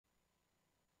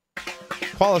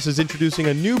Qualys is introducing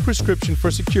a new prescription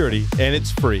for security, and it's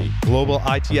free. Global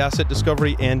IT asset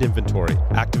discovery and inventory.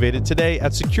 Activate it today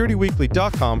at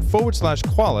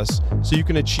securityweekly.com/Qualys so you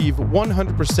can achieve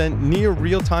 100% near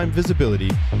real-time visibility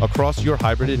across your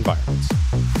hybrid environments.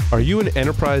 Are you an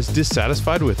enterprise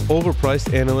dissatisfied with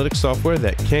overpriced analytics software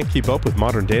that can't keep up with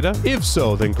modern data? If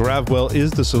so, then GravWell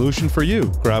is the solution for you.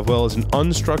 GravWell is an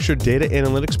unstructured data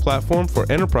analytics platform for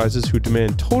enterprises who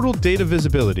demand total data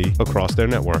visibility across their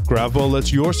network. GravWell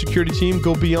lets your security team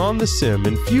go beyond the SIEM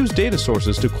and fuse data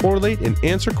sources to correlate and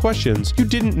answer questions you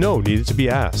didn't know needed to be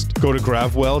asked. Go to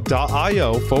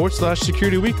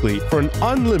gravwell.io/securityweekly for an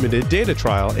unlimited data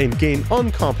trial and gain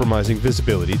uncompromising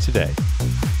visibility today.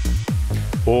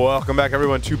 Welcome back,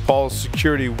 everyone, to Paul's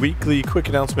Security Weekly. Quick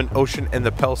announcement: Ocean and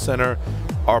the Pell Center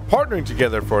are partnering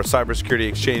together for a Cybersecurity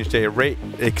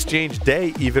Exchange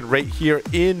Day, even right here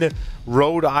in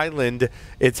Rhode Island.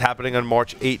 It's happening on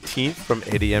March 18th from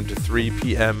 8 a.m. to 3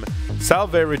 p.m.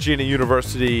 Salve Regina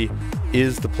University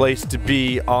is the place to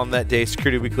be on that day.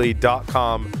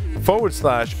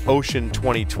 securityweekly.com/Ocean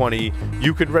 2020.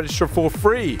 You can register for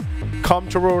free. Come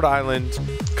to Rhode Island.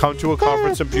 Come to a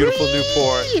conference in beautiful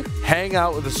Newport. Hang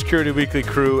out with the Security Weekly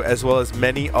crew as well as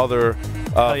many other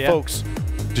folks.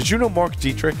 Did you know Mark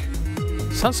Dietrich?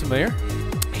 Sounds familiar.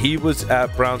 He was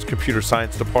at Brown's Computer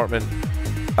Science Department.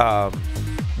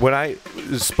 When I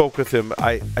spoke with him,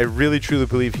 I really truly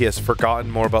believe he has forgotten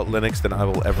more about Linux than I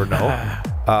will ever know.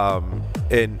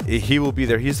 And he will be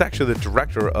there. He's actually the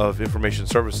director of information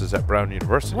services at Brown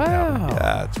University. Wow. Now.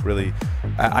 Yeah, it's really,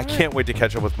 I can't wait to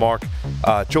catch up with Mark.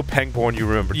 Joe Pangborn, you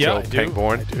remember Joe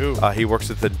Pangborn? I do. He works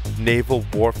at the Naval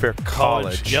Warfare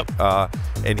College. Yep.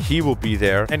 And he will be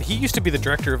there. And he used to be the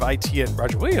director of IT at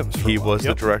Roger Williams. He was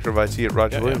the director of IT at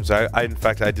Roger Williams. Yeah. In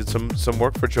fact, I did some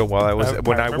work for Joe while I was I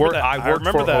worked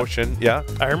for that. Ocean. Yeah.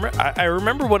 I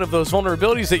remember one of those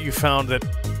vulnerabilities that you found that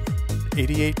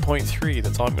 88.3.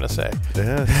 That's all I'm going to say.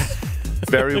 Yeah.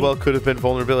 Very well could have been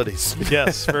vulnerabilities.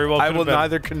 Yes, very well. I will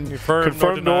neither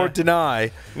confirm nor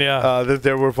deny that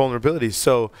there were vulnerabilities.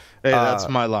 So hey, that's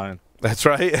my line. That's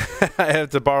right. I have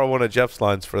to borrow one of Jeff's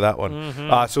lines for that one.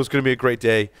 Mm-hmm. So it's going to be a great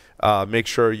day. Make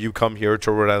sure you come here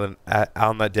to Rhode Island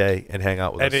on that day and hang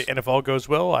out with us. And if all goes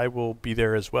well, I will be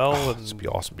there as well. Oh, this will be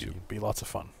awesome too. It'll be lots of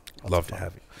fun. Love to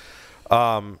have you.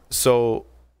 So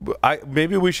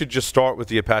maybe we should just start with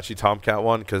the Apache Tomcat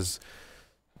one because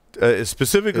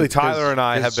specifically Tyler and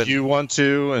I have been. You want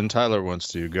to, and Tyler wants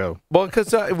to go. Well,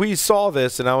 because we saw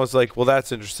this, and I was like, "Well,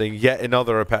 that's interesting." Yet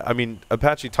another.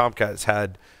 Apache Tomcat has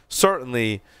had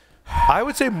certainly, I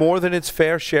would say, more than its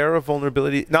fair share of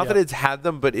vulnerability. Not that it's had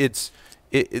them, but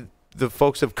the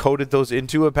folks have coded those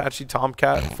into Apache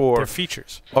Tomcat for their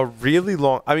features. A really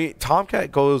long.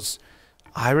 Tomcat goes.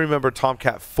 I remember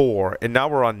Tomcat 4, and now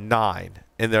we're on 9.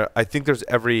 And I think there's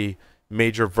every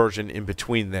major version in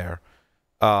between there.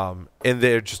 And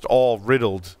they're just all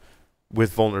riddled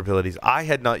with vulnerabilities. I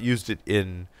had not used it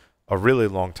in a really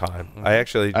long time. I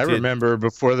remember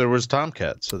before there was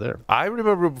Tomcat, so there. I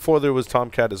remember before there was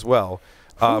Tomcat as well.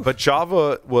 But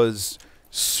Java was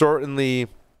certainly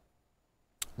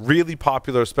really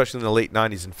popular, especially in the late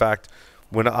 90s. In fact,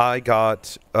 when I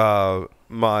got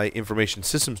my information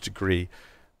systems degree,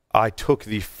 I took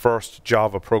the first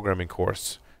Java programming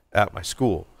course at my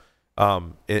school,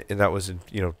 and that was in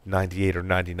 98 or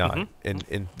 99,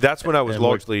 and that's when I was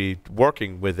largely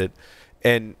working with it.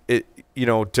 And it,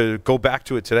 to go back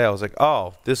to it today, I was like,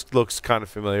 oh, this looks kind of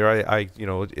familiar.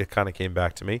 It kind of came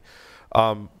back to me.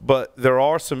 But there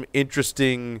are some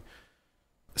interesting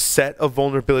set of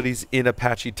vulnerabilities in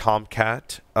Apache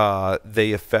Tomcat.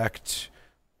 They affect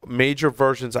major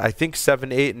versions, I think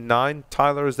 7, 8, and 9.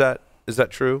 Tyler, is that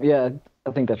true? Yeah,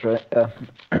 I think that's right. Yeah.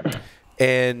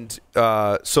 And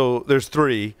so there's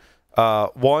 3.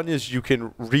 One is you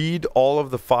can read all of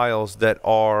the files that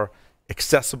are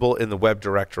accessible in the web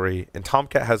directory, and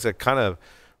Tomcat has a kind of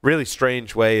really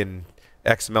strange way in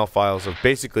XML files of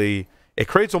basically it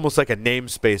creates almost like a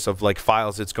namespace of like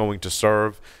files it's going to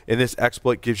serve, and this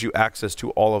exploit gives you access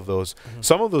to all of those.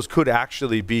 Some of those could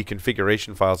actually be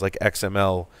configuration files, like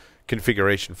XML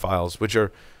configuration files, which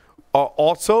are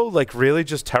also like really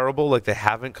just terrible. Like they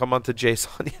haven't come onto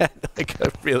JSON yet. Like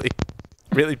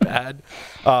really bad.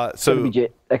 So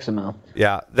XML.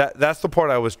 Yeah, that's the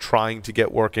part I was trying to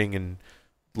get working and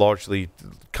largely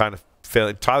kind of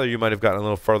failing. Tyler, you might have gotten a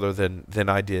little further than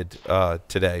I did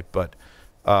today, but.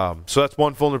 So that's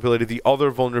one vulnerability. The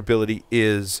other vulnerability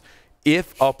is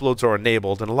if uploads are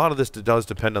enabled, and a lot of this does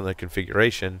depend on the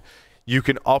configuration, you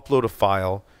can upload a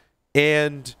file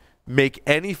and make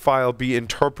any file be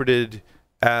interpreted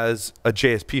as a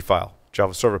JSP file,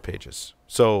 Java Server Pages.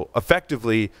 So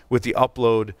effectively, with the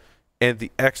upload, and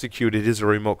the execute, it is a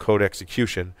remote code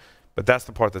execution. But that's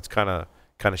the part that's kind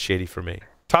of shady for me.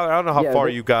 Tyler, I don't know how far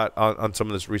you got on some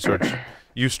of this research.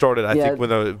 You started, I think, when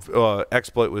the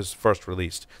exploit was first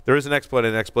released. There is an exploit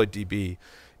in Exploit DB.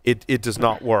 It does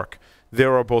not work.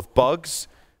 There are both bugs,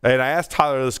 and I asked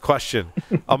Tyler this question.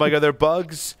 I'm like, are there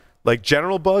bugs, like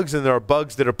general bugs, and there are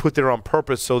bugs that are put there on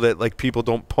purpose so that like people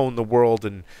don't pwn the world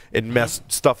and mess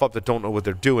stuff up that don't know what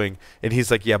they're doing? And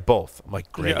he's like, yeah, both. I'm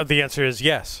like, great. Yeah, the answer is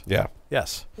yes. Yeah.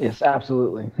 Yes. Yes,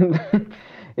 absolutely.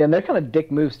 Yeah, and they're kind of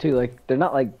dick moves too. Like they're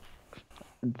not like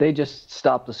they just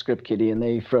stop the script kiddie and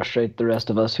they frustrate the rest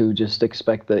of us who just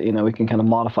expect that we can kind of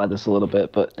modify this a little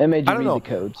bit. But it made you read the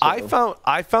code. So.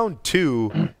 I found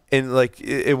two, and like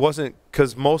it wasn't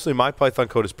because mostly my Python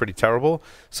code is pretty terrible.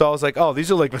 So I was like, oh,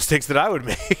 these are like mistakes that I would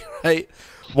make, right?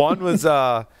 One was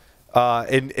and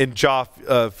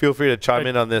Joff, feel free to chime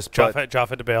in on this. Joff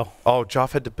had to bail. Oh,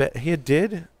 Joff had to bail. He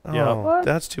did? Oh, yeah.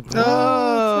 That's too bad.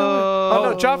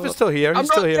 Oh, no, Joff is still here. He's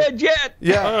still here. I'm not dead yet.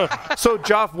 Yeah. So,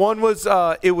 Joff, one was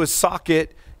it was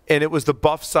socket, and it was the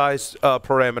buff size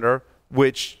parameter,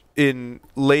 which in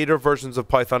later versions of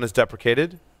Python is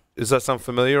deprecated. Does that sound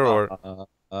familiar? Or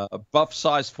buff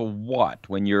size for what?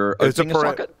 When you're opening a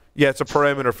socket? Yeah, it's a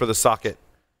parameter for the socket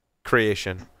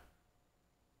creation.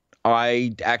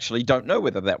 I actually don't know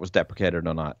whether that was deprecated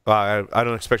or not. I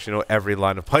don't expect you to know every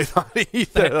line of Python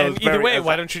either. And either way,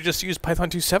 why don't you just use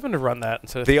Python 2.7 to run that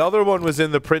instead of the other one was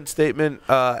in the print statement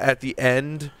at the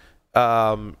end.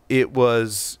 It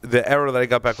was the error that I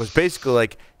got back was basically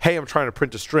like, hey, I'm trying to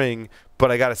print a string,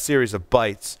 but I got a series of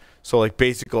bytes. So like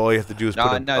basically all you have to do is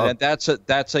put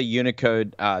that's a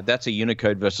Unicode that's a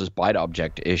Unicode versus byte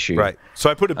object issue. Right.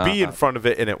 So I put a B in front of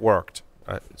it and it worked.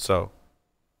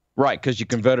 Right, because you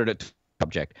converted it to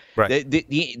object. Right.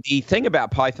 The thing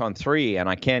about Python 3, and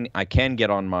I can get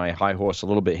on my high horse a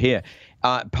little bit here.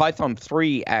 Python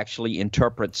 3 actually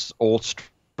interprets all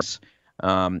strings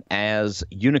as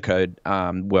Unicode.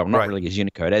 Well, not really as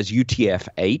Unicode, as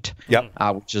UTF-8.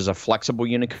 Yep. Which is a flexible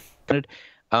Unicode,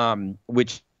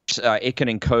 which it can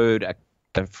encode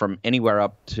from anywhere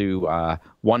up to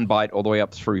 1 byte all the way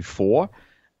up through 4,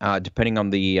 depending on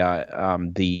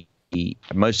the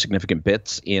most significant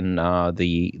bits in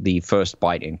the first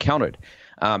byte encountered,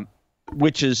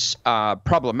 which is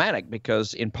problematic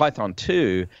because in Python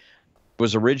 2 it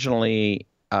was originally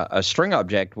a string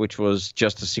object, which was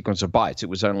just a sequence of bytes. It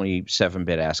was only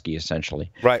 7-bit ASCII essentially.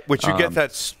 Right, which you get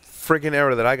that friggin'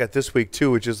 error that I got this week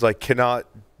too, which is like cannot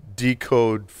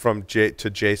decode from to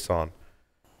JSON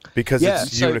because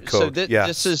it's Unicode.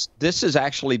 This is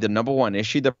actually the #1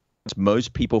 issue that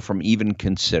most people from even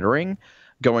considering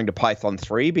going to Python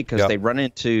 3 because they run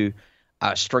into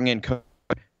string encode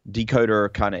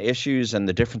decoder kind of issues and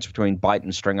the difference between byte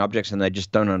and string objects, and they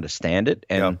just don't understand it,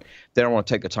 and they don't want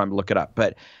to take the time to look it up.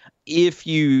 But if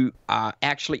you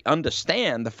actually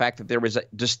understand the fact that there is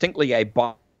distinctly a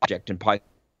byte object in Python,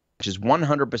 which is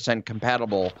 100%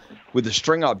 compatible with the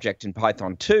string object in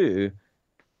Python 2,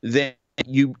 then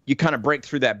you kind of break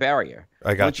through that barrier.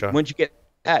 I gotcha. Once you get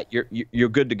that, you're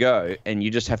good to go, and you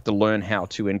just have to learn how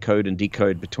to encode and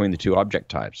decode between the two object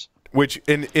types. Which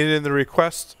in the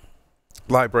request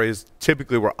library is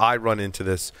typically where I run into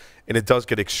this, and it does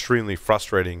get extremely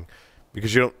frustrating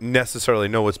because you don't necessarily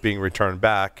know what's being returned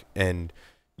back, and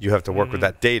you have to work with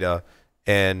that data.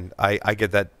 And I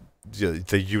get that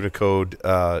the Unicode,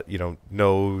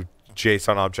 no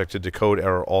JSON object to decode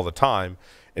error all the time,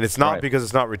 and it's not because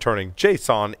it's not returning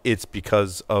JSON; it's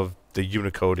because of the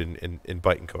Unicode in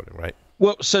byte encoding, right?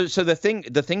 Well, so the thing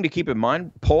to keep in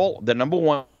mind, Paul, the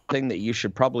 #1 thing that you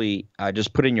should probably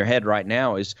just put in your head right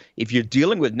now is if you're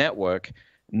dealing with network,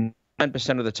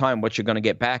 9% of the time what you're going to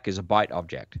get back is a byte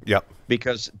object. Yep.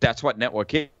 Because that's what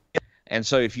network is. And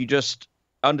so if you just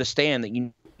understand that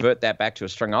you convert that back to a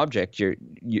string object, you're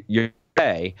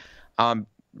okay.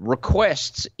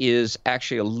 Requests is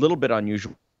actually a little bit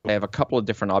unusual. They have a couple of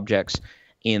different objects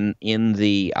in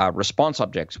the response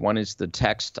objects. One is the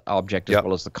text object as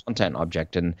well as the content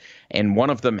object, and one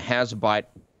of them has a byte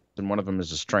and one of them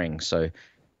is a string. So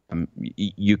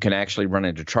you can actually run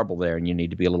into trouble there, and you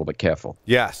need to be a little bit careful.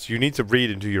 Yes, you need to read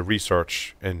and do your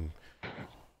research in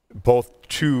both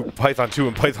Python 2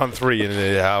 and Python 3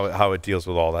 and how it deals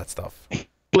with all that stuff. It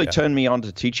really turned me on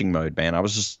to teaching mode, man. I'm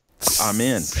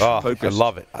in. Oh, I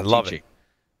love it. I love it.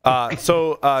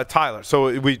 So Tyler,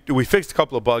 so we fixed a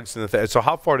couple of bugs in the so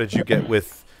how far did you get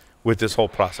with this whole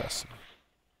process?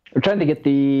 We're trying to get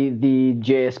the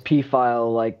JSP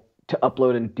file to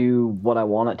upload and do what I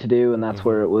want it to do, and that's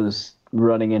where it was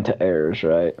running into errors,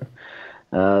 right?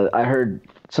 I heard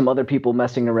some other people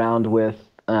messing around with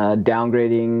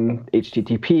downgrading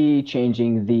HTTP,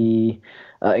 changing the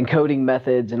encoding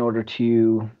methods in order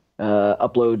to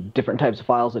upload different types of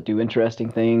files that do interesting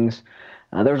things.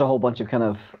 There's a whole bunch of kind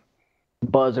of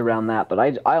buzz around that, but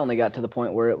I only got to the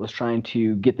point where it was trying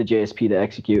to get the JSP to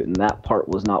execute, and that part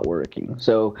was not working.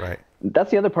 So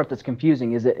that's the other part that's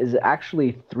confusing. Is it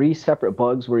actually 3 separate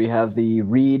bugs where you have the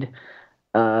read,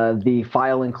 the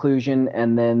file inclusion,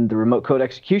 and then the remote code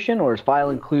execution, or is file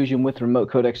inclusion with remote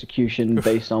code execution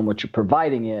based on what you're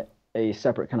providing it a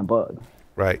separate kind of bug?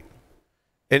 Right.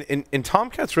 And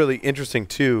Tomcat's really interesting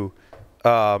too.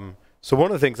 So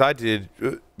one of the things I did,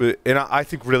 and I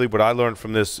think really what I learned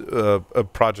from this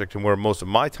project and where most of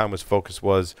my time was focused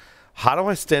was, how do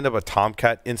I stand up a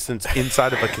Tomcat instance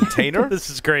inside of a container? This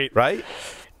is great. Right?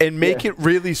 And make it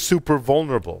really super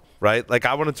vulnerable, right? Like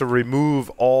I wanted to remove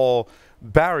all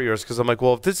barriers because I'm like,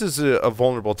 well, if this is a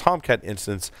vulnerable Tomcat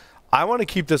instance, I want to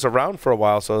keep this around for a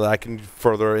while so that I can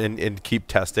further and keep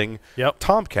testing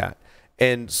Tomcat.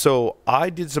 And so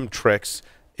I did some tricks.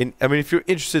 I mean, if you're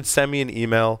interested, send me an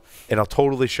email, and I'll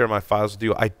totally share my files with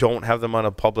you. I don't have them on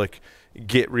a public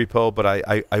Git repo, but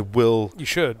I will. You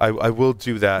should. I will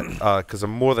do that because I'm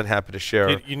more than happy to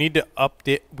share. You need to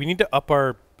update. We need to up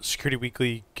our Security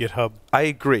Weekly GitHub. I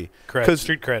agree.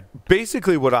 Street cred.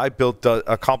 Basically, what I built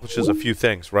accomplishes a few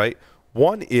things, right?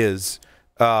 One is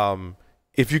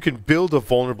if you can build a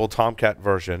vulnerable Tomcat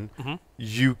version,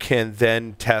 you can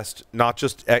then test not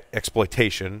just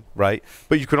exploitation, right?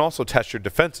 But you can also test your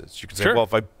defenses. You can say, well,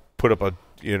 if I put up a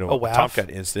Tomcat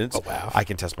instance, I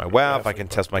can test my WAF, I can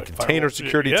test my container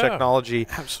security technology,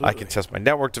 I can test my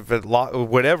network defense,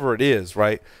 whatever it is,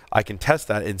 right? I can test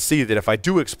that and see that if I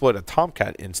do exploit a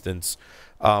Tomcat instance,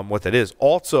 what that is.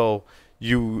 Also,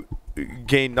 you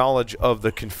gain knowledge of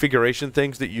the configuration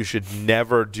things that you should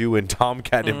never do in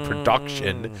Tomcat in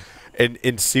production,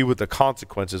 and see what the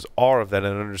consequences are of that,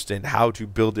 and understand how to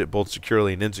build it both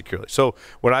securely and insecurely. So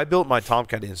when I built my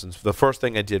Tomcat instance, the first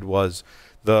thing I did was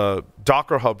the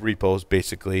Docker Hub repos,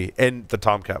 basically, and the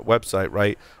Tomcat website,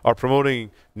 right, are promoting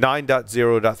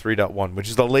 9.0.3.1, which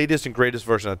is the latest and greatest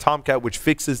version of Tomcat, which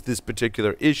fixes this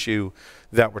particular issue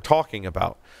that we're talking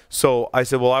about. So I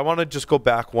said, well, I want to just go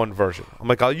back one version. I'm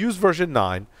like, I'll use version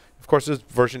 9. Of course, there's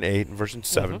version 8 and version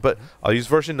 7, but I'll use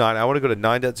version 9. I want to go to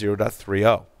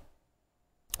 9.0.3.0.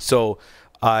 So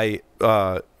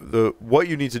what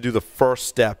you need to do, the first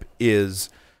step is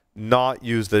not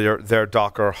use their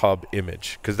Docker Hub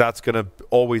image, because that's going to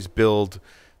always build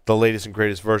the latest and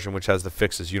greatest version, which has the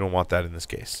fixes. You don't want that in this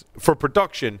case. For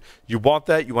production, you want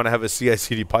that. You want to have a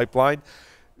CI/CD pipeline.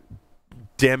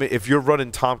 Damn it, if you're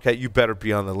running Tomcat, you better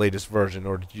be on the latest version,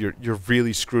 or you're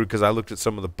really screwed, because I looked at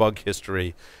some of the bug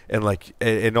history, and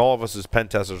and all of us as pen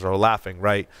testers are laughing,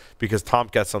 right? Because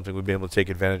Tomcat's something we've been able to take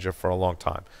advantage of for a long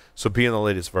time. So be in the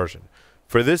latest version.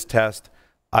 For this test,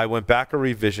 I went back a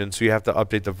revision, so you have to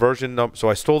update the version number. So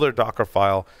I stole their Docker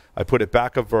file, I put it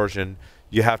back a version.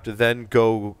 You have to then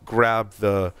go grab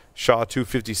the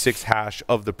SHA-256 hash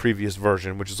of the previous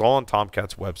version, which is all on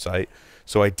Tomcat's website.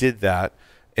 So I did that,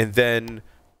 and then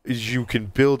you can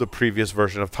build a previous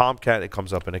version of Tomcat. It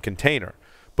comes up in a container.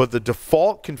 But the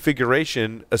default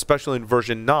configuration, especially in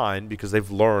version 9, because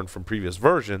they've learned from previous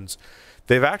versions,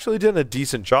 they've actually done a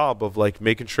decent job of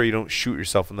making sure you don't shoot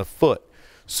yourself in the foot.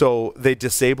 So they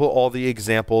disable all the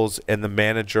examples and the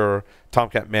manager,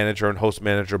 Tomcat manager and host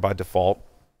manager by default.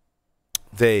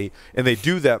 They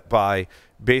do that by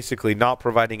basically not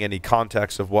providing any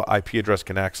context of what IP address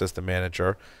can access the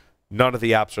manager. None of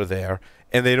the apps are there,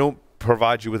 and they don't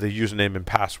provide you with a username and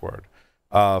password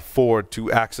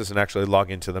to access and actually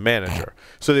log into the manager.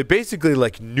 So they basically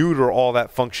neuter all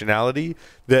that functionality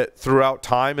that throughout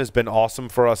time has been awesome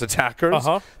for us attackers.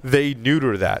 They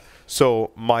neuter that.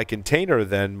 So my container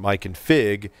then, my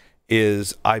config,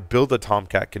 is I build a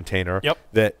Tomcat container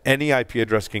that any IP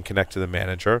address can connect to the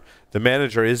manager. The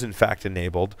manager is in fact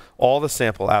enabled. All the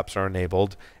sample apps are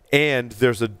enabled. And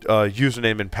there's a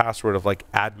username and password of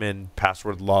admin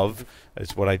password love.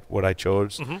 Is what I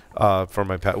chose for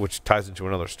my which ties into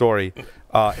another story,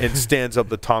 and stands up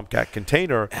the Tomcat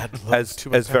container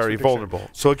as very vulnerable.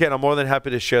 So again, I'm more than happy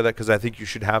to share that, because I think you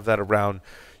should have that around.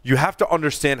 You have to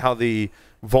understand how the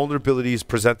vulnerabilities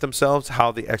present themselves,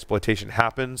 how the exploitation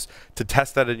happens, to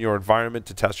test that in your environment,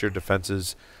 to test your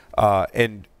defenses,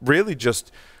 and really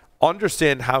just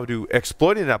understand how to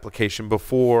exploit an application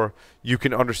before you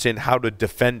can understand how to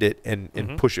defend it and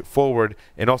push it forward,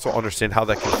 and also understand how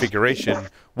that configuration,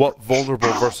 what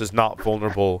vulnerable versus not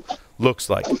vulnerable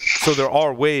looks like. So there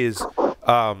are ways.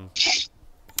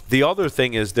 The other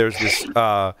thing is there's this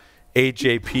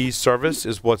AJP service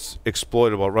is what's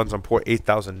exploitable. It runs on port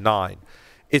 8009.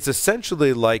 It's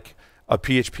essentially like a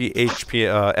PHP,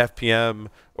 FPM,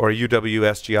 or a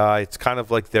UWSGI. It's kind of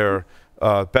like their,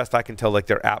 best I can tell, like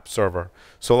their app server.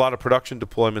 So a lot of production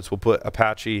deployments will put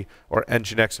Apache or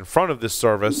Nginx in front of this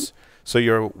service. So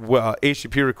your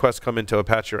HTTP requests come into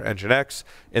Apache or Nginx.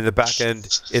 In the back end,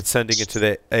 it's sending it to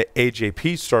the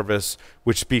AJP service,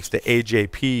 which speaks the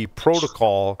AJP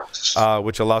protocol,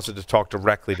 which allows it to talk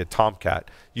directly to Tomcat.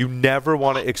 You never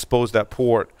want to expose that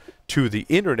port to the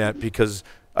internet because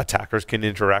attackers can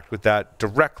interact with that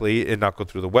directly and not go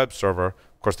through the web server.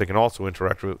 Of course, they can also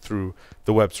interact with it through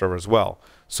the web server as well.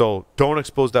 So don't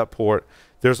expose that port.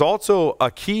 There's also a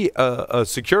key, a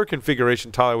secure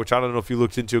configuration, Tyler, which I don't know if you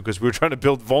looked into because we were trying to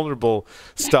build vulnerable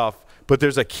stuff, but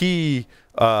there's a key,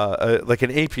 like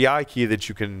an API key that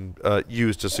you can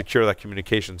use to secure that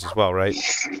communications as well, right?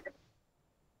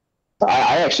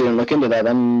 I actually didn't look into that.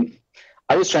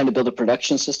 I was trying to build a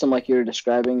production system like you were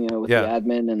describing, with the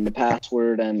admin and the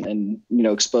password and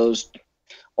exposed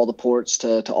all the ports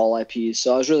to all IPs.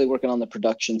 So I was really working on the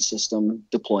production system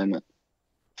deployment.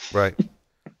 Right.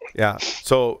 Yeah.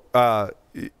 So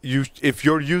if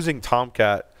you're using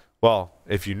Tomcat, well,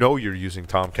 if you know you're using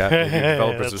Tomcat, maybe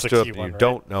developers are still, if you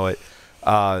don't know it,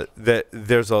 that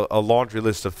there's a laundry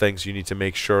list of things you need to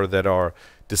make sure that are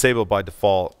disabled by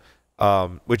default,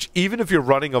 which even if you're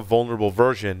running a vulnerable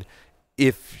version,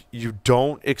 if you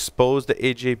don't expose the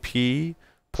AJP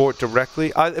port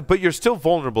directly, but you're still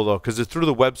vulnerable though, because it's through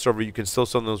the web server, you can still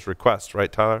send those requests,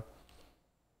 right, Tyler?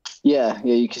 Yeah,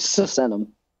 you can still send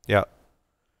them. Yeah.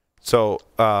 So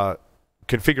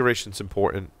configuration's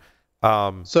important.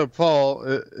 So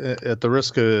Paul, at the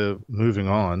risk of moving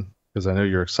on, because I know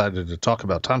you're excited to talk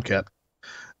about Tomcat,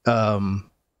 I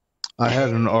had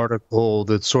an article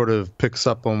that sort of picks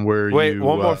up on where you... Wait,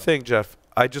 one more thing, Jeff.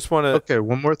 I just want to... Okay,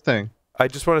 one more thing. I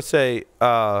just want to say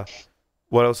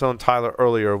what I was telling Tyler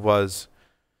earlier was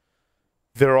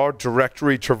there are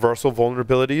directory traversal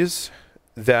vulnerabilities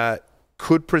that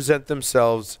could present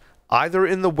themselves either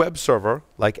in the web server,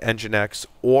 like Nginx,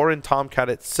 or in Tomcat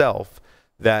itself,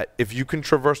 that if you can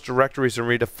traverse directories and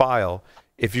read a file,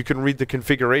 if you can read the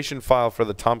configuration file for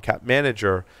the Tomcat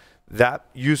manager,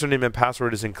 that username and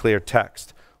password is in clear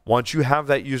text. Once you have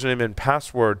that username and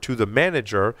password to the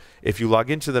manager, if you log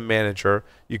into the manager,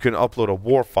 you can upload a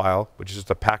WAR file, which is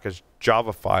just a packaged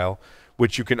Java file,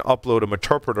 which you can upload a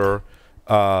interpreter,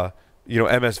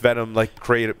 MS Venom, like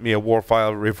create me a WAR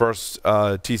file, reverse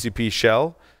TCP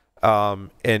shell,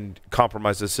 and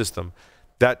compromise the system.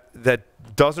 That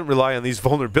doesn't rely on these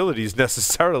vulnerabilities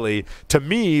necessarily. To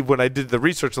me, when I did the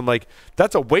research, I'm like,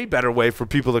 that's a way better way for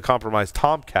people to compromise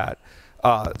Tomcat.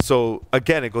 So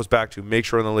again, it goes back to make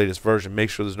sure in the latest version,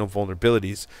 make sure there's no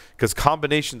vulnerabilities, because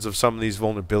combinations of some of these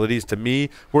vulnerabilities to me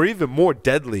were even more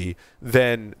deadly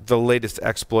than the latest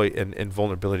exploit and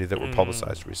vulnerability that were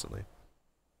publicized recently.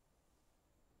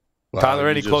 Wow, Tyler,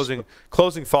 any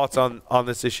closing thoughts on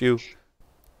this issue?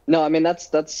 No, I mean that's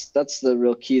the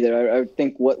real key there. I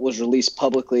think what was released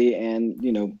publicly, and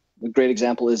a great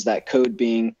example is that code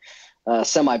being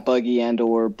semi-buggy and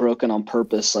or broken on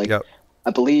purpose. Like, yep. I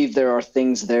believe there are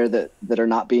things there that are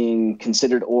not being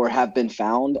considered or have been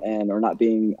found and are not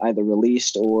being either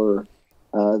released, or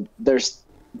there's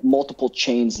multiple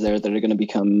chains there that are going to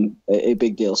become a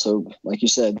big deal. So like you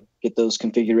said, get those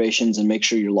configurations and make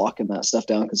sure you're locking that stuff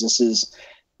down, because this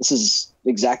is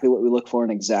exactly what we look for,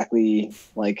 and exactly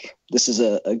like this is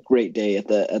a great day at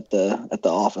the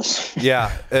office.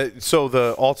 Yeah.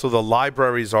 So also the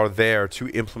libraries are there to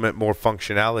implement more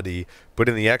functionality, but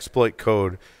in the exploit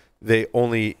code, they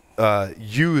only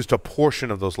used a portion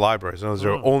of those libraries. In other words,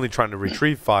 they're only trying to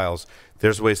retrieve files.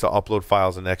 There's ways to upload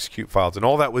files and execute files, and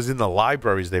all that was in the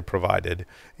libraries they provided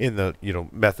in the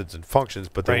methods and functions,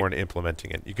 but they weren't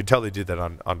implementing it. You could tell they did that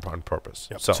on purpose.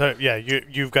 Yep. So yeah,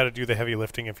 you've got to do the heavy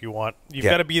lifting if you want. You've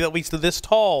got to be at least this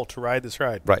tall to ride this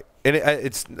ride. Right, and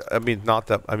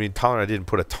Tyler and I didn't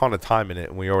put a ton of time in it,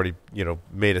 and we already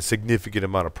made a significant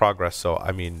amount of progress. So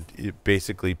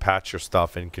basically patch your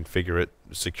stuff and configure it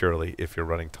securely if you're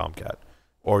running Tomcat,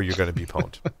 or you're going to be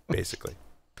pwned, basically.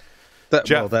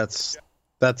 Well,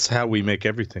 that's how we make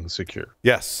everything secure.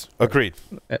 Yes, agreed.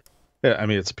 Yeah,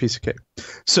 it's a piece of cake.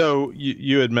 So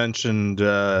you had mentioned,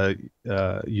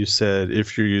 you said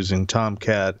if you're using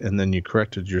Tomcat, and then you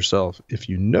corrected yourself if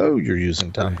you know you're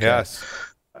using Tomcat. Yes.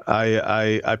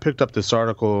 I picked up this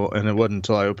article, and it wasn't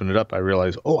until I opened it up I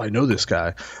realized, I know this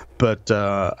guy. But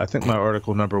I think my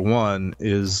article number 1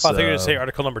 is... I think you were going to say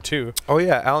article number 2. Oh,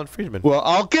 yeah, Alan Friedman. Well,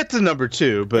 I'll get to number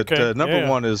 2, but number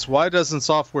 1 is, why doesn't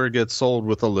software get sold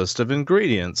with a list of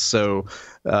ingredients? So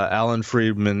Alan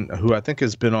Friedman, who I think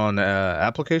has been on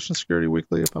Application Security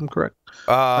Weekly, if I'm correct.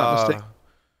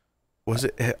 Was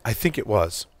it? I think it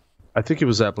was. I think it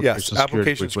was Application Yes,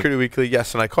 Application Security Weekly.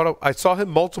 Yes, and I saw him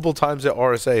multiple times at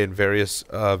RSA in various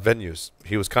venues.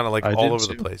 He was kind of like all over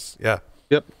the place. Yeah.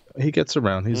 Yep, he gets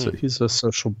around. He's a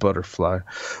social butterfly,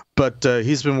 but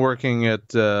he's been working at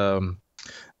the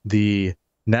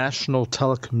National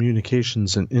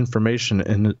Telecommunications and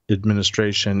Information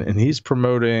Administration, and he's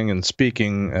promoting and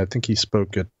speaking. I think he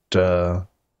spoke at.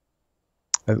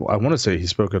 I want to say he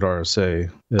spoke at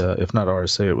RSA. If not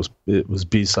RSA, it was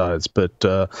B-Sides, but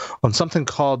on something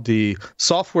called the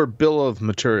Software Bill of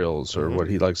Materials, or what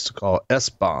he likes to call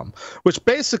SBOM, which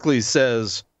basically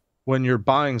says when you're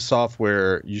buying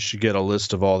software, you should get a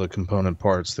list of all the component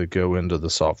parts that go into the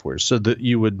software, so that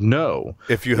you would know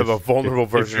if you have a vulnerable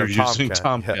version of Tomcat. Using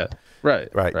Tomcat. Yeah. Right.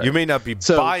 You may not be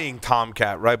buying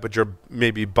Tomcat, right, but you're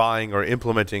maybe buying or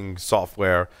implementing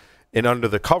software, and under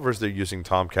the covers they're using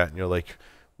Tomcat, and you're like,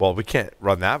 well, we can't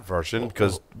run that version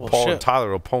because Paul and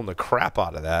Tyler will pull the crap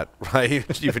out of that,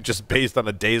 right? Even just based on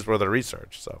a day's worth of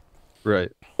research. So,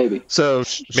 right. Maybe. So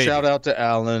shout out to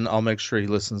Alan. I'll make sure he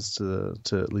listens to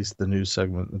at least the news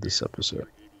segment of this episode.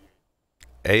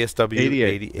 ASW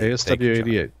 88. ASW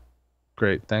 88.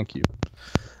 Great, thank you.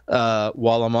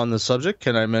 While I'm on the subject,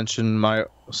 can I mention my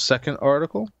second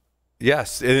article?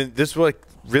 Yes, and this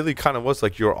really kind of was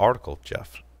like your article,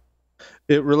 Jeff.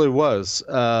 It really was.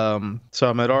 So I'm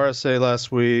at RSA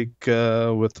last week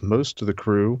with most of the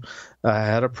crew. I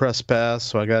had a press pass,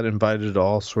 so I got invited to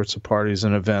all sorts of parties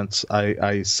and events.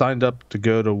 I signed up to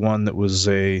go to one that was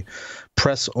a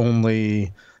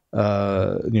press-only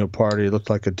party. It looked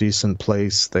like a decent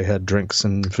place. They had drinks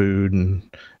and food, and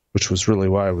which was really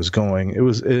why I was going.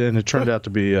 It turned out to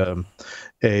be an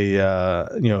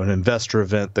investor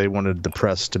event. They wanted the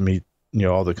press to meet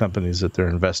all the companies that they're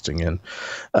investing in.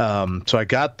 So I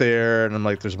got there, and I'm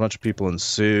like, there's a bunch of people in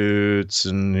suits,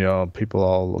 and people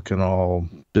all looking all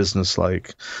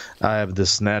business-like. I have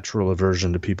this natural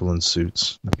aversion to people in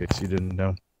suits, in case you didn't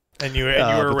know. And you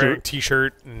were wearing a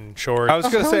t-shirt and shorts. I was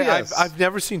going to say, yes. I've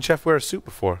never seen Jeff wear a suit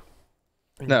before.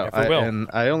 No,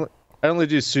 I only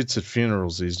do suits at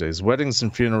funerals these days. Weddings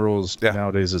and funerals,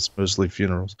 nowadays it's mostly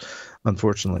funerals,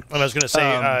 unfortunately. And I was going to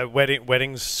say,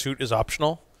 weddings suit is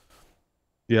optional.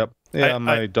 Yep. Yeah,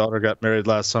 my daughter got married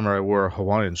last summer. I wore a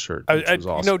Hawaiian shirt, which was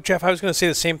awesome. Jeff, I was going to say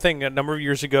the same thing. A number of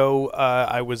years ago,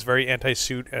 I was very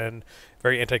anti-suit and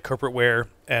very anti-corporate wear,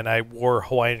 and I wore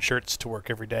Hawaiian shirts to work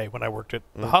every day when I worked at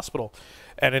the hospital.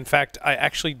 And in fact, I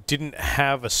actually didn't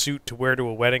have a suit to wear to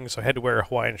a wedding, so I had to wear a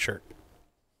Hawaiian shirt.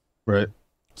 Right.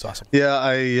 It's awesome. Yeah,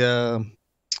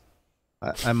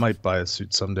 I might buy a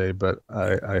suit someday, but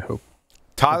I hope.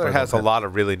 Tyler has a lot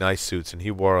of really nice suits, and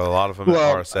he wore a lot of them at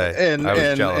RSA. I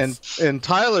was jealous. And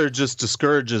Tyler just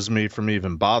discourages me from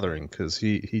even bothering because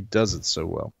he does it so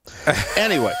well.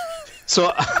 Anyway,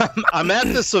 so I'm at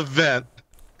this event,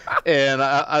 and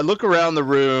I look around the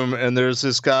room, and there's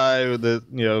this guy with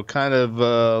the kind of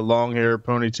long hair,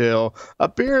 ponytail, a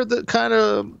beard that kind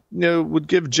of would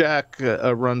give Jack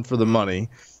a run for the money.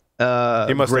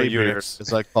 He must gray know beard, Unix,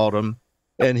 as I called him.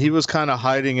 And he was kind of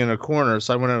hiding in a corner.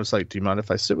 So I went and I was like, do you mind if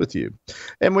I sit with you?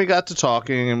 And we got to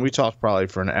talking, and we talked probably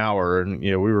for an hour. And,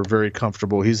 we were very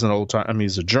comfortable. He's an old time. I mean,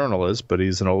 he's a journalist, but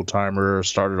he's an old timer.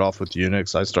 Started off with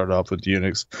Unix. I started off with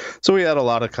Unix. So we had a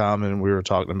lot of common. We were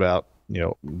talking about,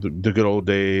 the good old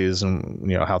days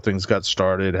and, how things got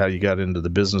started, how you got into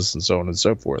the business and so on and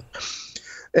so forth.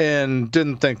 And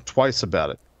didn't think twice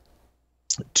about it.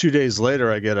 2 days later,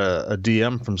 I get a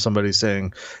DM from somebody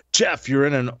saying, Jeff, you're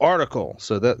in an article.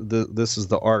 So this is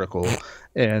the article.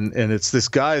 And it's this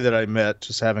guy that I met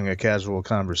just having a casual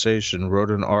conversation,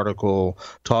 wrote an article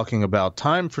talking about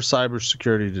time for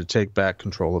cybersecurity to take back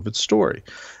control of its story.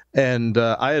 And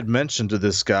I had mentioned to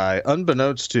this guy,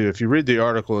 unbeknownst to, if you read the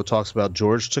article, it talks about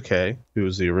George Takei, who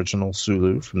was the original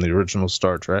Sulu from the original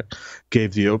Star Trek,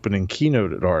 gave the opening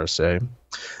keynote at RSA.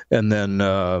 And then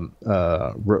help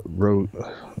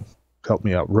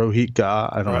me out, Rohit Ghai,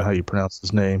 I don't know how you pronounce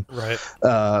his name. Right.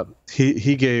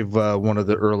 He gave one of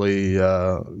the early,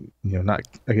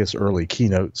 early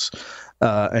keynotes.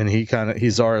 And he's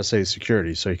RSA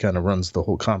security, so he kind of runs the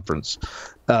whole conference.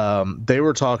 They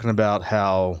were talking about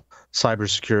how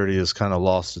cybersecurity has kind of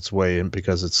lost its way, and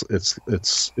because it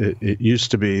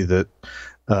used to be that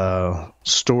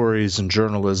stories and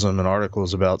journalism and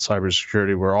articles about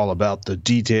cybersecurity were all about the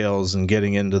details and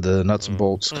getting into the nuts and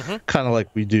bolts, kind of like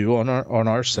we do on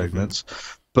our segments.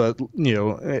 But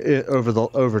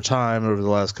over time, over the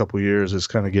last couple of years, it's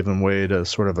kind of given way to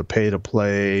sort of a pay to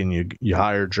play, and you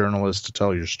hire journalists to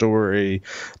tell your story,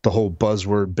 the whole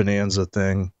buzzword bonanza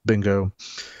thing, bingo.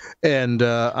 And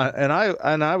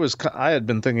I had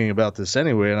been thinking about this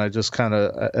anyway, and I just kind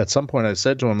of at some point I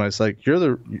said to him, I was like,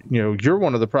 you're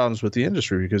one of the problems with the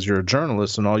industry because you're a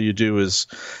journalist and all you do is,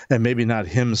 and maybe not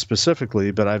him specifically,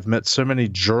 but I've met so many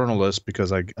journalists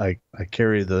because I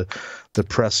carry the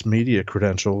press media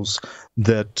credentials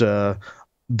that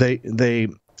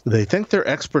they think they're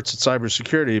experts at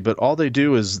cybersecurity, but all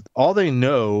they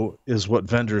know is what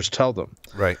vendors tell them,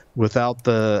 right? Without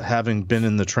having been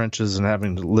in the trenches and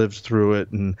having lived through it.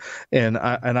 And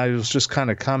I was just kind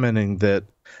of commenting that,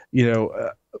 and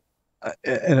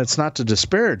it's not to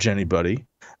disparage anybody,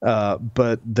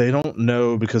 but they don't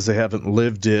know because they haven't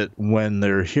lived it when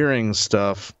they're hearing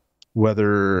stuff,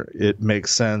 whether it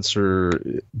makes sense or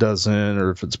it doesn't, or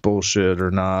if it's bullshit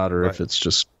or not, or if it's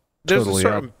just there's totally a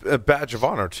certain badge of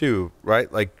honor too,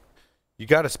 right? Like you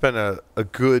got to spend a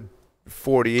good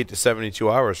 48 to 72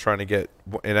 hours trying to get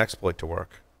an exploit to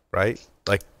work, right?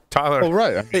 Like Tyler,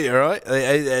 right?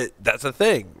 Right? That's a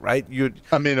thing, right?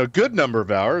 A good number of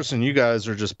hours, and you guys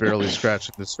are just barely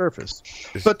scratching the surface.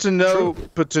 But to know,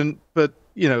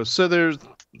 so there's,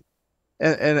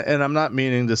 and I'm not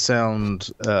meaning to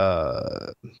sound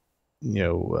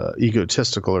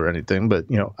egotistical or anything, but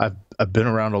I've been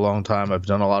around a long time. I've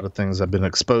done a lot of things. I've been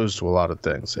exposed to a lot of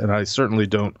things, and I certainly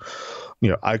don't.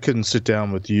 I couldn't sit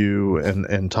down with you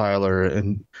and Tyler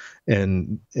and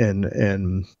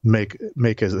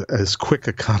make as quick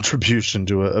a contribution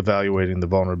to evaluating the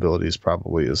vulnerabilities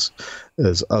probably as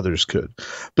others could.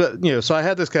 But so I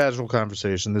had this casual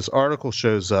conversation. This article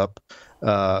shows up.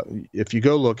 If you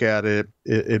go look at it,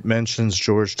 it mentions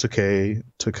George Takei.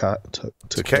 Takei.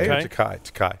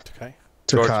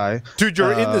 Dude,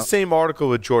 you're in the same article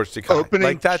with George Takei.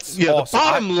 Like that's awesome. The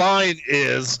bottom line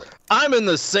is I'm in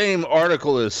the same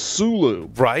article as Sulu.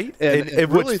 Right? And really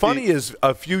what's funny is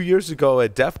a few years ago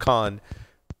at DEF CON,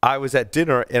 I was at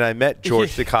dinner and I met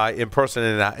George Takei in person,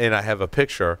 and I have a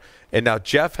picture. And now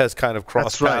Jeff has kind of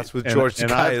crossed paths with George Takei as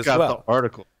well. And I've got the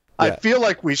article. Yeah. I feel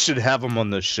like we should have him on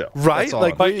this show. Right?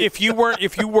 Like, but if you weren't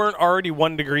already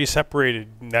 1 degree separated,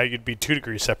 now you'd be 2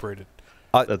 degrees separated.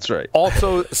 That's right.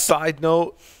 Also, side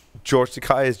note, George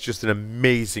Takei is just an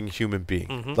amazing human being.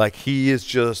 Mm-hmm. Like, he is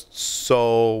just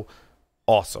so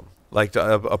awesome. Like,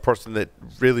 a person that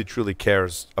really, truly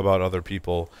cares about other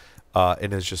people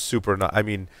and is just super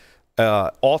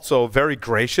also very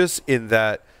gracious in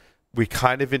that we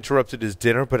kind of interrupted his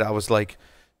dinner, but I was like,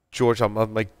 George,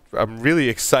 I'm really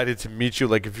excited to meet you.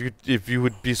 Like, if you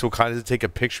would be so kind as to take a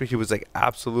picture. He was like,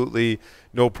 absolutely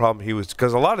no problem. He was,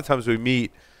 because a lot of times we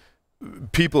meet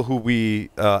people who we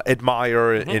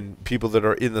admire and people that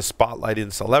are in the spotlight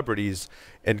in celebrities,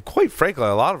 and quite frankly,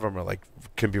 a lot of them are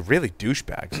can be really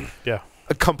douchebags. Yeah,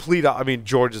 a complete.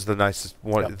 George is the nicest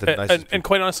one. Yeah. The nicest and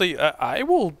quite honestly,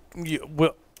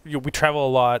 we travel a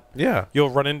lot. Yeah,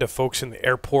 you'll run into folks in the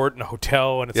airport and a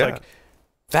hotel, and it's like,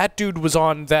 that dude was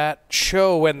on that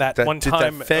show and that one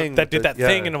time that did that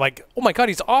thing, and I'm like, oh my god,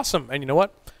 he's awesome. And you know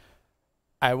what?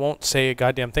 I won't say a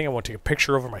goddamn thing. I won't take a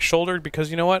picture over my shoulder because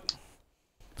you know what?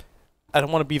 I don't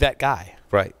want to be that guy.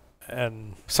 Right.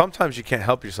 And sometimes you can't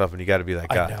help yourself, and you got to be that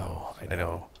guy. I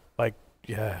know. Like,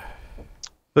 yeah.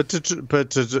 But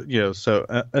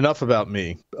so enough about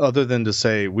me. Other than to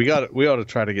say we ought to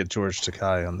try to get George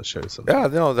Takei on the show sometime. Yeah,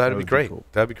 no, that'd be great. Cool.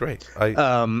 That'd be great. I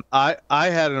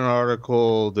had an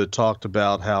article that talked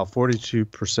about how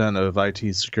 42% of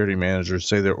IT security managers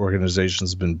say their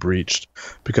organization's been breached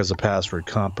because of password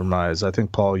compromise. I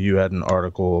think, Paul, you had an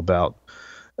article about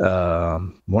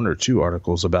one or two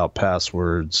articles about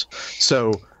passwords.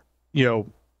 So,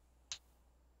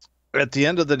 at the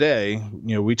end of the day,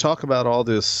 we talk about all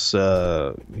this,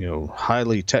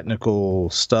 highly technical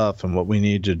stuff and what we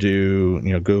need to do,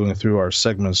 going through our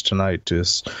segments tonight to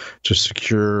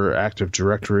secure Active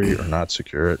Directory or not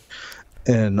secure it,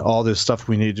 and all this stuff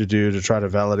we need to do to try to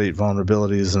validate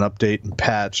vulnerabilities and update and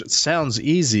patch. It sounds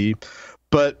easy,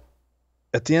 but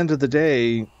at the end of the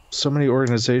day, so many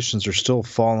organizations are still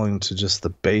falling to just the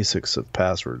basics of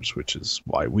passwords, which is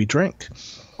why we drink.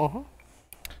 Uh-huh.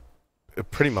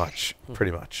 Pretty much.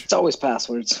 It's always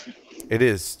passwords. It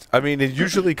is. It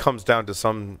usually comes down to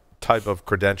some type of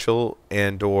credential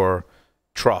and or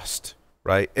trust,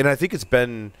 right? And I think it's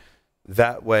been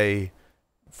that way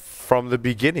from the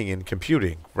beginning in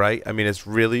computing, right? It's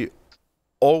really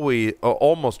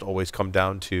almost always come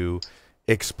down to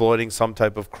exploiting some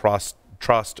type of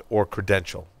trust or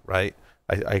credential, right?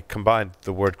 I combined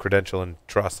the word credential and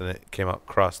trust, and it came out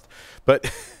crust.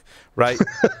 But right,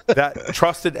 that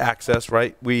trusted access,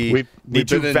 right? We've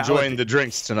been enjoying the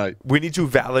drinks tonight. We need to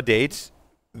validate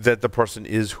that the person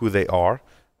is who they are,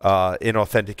 and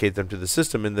authenticate them to the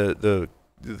system. And the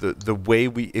way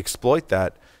we exploit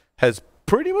that has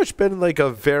pretty much been like a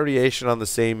variation on the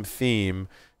same theme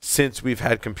since we've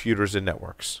had computers and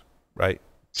networks, right?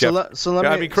 Jeff, correct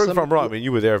me if I'm wrong. I mean,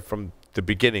 you were there from the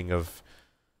beginning of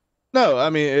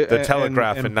the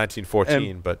telegraph in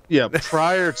 1914, but yeah,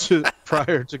 prior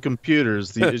to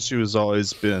computers, the issue has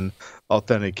always been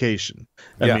authentication.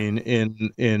 I mean,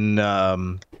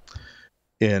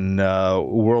 in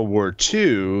World War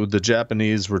II, the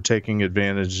Japanese were taking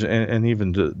advantage, and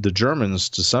even the Germans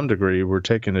to some degree were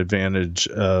taking advantage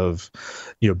of,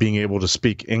 being able to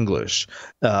speak English.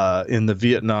 In the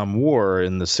Vietnam War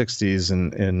in the 60s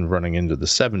and running into the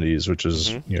 70s, which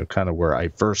is kind of where I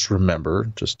first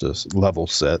remember, just to level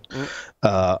set,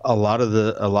 a lot of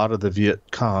the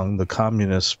Viet Cong, the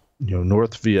communist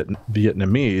North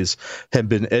Vietnamese, had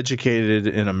been educated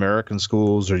in American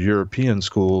schools or European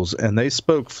schools, and they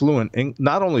spoke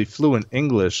not only fluent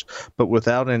English, but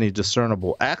without any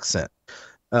discernible accent.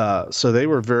 So they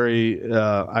were very.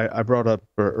 I brought up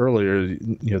earlier,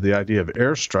 the idea of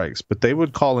airstrikes, but they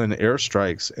would call in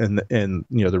airstrikes, and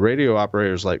the radio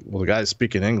operator's like, well, the guy's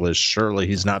speaking English. Surely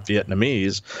he's not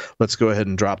Vietnamese. Let's go ahead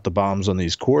and drop the bombs on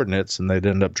these coordinates, and they'd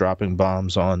end up dropping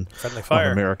bombs on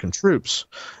American troops.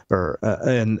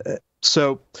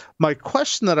 So my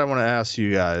question that I want to ask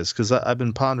you guys, because I've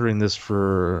been pondering this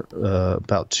for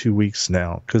about 2 weeks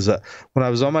now, because when I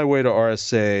was on my way to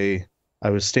RSA, I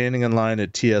was standing in line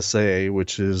at TSA,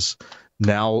 which is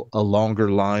now a longer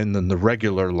line than the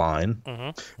regular line.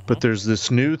 But there's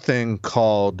this new thing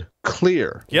called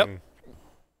Clear. Yep.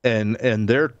 And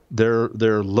their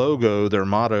logo, their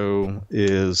motto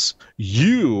is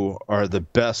 "You are the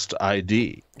best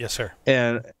ID." Yes, sir.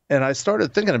 And I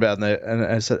started thinking about that, and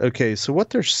I said, okay, so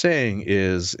what they're saying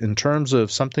is, in terms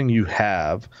of something you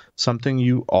have, something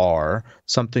you are,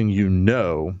 something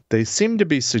they seem to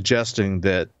be suggesting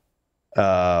that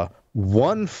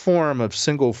one form of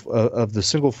the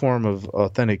single form of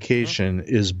authentication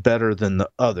is better than the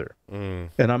other, and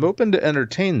I'm open to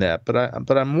entertain that.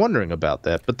 But I'm wondering about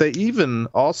that. But they even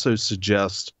also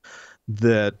suggest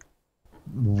that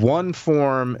one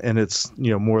form, and it's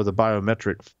more of the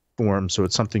biometric form, so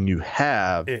it's something you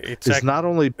have, is not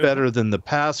only better than the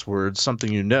password,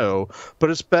 something but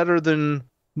it's better than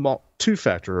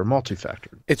two-factor or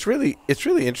multi-factor. It's really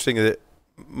interesting that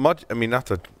not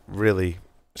to really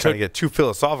kind of get too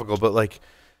philosophical, but like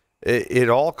it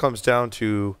all comes down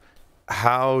to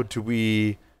how do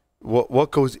we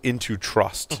what goes into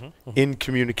trust in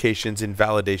communications, in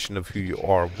validation of who you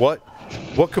are, what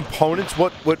components,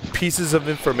 what pieces of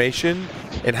information,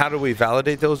 and how do we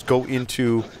validate those go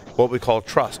into what we call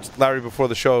trust. Larry, before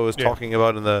the show, was talking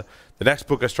about in the next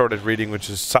book I started reading, which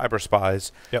is Cyber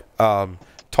Spies.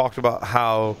 Talked about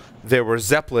how there were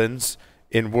Zeppelins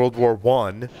in World War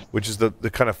I, which is the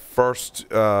kind of first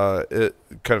kind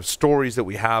of stories that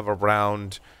we have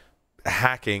around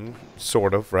hacking,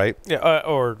 sort of, right?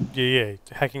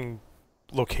 Hacking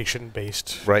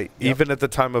location-based. Right. Yep. Even at the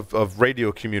time of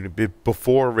radio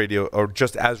before radio, or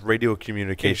just as radio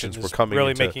communications were coming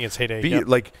really making its heyday.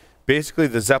 Like, basically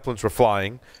the Zeppelins were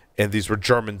flying, and these were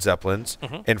German Zeppelins,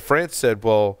 and France said,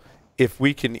 well, if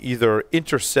we can either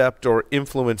intercept or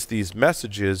influence these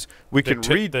messages, we can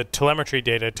read the telemetry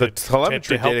data to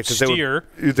help steer.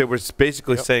 They were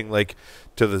basically saying, like,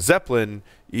 to the Zeppelin,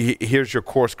 here's your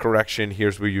course correction,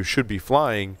 here's where you should be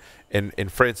flying,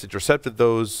 and France intercepted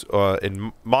those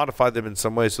and modified them in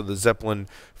some way, so the Zeppelin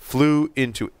flew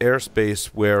into airspace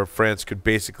where France could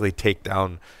basically take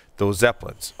down those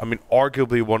Zeppelins. I mean,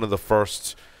 arguably one of the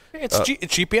first... It's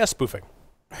GPS spoofing.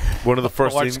 One of the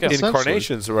first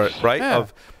incarnations, right? Yeah.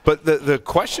 But the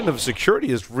question of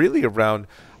security is really around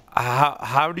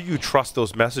how do you trust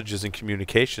those messages and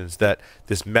communications, that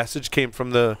this message came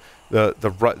from the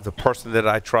person that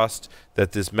I trust,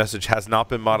 that this message has not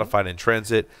been modified in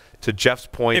transit. To Jeff's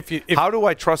point, how do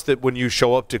I trust that when you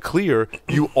show up to Clear,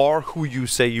 you are who you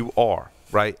say you are,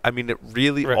 right? I mean, it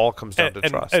really all comes down to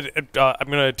trust. I'm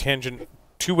going to tangent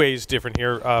two ways different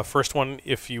here. First one,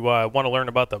 if you want to learn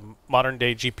about the modern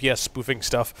day GPS spoofing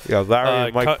stuff. Yeah, Larry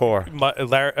and Mike Poor.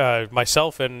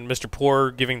 Myself and Mr. Poor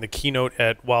giving the keynote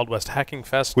at Wild West Hacking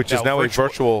Fest. Which is now a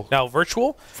virtual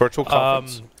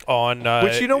conference. On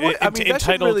which, you know what? I mean, that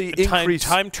should really increase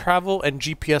time travel and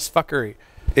GPS fuckery.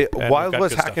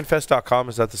 WildWestHackingFest.com,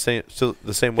 is that the same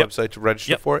website to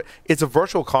register for it? It's a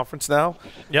virtual conference now.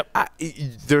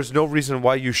 There's no reason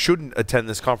why you shouldn't attend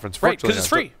this conference virtually. Right, because it's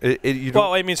free.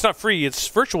 Well, I mean, it's not free. It's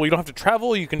virtual. You don't have to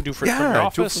travel. You can do from your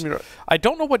office. I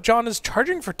don't know what John is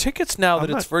charging for tickets now that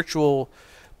it's virtual,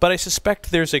 but I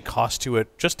suspect there's a cost to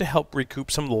it just to help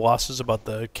recoup some of the losses about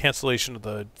the cancellation of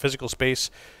the physical space.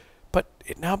 But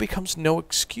it now becomes no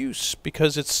excuse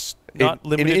because it's not in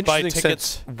limited an by interesting tickets.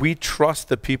 sense, we trust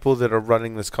the people that are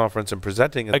running this conference and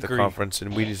presenting at the Agreed. conference,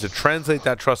 and we need to translate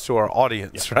that trust to our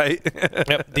audience, right?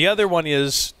 Yep. The other one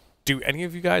is, do any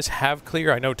of you guys have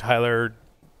clear? I know Tyler,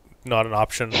 not an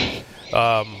option,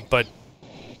 but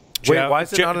Wait, why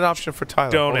is it not an option for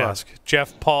Tyler? Don't Hold on. ask.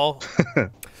 Jeff, Paul,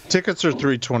 Tickets are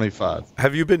 $325.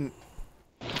 Have you been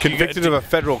convicted of a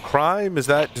federal crime? Does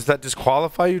that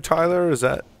disqualify you, Tyler? Is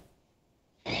that?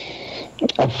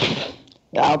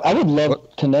 I would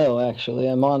love to know, actually.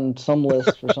 I'm on some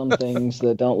list for some things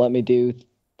that don't let me do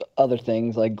other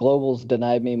things. Like Global's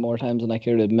denied me more times than I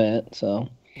care to admit. So.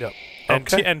 yep.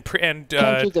 Okay. and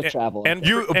Countries of travel. and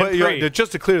You, and but Pre.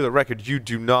 just to clear the record, you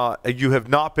have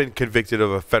not been convicted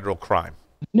of a federal crime.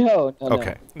 No.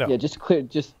 Okay. No. Yeah, just clear.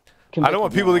 Just. I don't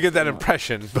want people to get that no.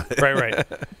 impression, but right.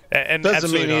 And Doesn't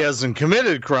absolutely mean he not. hasn't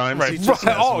committed crimes. Right. He just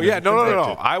Right. hasn't Oh yeah, been no.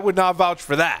 convicted. I would not vouch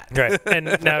for that. Right.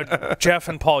 And now, Jeff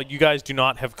and Paul, you guys do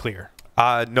not have clear.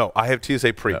 No, I have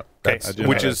TSA pre. No, That's- I do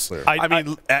which not is, have clear. I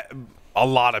mean, a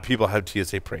lot of people have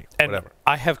TSA pre. And Whatever.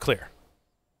 I have clear.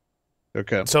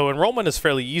 Okay. So enrollment is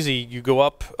fairly easy. You go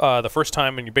up the first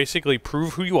time and you basically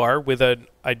prove who you are with an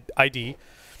ID.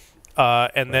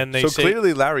 And then they So say,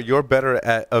 clearly, Larry, you're better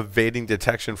at evading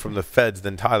detection from the feds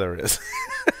than Tyler is.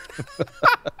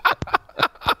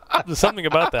 there's something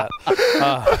about that.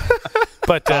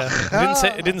 But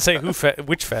it didn't say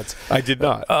which feds. I did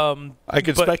not. I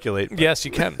could but- speculate. Yes,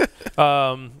 you can.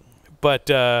 So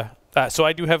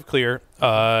I do have clear,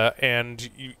 and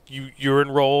you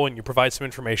enroll and you provide some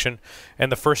information.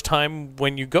 And the first time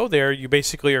when you go there, you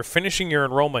basically are finishing your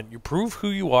enrollment. You prove who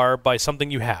you are by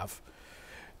something you have.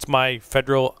 It's my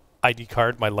federal ID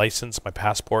card, my license, my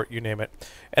passport, you name it.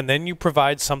 And then you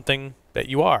provide something that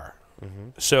you are. Mm-hmm.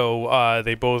 So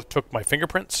they both took my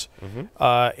fingerprints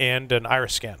and an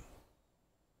iris scan.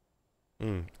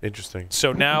 Interesting.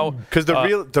 So now, Because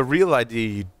the real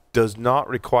ID does not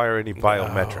require any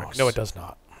biometrics. No, it does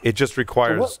not. It just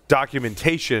requires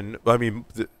documentation. I mean,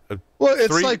 Well,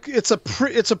 it's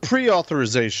a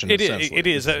pre-authorization. It is. essentially. It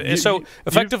is. So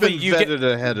effectively, you've been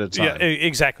vetted ahead of time. Yeah,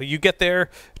 exactly. You get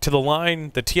there to the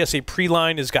line. The TSA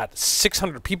pre-line has got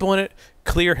 600 people in it.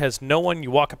 Clear has no one. You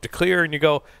walk up to Clear and you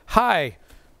go, "Hi,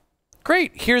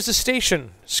 great. Here's the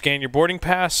station. Scan your boarding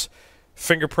pass,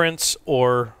 fingerprints,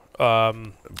 or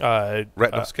retinal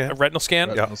scan. Retinal scan.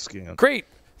 Retinal scan. Great.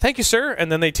 Thank you, sir."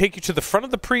 And then they take you to the front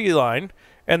of the pre-line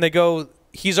and they go,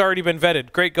 "He's already been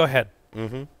vetted. Great. Go ahead."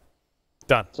 Mm-hmm.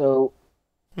 Done. So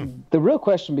the real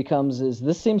question becomes: is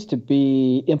this seems to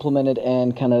be implemented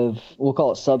and kind of, we'll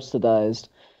call it subsidized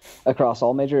across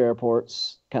all major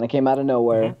airports? Kind of came out of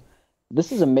nowhere. Mm-hmm.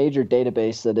 This is a major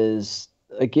database that is,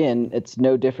 again, it's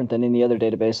no different than any other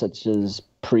database, such as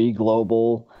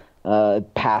pre-global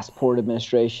passport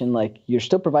administration. Like, you're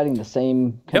still providing the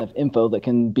same kind of info that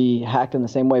can be hacked in the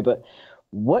same way. But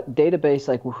what database,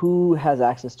 like who has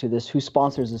access to this? Who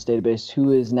sponsors this database?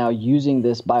 Who is now using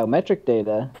this biometric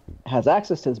data, has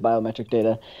access to this biometric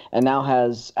data, and now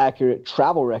has accurate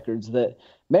travel records that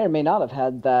may or may not have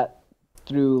had that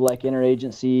through like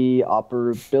interagency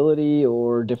operability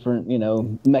or different,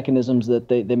 mechanisms that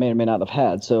they may or may not have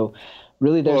had. So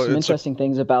really, there's some interesting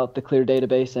things about the Clear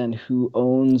database and who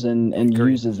owns and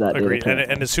uses that data. Agreed.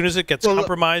 And as soon as it gets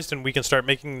compromised and we can start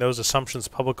making those assumptions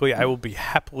publicly, I will be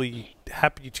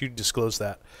happy to disclose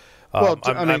that.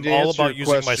 I'm all about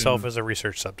using myself as a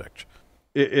research subject.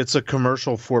 It's a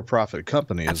commercial for-profit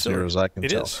company, as near as I can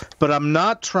tell. Is. But I'm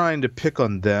not trying to pick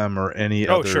on them or any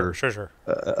other sure.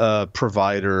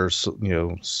 provider,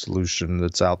 solution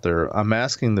that's out there. I'm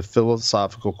asking the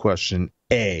philosophical question: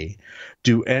 A,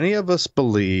 do any of us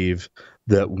believe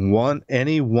that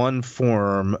any one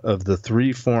form of the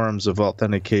three forms of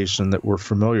authentication that we're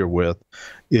familiar with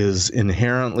is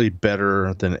inherently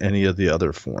better than any of the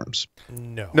other forms?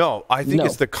 No, I think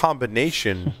it's the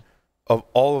combination of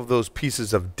all of those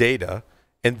pieces of data,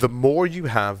 and the more you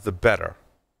have, the better,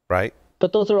 right?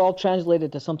 But those are all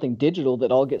translated to something digital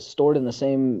that all gets stored in the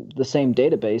same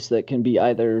database that can be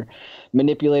either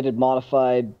manipulated,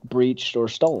 modified, breached, or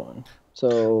stolen.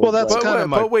 So, well, that's kind of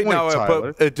my point,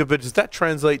 Tyler. But does that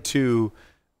translate to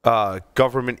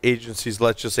government agencies,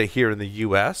 let's just say here in the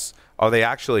U.S.? Are they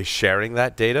actually sharing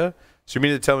that data? So you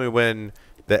mean to tell me when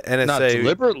the NSA... Not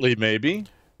deliberately, maybe.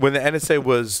 When the NSA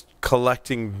was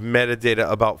collecting metadata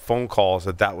about phone calls,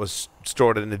 that was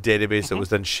stored in a database that was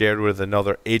then shared with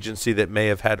another agency that may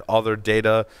have had other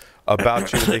data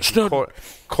about you that they can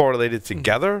correlate it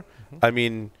together? I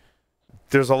mean,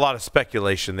 there's a lot of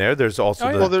speculation there. There's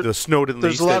also the Snowden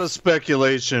leaks. There's a lot of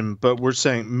speculation, but we're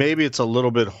saying maybe it's a little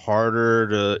bit harder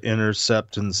to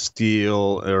intercept and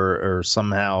steal or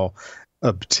somehow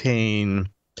obtain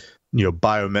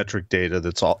biometric data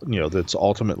that's that's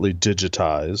ultimately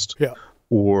digitized. Yeah.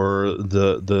 Or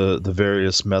the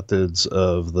various methods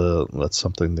of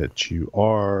something that you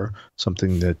are,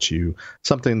 something that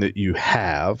you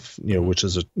have, which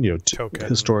is Token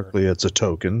historically it's a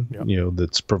token, Yep.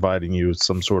 that's providing you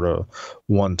some sort of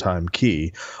one-time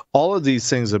key. All of these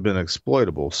things have been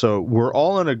exploitable. So we're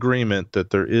all in agreement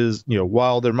that there is,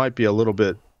 while there might be a little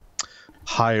bit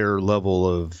higher level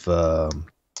of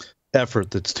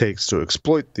effort that takes to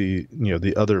exploit the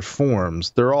other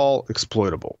forms, they're all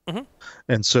exploitable. Mhm.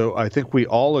 And so I think we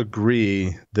all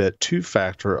agree that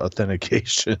two-factor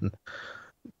authentication,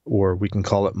 or we can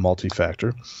call it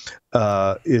multi-factor,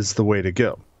 is the way to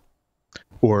go,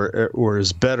 or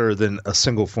is better than a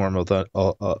single form of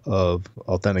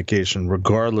authentication,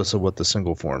 regardless of what the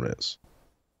single form is.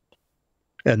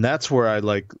 And that's where I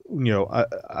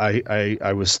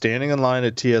I was standing in line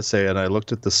at TSA and I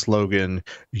looked at the slogan,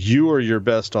 "You are your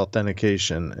best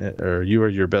authentication," or "You are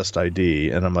your best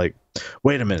ID," and I'm like,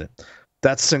 wait a minute.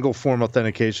 That's single form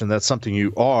authentication. That's something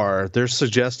you are. Are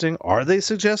they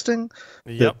suggesting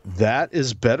Yep. that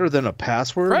is better than a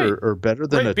password, Right. or better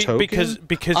than a token?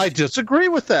 Because I disagree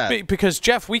with that. Because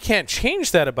Jeff, we can't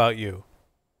change that about you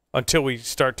until we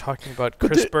start talking about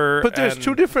CRISPR. But there's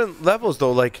two different levels,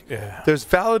 though. Like, Yeah. there's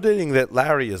validating that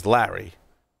Larry is Larry,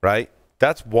 right?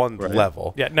 That's one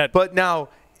level. Yeah. But now,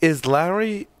 is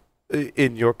Larry,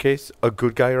 in your case, a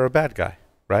good guy or a bad guy,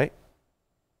 right?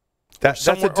 That's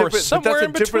a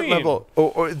different between. level.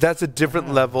 Or that's a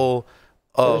different level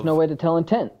of. There's no way to tell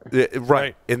intent.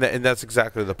 Right. And that's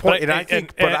exactly the point. I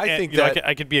think that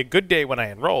I could be a good day when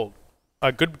I enrolled,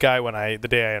 a good guy the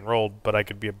day I enrolled, but I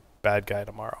could be a bad guy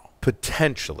tomorrow.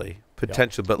 potentially,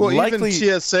 but Well, likely.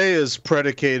 even TSA is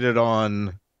predicated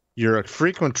on you're a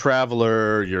frequent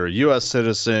traveler, you're a U.S.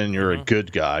 citizen, you're a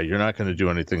good guy. You're not going to do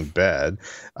anything bad.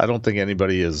 I don't think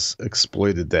anybody has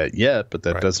exploited that yet, but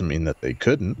that doesn't mean that they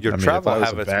couldn't. Your travel if I was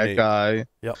habits a bad guy.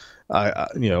 Yep.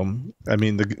 Going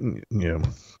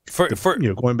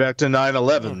back to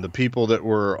 9/11, the people that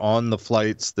were on the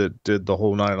flights that did the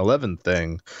whole 9/11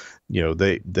 thing,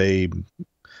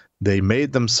 they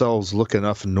made themselves look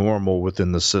enough normal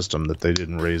within the system that they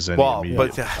didn't raise any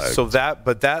immediate flags.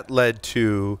 But that led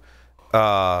to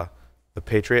the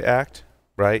Patriot Act,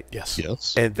 right? Yes.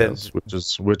 And then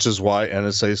which is why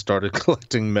NSA started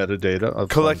collecting metadata of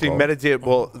collecting metadata.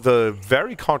 Well, the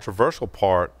very controversial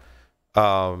part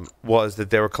was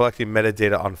that they were collecting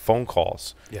metadata on phone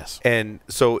calls. Yes. And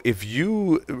so if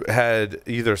you had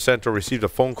either sent or received a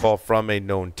phone call from a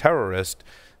known terrorist,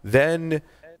 then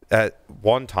at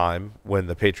one time when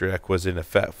the Patriot Act was in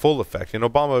full effect, and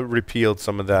Obama repealed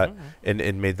some of that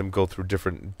and made them go through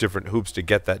different hoops to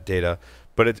get that data.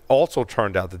 But it also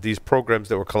turned out that these programs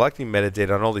that were collecting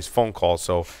metadata on all these phone calls,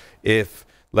 so if,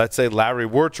 let's say, Larry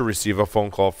were to receive a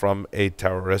phone call from a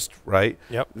terrorist, right?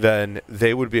 Yep. Then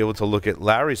they would be able to look at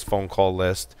Larry's phone call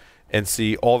list and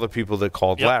see all the people that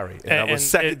called Larry. And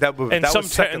that was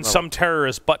second. Some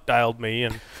terrorist butt dialed me,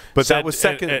 that was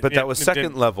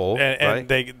second level. And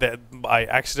right? I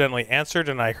accidentally answered,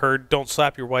 and I heard, "Don't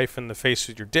slap your wife in the face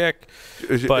with your dick."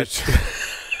 But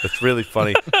that's really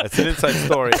funny. That's an inside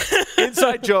story,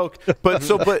 inside joke. But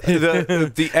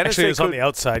the NSA actually, it was on the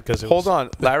outside because hold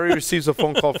on. Larry receives a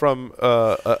phone call from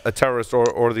a terrorist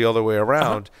or the other way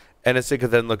around. NSA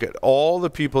could then look at all the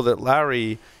people that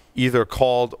Larry either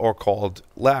called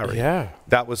Larry. Yeah.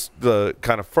 That was the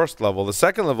kind of first level. The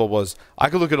second level was I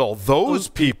could look at all those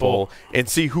people and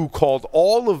see who called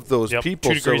all of those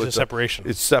people. 2 degrees of separation.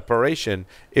 It's separation.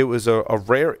 It was a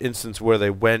rare instance where they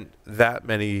went that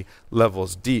many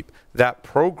levels deep. That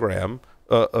program,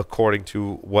 according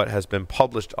to what has been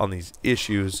published on these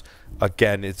issues,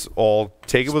 again, it's all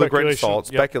take it with a grain of salt,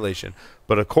 speculation.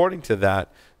 But according to that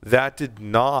did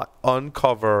not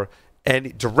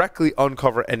directly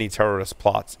uncover any terrorist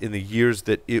plots in the years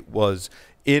that it was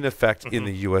in effect in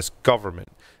the U.S. government.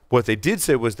 What they did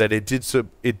say was that it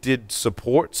did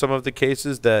support some of the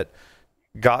cases that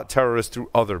got terrorists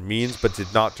through other means, but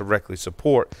did not directly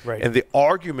support. Right. And the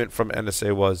argument from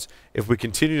NSA was, if we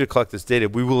continue to collect this data,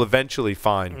 we will eventually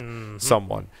find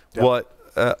someone. Yep. What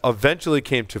eventually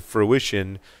came to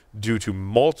fruition due to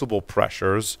multiple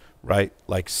pressures, right,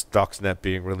 like Stuxnet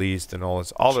being released and all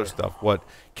this other stuff. What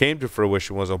came to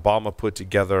fruition was Obama put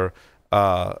together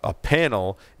a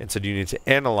panel and said you need to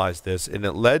analyze this, and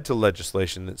it led to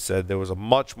legislation that said there was a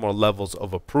much more levels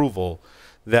of approval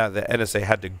that the NSA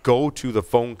had to go to the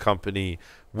phone company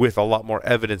with a lot more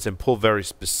evidence and pull very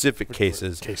specific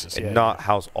cases and not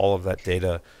house all of that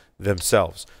data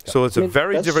themselves. Yep. So it's a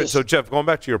very different. So Jeff, going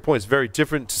back to your point, it's very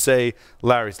different to say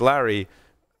Larry's Larry.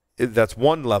 That's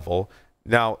one level.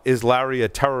 Now, is Larry a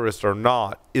terrorist or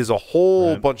not is a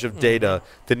whole bunch of data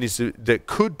that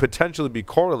could potentially be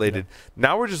correlated.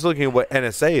 Now we're just looking at what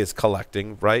NSA is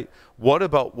collecting, right? What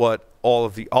about what all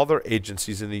of the other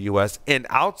agencies in the U.S. and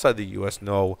outside the U.S.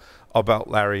 know about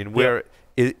Larry, and where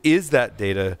is that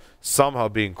data somehow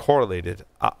being correlated?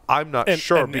 I'm not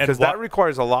sure, because that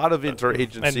requires a lot of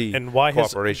interagency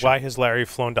cooperation. Why has Larry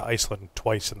flown to Iceland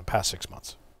twice in the past 6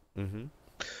 months? Mm-hmm.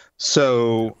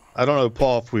 So I don't know,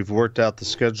 Paul, if we've worked out the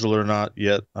schedule or not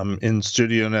yet. I'm in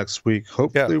studio next week.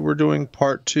 Hopefully we're doing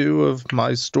part 2 of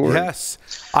my story. Yes,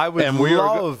 I would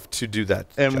love to do that.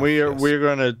 And Jeff, we're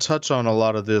going to touch on a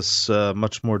lot of this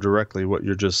much more directly, what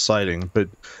you're just citing. But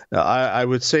I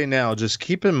would say now, just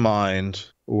keep in mind,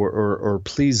 or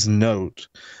please note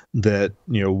that,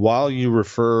 while you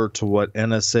refer to what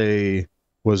NSA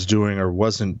was doing or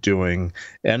wasn't doing,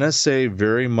 NSA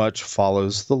very much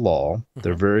follows the law.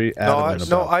 They're very adamant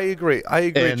about it. I agree.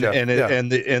 Jeff.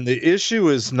 And the issue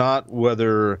is not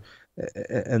whether,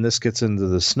 and this gets into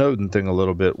the Snowden thing a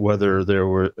little bit, whether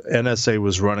NSA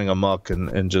was running amok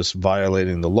and just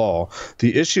violating the law.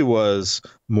 The issue was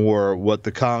more what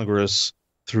the Congress,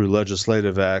 through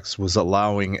legislative acts, was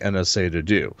allowing NSA to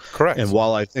do. Correct. And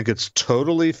while I think it's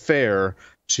totally fair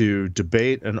to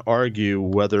debate and argue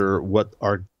whether what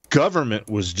our government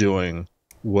was doing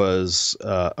was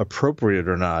appropriate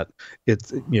or not,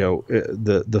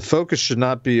 the focus should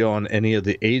not be on any of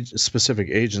the specific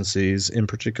agencies, in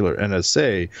particular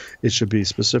NSA. It should be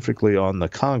specifically on the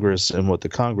Congress and what the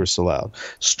Congress allowed,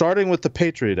 starting with the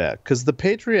Patriot Act, because the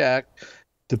Patriot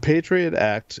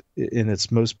Act, in its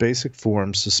most basic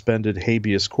form, suspended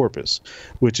habeas corpus,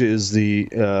 which is the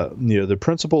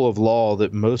principle of law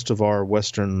that most of our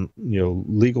Western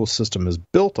legal system is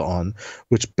built on.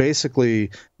 Which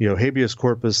basically, habeas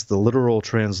corpus, the literal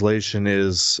translation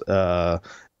is,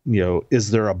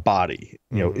 is there a body?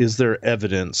 Is there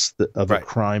evidence of a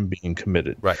crime being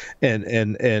committed? Right. And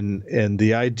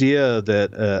the idea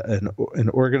that an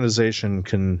organization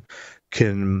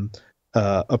can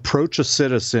approach a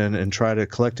citizen and try to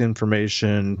collect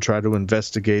information, try to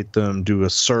investigate them, do a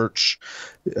search.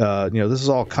 This is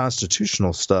all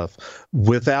constitutional stuff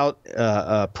without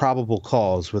probable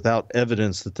cause, without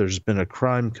evidence that there's been a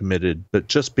crime committed, but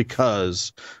just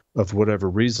because of whatever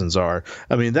reasons are.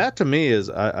 I mean, that to me is,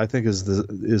 I think,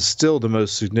 is still the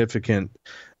most significant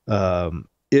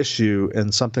issue,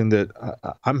 and something that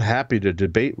I'm happy to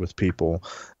debate with people,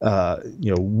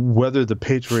 whether the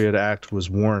Patriot Act was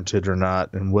warranted or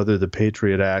not, and whether the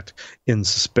Patriot Act in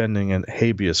suspending an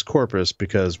habeas corpus,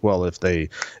 because, well, if they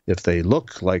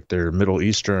look like they're Middle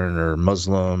Eastern or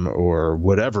Muslim or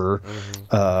whatever,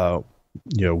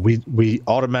 we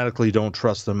automatically don't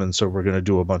trust them, and so we're going to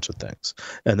do a bunch of things,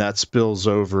 and that spills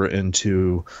over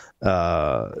into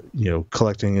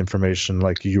collecting information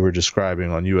like you were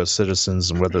describing on U.S. citizens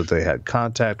and whether they had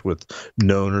contact with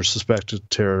known or suspected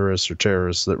terrorists or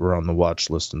terrorists that were on the watch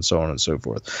list, and so on and so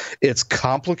forth. It's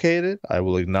complicated. I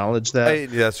will acknowledge that.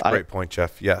 That's a great point,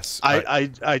 Jeff. Yes.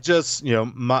 I just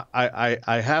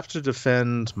I have to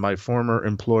defend my former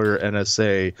employer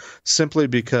NSA simply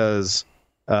because,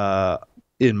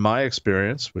 in my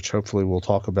experience, which hopefully we'll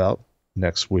talk about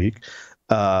next week,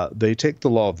 they take the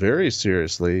law very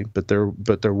seriously, but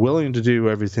they're willing to do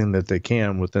everything that they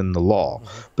can within the law.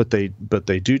 But they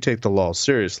do take the law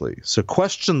seriously. So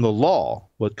question the law,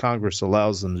 what Congress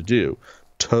allows them to do.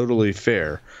 Totally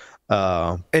fair.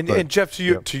 And Jeff,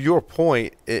 to your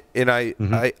point, and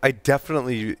I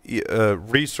definitely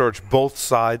research both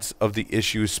sides of the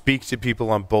issue, speak to people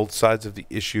on both sides of the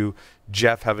issue.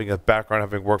 Jeff, having a background,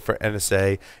 having worked for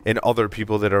NSA, and other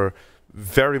people that are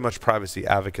very much privacy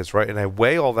advocates, right? And I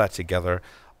weigh all that together.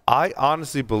 I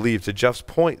honestly believe, to Jeff's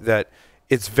point, that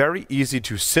it's very easy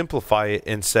to simplify it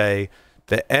and say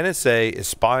the NSA is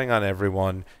spying on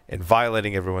everyone and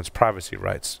violating everyone's privacy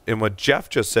rights. And what Jeff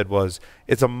just said was,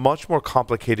 it's a much more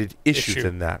complicated issue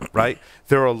than that, right?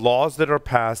 There are laws that are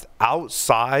passed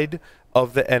outside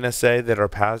of the NSA that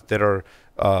are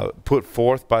put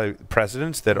forth by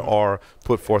presidents, that are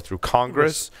put forth through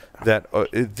Congress, that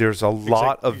there's a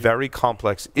lot of very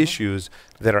complex issues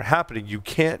that are happening. You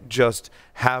can't just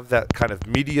have that kind of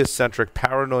media-centric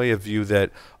paranoia view that,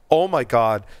 oh my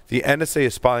God, the NSA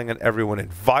is spying on everyone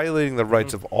and violating the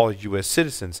rights of all U.S.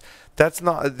 citizens. That's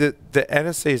not, the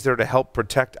NSA is there to help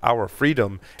protect our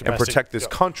freedom and protect this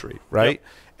country, right?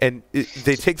 And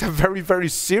they take that very, very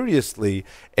seriously.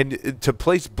 And to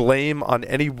place blame on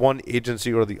any one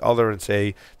agency or the other and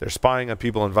say they're spying on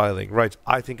people and violating rights,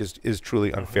 I think is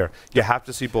truly unfair. You have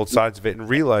to see both sides of it and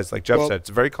realize, like Jeff said,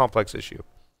 it's a very complex issue.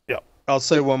 Yeah. I'll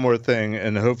say one more thing,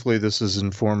 and hopefully this is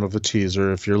in form of a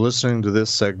teaser. If you're listening to this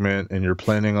segment and you're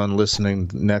planning on listening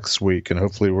next week, and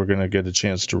hopefully we're going to get a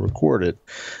chance to record it,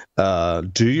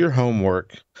 do your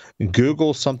homework.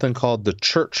 Google something called the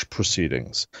church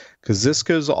proceedings, because this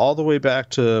goes all the way back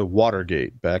to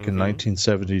Watergate back in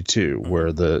 1972,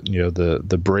 where the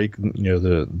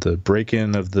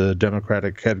break-in of the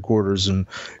Democratic headquarters in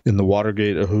the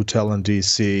Watergate Hotel in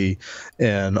D.C.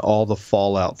 and all the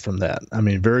fallout from that. I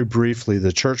mean, very briefly,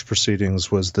 the church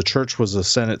proceedings was a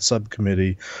Senate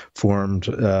subcommittee formed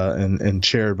and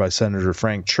chaired by Senator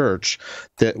Frank Church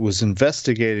that was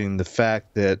investigating the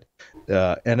fact that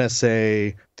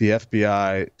NSA, the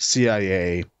FBI,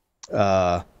 CIA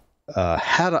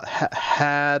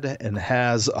had and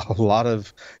has a lot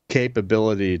of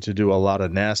capability to do a lot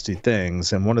of nasty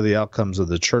things. And one of the outcomes of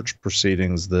the church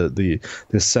proceedings, the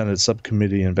Senate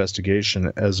subcommittee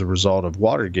investigation as a result of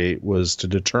Watergate, was to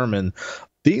determine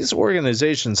these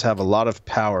organizations have a lot of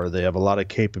power, they have a lot of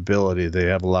capability, they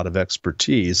have a lot of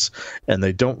expertise, and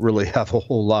they don't really have a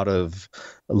whole lot of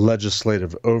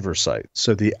legislative oversight.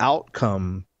 So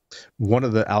one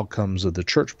of the outcomes of the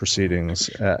church proceedings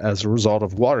as a result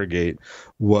of Watergate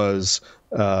was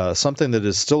something that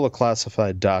is still a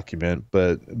classified document,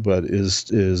 but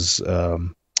is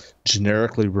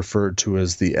generically referred to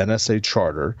as the NSA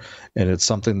Charter, and it's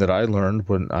something that I learned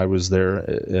when I was there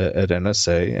at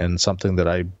NSA, and something that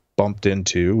I bumped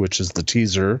into, which is the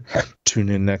teaser. Tune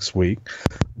in next week.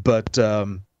 But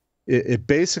it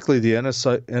basically, the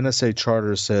NSA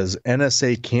Charter says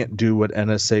NSA can't do what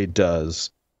NSA does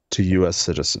to U.S.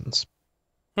 citizens.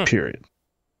 Period.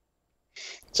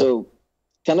 So,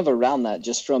 kind of around that,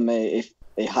 just from a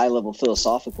high-level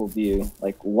philosophical view,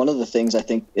 like one of the things I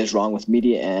think is wrong with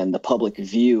media and the public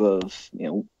view of,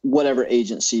 whatever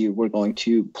agency we're going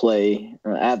to play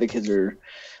advocate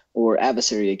or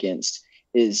adversary against,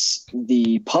 is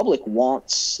the public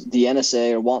wants the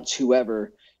NSA or wants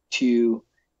whoever to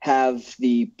have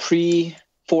the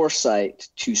pre-foresight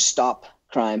to stop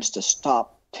crimes, to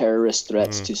stop terrorist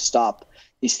threats, to stop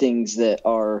these things that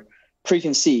are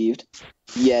preconceived,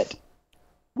 yet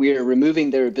we're removing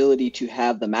their ability to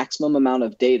have the maximum amount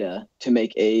of data to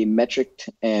make a metric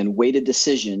and weighted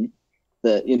decision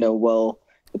that,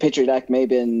 the Patriot Act may have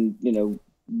been,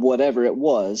 whatever it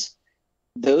was.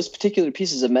 Those particular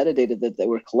pieces of metadata that they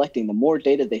were collecting, the more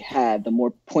data they had, the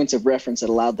more points of reference that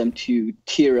allowed them to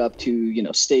tier up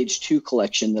to, stage 2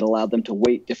 collection that allowed them to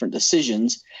weight different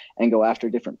decisions and go after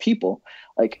different people.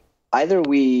 Like, either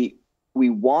we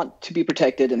want to be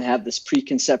protected and have this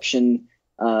preconception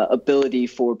ability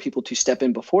for people to step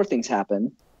in before things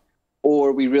happen,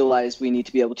 or we realize we need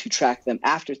to be able to track them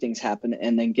after things happen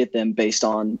and then get them based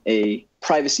on a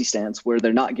privacy stance where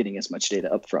they're not getting as much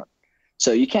data up front.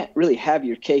 So you can't really have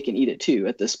your cake and eat it too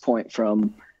at this point,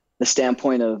 from the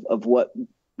standpoint of what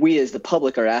we as the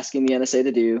public are asking the NSA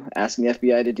to do, asking the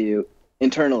FBI to do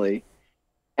internally,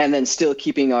 and then still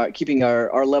keeping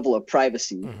our level of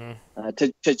privacy.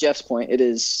 To Jeff's point, it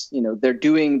is, they're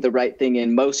doing the right thing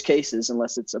in most cases,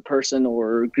 unless it's a person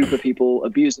or a group of people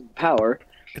abusing power.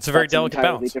 It's a very delicate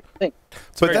balance. But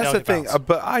that's the thing.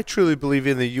 But I truly believe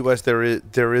in the U.S. there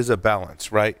is a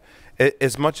balance, right?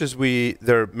 As much as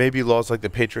there may be laws like the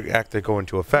Patriot Act that go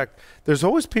into effect, there's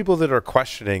always people that are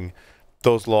questioning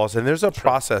those laws, and there's a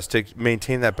process to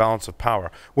maintain that balance of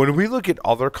power. When we look at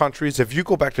other countries, if you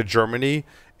go back to Germany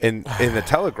in the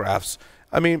telegraphs,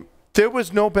 I mean, there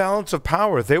was no balance of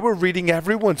power. They were reading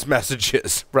everyone's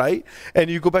messages, right? And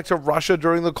you go back to Russia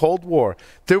during the Cold War,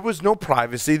 there was no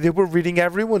privacy. They were reading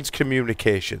everyone's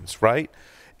communications, right?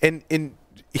 And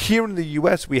here in the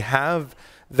U.S., we have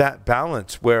that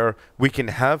balance where we can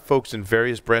have folks in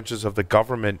various branches of the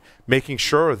government making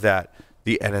sure that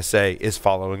the NSA is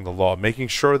following the law, making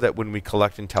sure that when we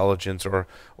collect intelligence or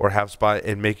have spy,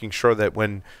 and making sure that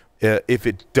when if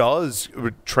it does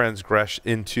transgress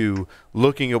into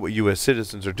looking at what U.S.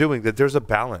 citizens are doing, that there's a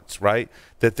balance, right?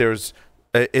 That there's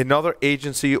another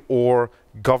agency or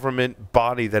government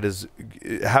body that is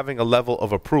having a level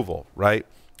of approval, right?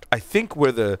 I think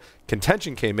where the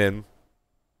contention came in,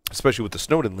 especially with the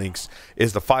Snowden leaks,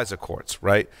 is the FISA courts,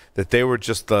 right? That they were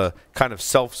just the kind of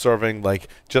self-serving, like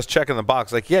just checking the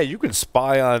box, like, yeah, you can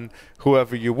spy on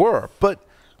whoever you were. But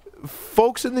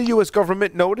folks in the U.S.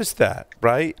 government noticed that,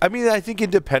 right? I mean, I think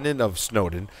independent of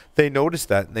Snowden, they noticed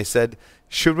that, and they said,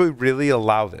 should we really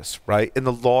allow this, right? And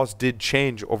the laws did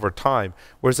change over time.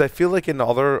 Whereas I feel like in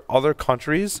other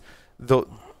countries,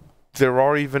 there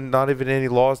are not even any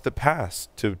laws that pass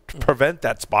to prevent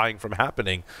that spying from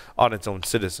happening on its own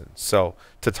citizens. So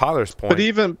to Tyler's point,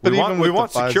 we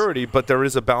want security, but there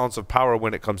is a balance of power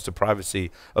when it comes to privacy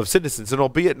of citizens, and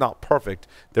albeit not perfect,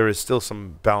 there is still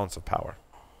some balance of power.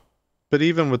 But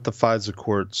even with the FISA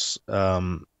courts,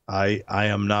 I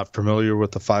am not familiar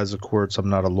with the FISA courts. I'm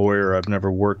not a lawyer. I've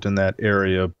never worked in that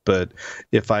area. But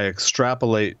if I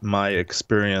extrapolate my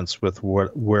experience with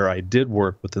where I did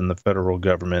work within the federal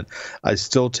government, I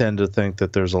still tend to think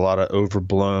that there's a lot of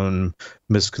overblown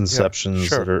misconceptions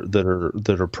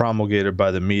that are promulgated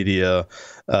by the media.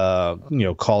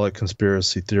 Call it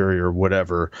conspiracy theory or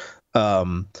whatever.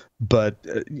 But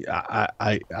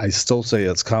I still say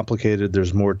it's complicated.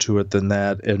 There's more to it than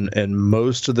that. And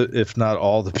most of the, if not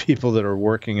all the people that are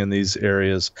working in these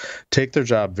areas take their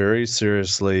job very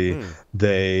seriously.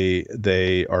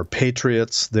 They are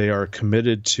patriots. They are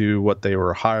committed to what they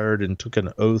were hired and took an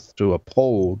oath to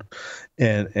uphold.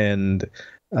 And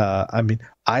I mean,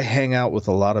 I hang out with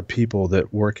a lot of people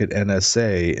that work at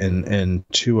NSA, and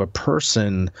to a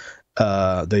person,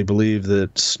 they believe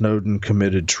that Snowden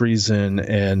committed treason,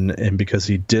 and because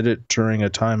he did it during a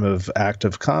time of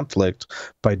active conflict,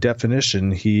 by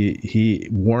definition, he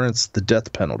warrants the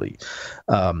death penalty.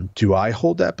 Do I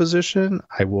hold that position?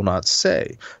 I will not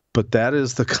say. But that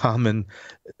is the common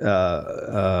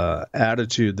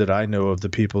attitude that I know of the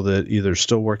people that either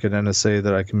still work at NSA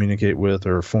that I communicate with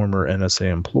or former NSA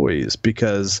employees,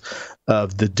 because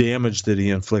of the damage that he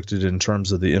inflicted in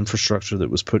terms of the infrastructure that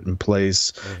was put in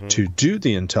place to do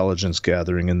the intelligence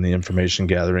gathering and the information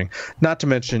gathering, not to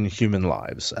mention human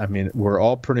lives. I mean, we're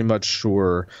all pretty much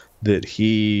sure that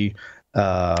he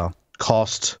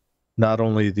cost not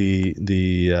only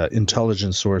the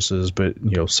intelligence sources, but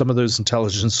some of those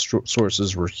intelligence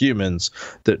sources were humans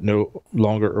that no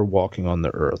longer are walking on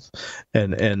the earth,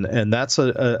 and that's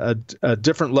a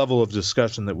different level of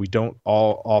discussion that we don't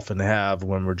all often have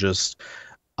when we're just.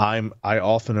 I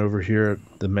often overhear at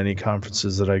the many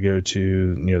conferences that I go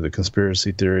to, the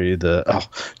conspiracy theory,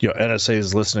 NSA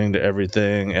is listening to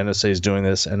everything, NSA is doing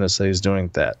this, NSA is doing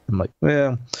that. I'm like,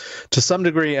 well, to some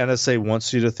degree, NSA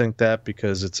wants you to think that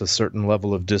because it's a certain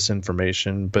level of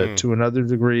disinformation, but to another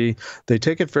degree, they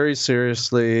take it very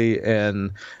seriously,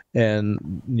 and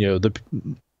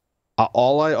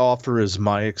all I offer is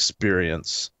my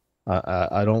experience.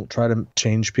 I don't try to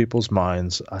change people's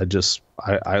minds.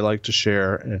 I like to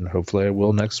share, and hopefully I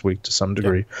will next week to some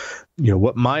degree,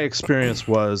 what my experience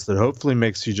was that hopefully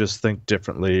makes you just think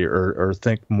differently or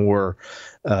think more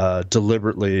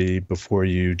deliberately before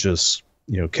you just,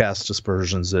 cast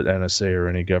aspersions at NSA or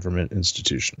any government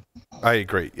institution. I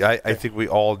agree. I think we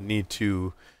all need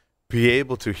to be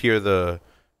able to hear the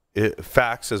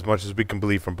facts as much as we can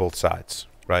believe from both sides.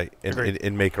 Right,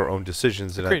 and make our own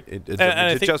decisions. And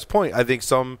to Jeff's point, I think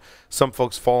some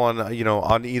folks fall on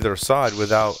on either side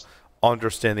without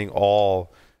understanding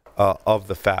all of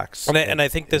the facts. And I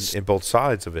think this in both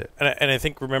sides of it. And I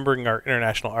think remembering our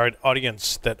international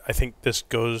audience, that I think this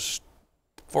goes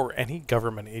for any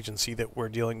government agency that we're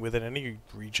dealing with in any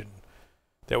region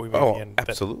that we may be in.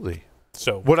 Absolutely.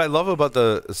 So what I love about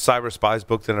the Cyber Spies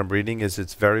book that I'm reading is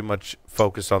it's very much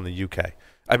focused on the UK.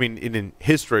 I mean, in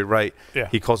history, right? Yeah.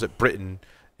 He calls it Britain,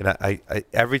 and I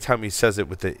every time he says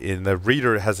it and the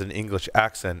reader has an English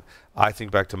accent, I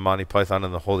think back to Monty Python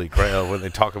and the Holy Grail when they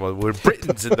talk about we're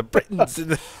Britons and the Britons,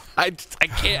 and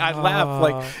I laugh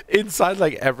like inside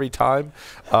like every time.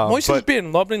 Moises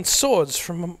been lobbing swords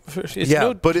from but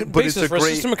it's a great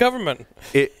system of government.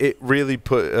 It really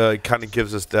kind of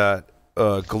gives us that.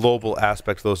 Global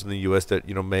aspect of those in the U.S. that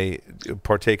may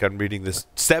partake on reading this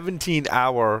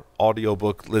 17-hour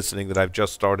audiobook listening that I've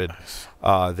just started.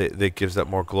 That gives that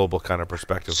more global kind of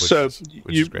perspective.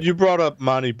 Which you brought up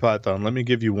Monty Python. Let me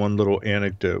give you one little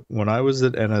anecdote. When I was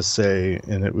at NSA,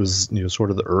 and it was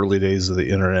sort of the early days of the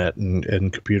internet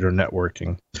and computer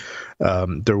networking,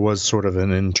 there was sort of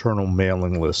an internal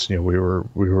mailing list. We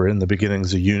were in the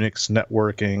beginnings of Unix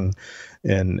networking,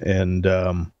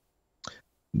 and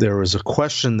there was a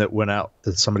question that went out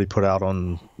that somebody put out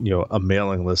on a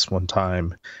mailing list one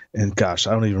time, and gosh,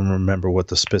 I don't even remember what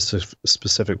the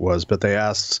specific was, but they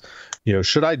asked,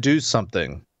 should I do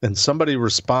something? And somebody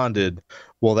responded,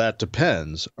 well, that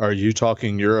depends. Are you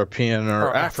talking European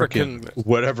or African?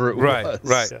 Whatever it was.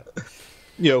 Right.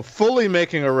 Fully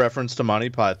making a reference to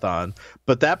Monty Python,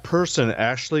 but that person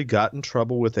actually got in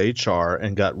trouble with HR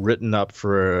and got written up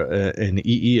for an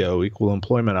EEO, equal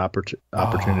employment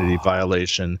opportunity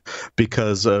violation,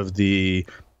 because of the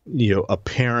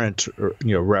apparent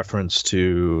reference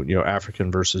to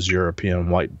African versus European,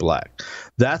 white, black.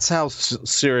 That's how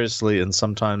seriously, and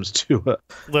sometimes to a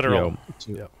literal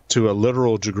to a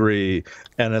literal degree,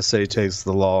 NSA takes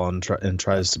the law and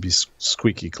tries to be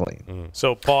squeaky clean.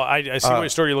 So Paul, I see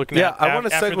what story you're looking at. I want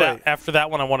to segue. After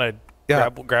that one, I want to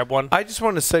grab one. I just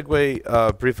want to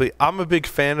segue briefly. I'm a big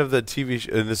fan of the TV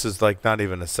show, and this is like not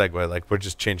even a segue. Like we're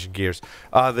just changing gears.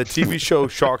 The TV show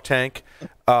Shark Tank.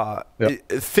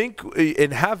 Think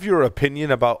and have your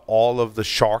opinion about all of the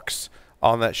sharks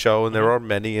on that show, and there are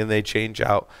many, and they change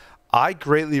out. I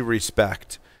greatly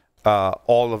respect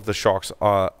all of the sharks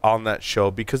on that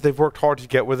show because they've worked hard to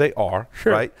get where they are.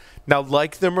 Sure. Right now,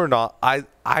 like them or not, I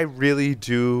really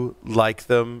do like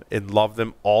them and love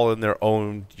them all in their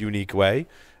own unique way.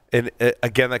 And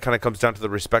again, that kind of comes down to the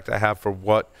respect I have for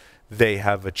what they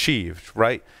have achieved,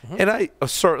 right? And I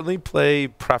certainly play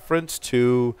preference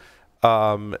to,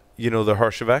 the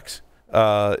Hershevek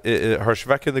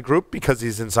in the group because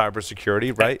he's in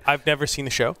cybersecurity, right? I've never seen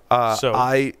the show. So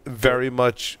I very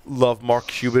much love Mark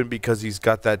Cuban because he's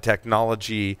got that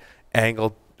technology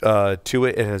angle to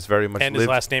it and has very much and lived. His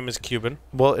last name is Cuban.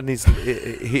 Well, and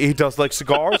he does like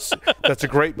cigars. That's a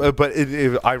great. But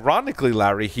ironically,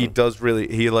 Larry, he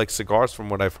likes cigars from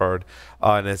what I've heard,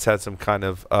 and has had some kind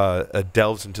of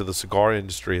delves into the cigar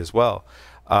industry as well.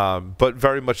 But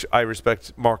very much, I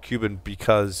respect Mark Cuban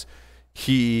because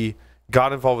he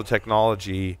got involved with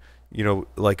technology.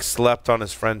 Like slept on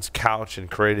his friend's couch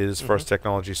and created his first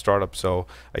technology startup. So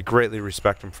I greatly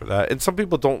respect him for that. And some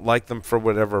people don't like them for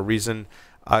whatever reason.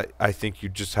 I think you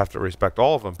just have to respect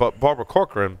all of them. But Barbara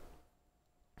Corcoran,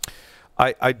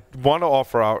 I want to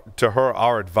offer to her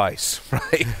our advice,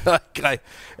 right?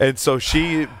 And so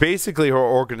she basically, her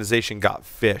organization got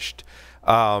phished.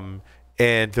 And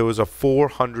there was a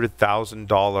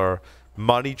 $400,000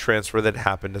 money transfer that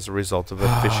happened as a result of a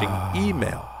phishing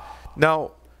email.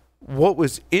 Now, what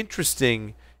was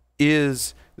interesting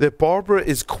is that Barbara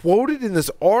is quoted in this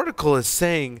article as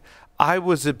saying, I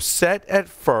was upset at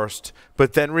first,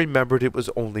 but then remembered it was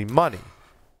only money.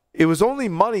 It was only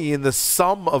money in the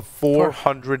sum of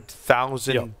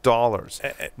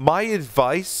 $400,000. My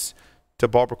advice to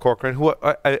Barbara Corcoran, who,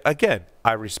 again,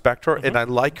 I respect her and I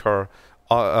like her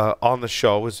on the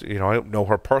show. I don't know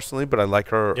her personally, but I like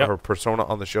her her persona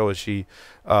on the show as she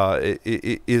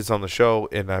is on the show,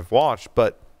 and I've watched.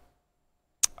 But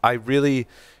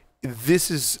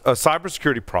this is a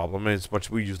cybersecurity problem, and as much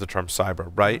as we use the term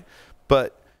cyber, right?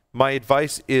 But my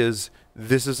advice is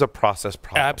this is a process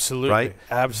problem. Absolutely. Right?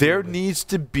 Absolutely. There needs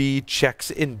to be checks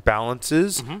and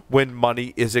balances when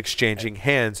money is exchanging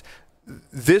hands.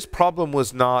 This problem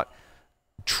was not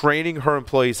training her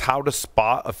employees how to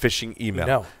spot a phishing email.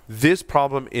 No. This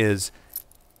problem is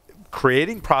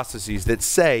creating processes that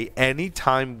say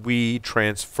anytime we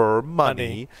transfer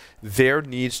money, there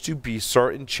needs to be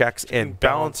certain checks and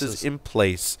balances in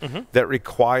place that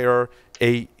require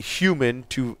a human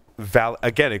to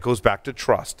again, it goes back to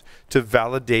trust, to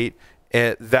validate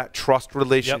that trust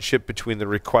relationship between the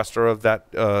requester of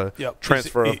that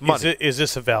transfer of money. Is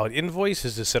this a valid invoice?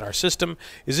 Is this in our system?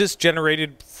 Is this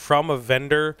generated from a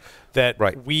vendor that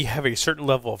we have a certain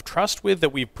level of trust with, that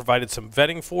we've provided some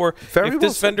vetting for? If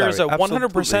this vendor is a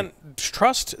 100%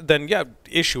 trust, then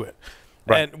issue it.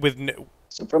 And with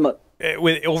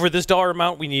over this dollar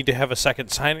amount, we need to have a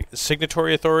second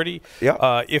signatory authority.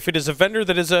 If it is a vendor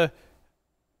that is a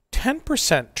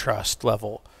 10% trust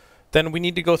level, then we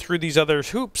need to go through these other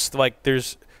hoops. Like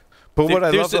there's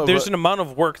an amount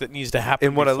of work that needs to happen.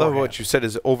 And what I love about what you said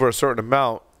is over a certain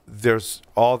amount, there's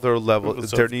other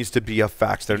levels. There needs to be a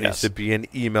fax. There needs to be an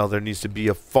email. There needs to be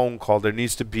a phone call. There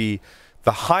needs to be,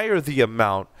 the higher the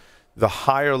amount, the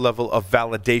higher level of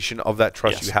validation of that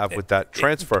trust you have with that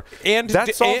transfer. And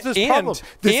that solves this problem.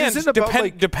 This isn't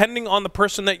about depending on the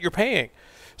person that you're paying.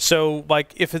 So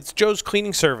like if it's Joe's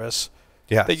Cleaning Service,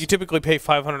 that you typically pay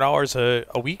 $500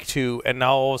 a week to, and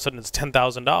now all of a sudden it's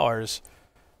 $10,000.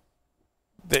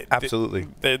 Absolutely,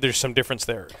 there's some difference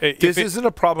there. This isn't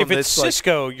a problem. If it's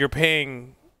Cisco, you're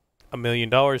paying $1 million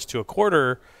to a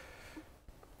quarter.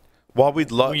 While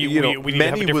we'd love,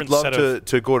 many would love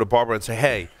to go to Barbara and say,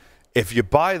 "Hey, if you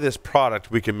buy this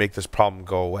product, we can make this problem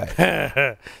go away."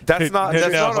 That's not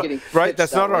right.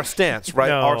 That's not our stance, right?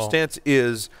 No. Our stance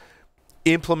is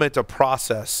implement a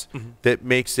process that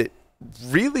makes it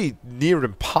really near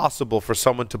impossible for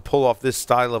someone to pull off this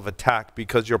style of attack,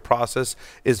 because your process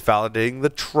is validating the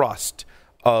trust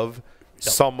of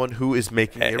someone who is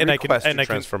making a request to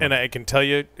transfer money. And I can tell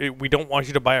you, we don't want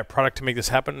you to buy a product to make this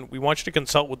happen. We want you to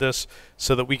consult with us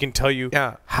so that we can tell you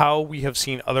how we have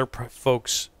seen other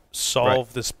folks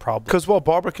solve this problem. Because, well,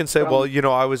 Barbara can say, well,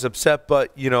 I was upset,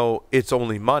 but, it's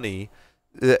only money.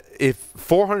 If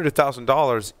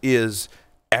 $400,000 is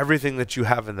everything that you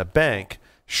have in the bank,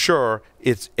 sure,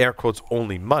 it's air quotes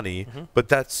only money, but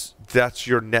that's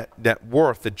your net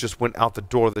worth that just went out the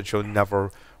door that you'll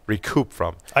never recoup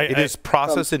from. It is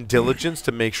process and diligence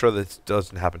to make sure that it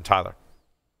doesn't happen. Tyler.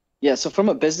 Yeah, so from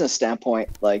a business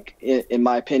standpoint, like in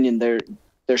my opinion,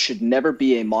 there should never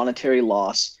be a monetary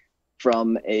loss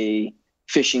from a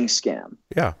phishing scam.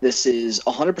 Yeah. This is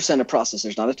 100% a process.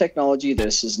 There's not a technology.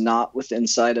 This is not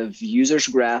inside of users'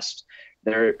 grasp.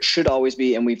 There should always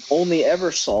be, and we've only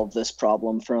ever solved this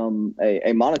problem from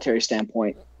a monetary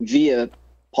standpoint via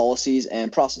policies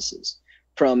and processes.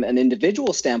 From an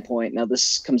individual standpoint, now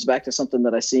this comes back to something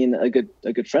that I seen a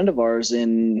good friend of ours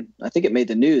in, I think it made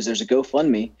the news. There's a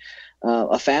GoFundMe,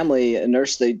 a family, a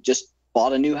nurse, they just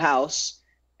bought a new house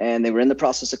and they were in the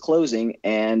process of closing,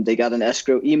 and they got an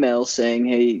escrow email saying,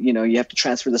 hey, you have to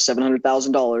transfer the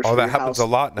 $700,000. Oh, that happens a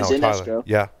lot now, Tyler. Escrow.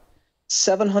 Yeah.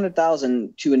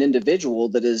 $700,000 to an individual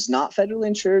that is not federally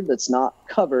insured, that's not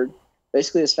covered.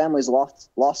 Basically, his family's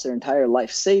lost their entire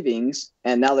life savings,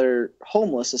 and now they're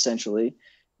homeless essentially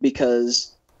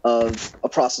because of a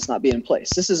process not being in place.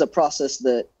 This is a process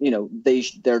that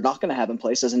they're not going to have in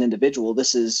place as an individual.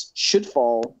 This should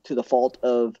fall to the fault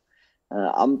of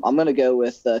I'm going to go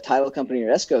with the title company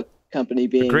or escrow company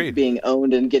being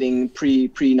owned and getting pre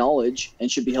knowledge and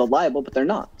should be held liable, but they're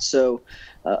not. So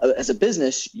as a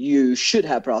business, you should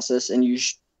have process, and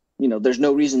there's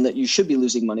no reason that you should be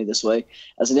losing money this way.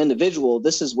 As an individual,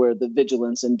 this is where the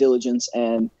vigilance and diligence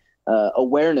and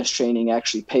awareness training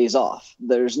actually pays off.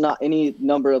 There's not any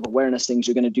number of awareness things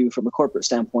you're going to do from a corporate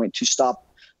standpoint to stop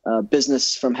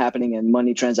business from happening and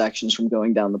money transactions from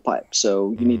going down the pipe.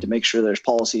 So you need to make sure there's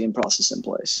policy and process in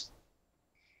place.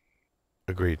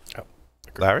 Agreed.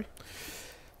 Larry?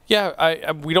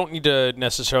 Yeah, we don't need to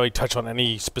necessarily touch on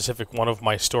any specific one of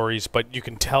my stories, but you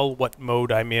can tell what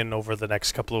mode I'm in over the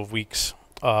next couple of weeks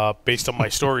based on my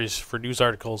stories for news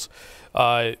articles.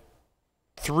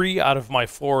 3 out of my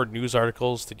 4 news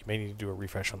articles that you may need to do a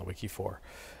refresh on the wiki for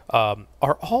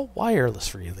are all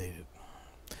wireless related.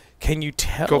 Can you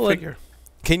tell? Go figure.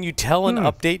 Can you tell an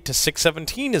update to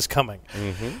 6.17 is coming?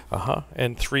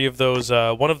 And 3 of those,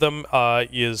 one of them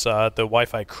is the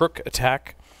Wi-Fi crook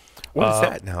attack. What is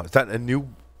that now? Is that a new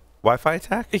Wi-Fi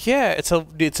attack? Yeah, it's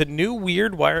a new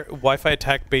weird Wi-Fi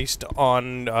attack based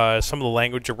on some of the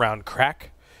language around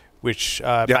crack, which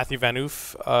Matthew Van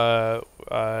Oof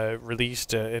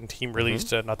released and team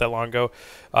released not that long ago.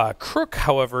 Crook,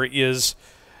 however, is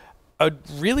a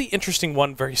really interesting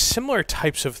one, very similar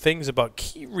types of things about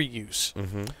key reuse,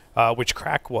 which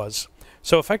crack was.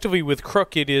 So effectively with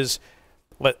Crook, it is,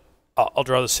 I'll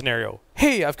draw the scenario.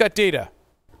 Hey, I've got data.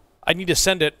 I need to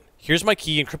send it. Here's my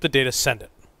key, encrypt the data, send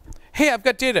it. Hey, I've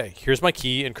got data. Here's my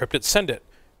key, encrypt it, send it.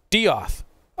 DAuth.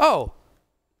 Oh,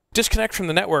 disconnect from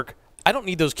the network. I don't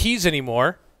need those keys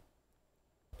anymore.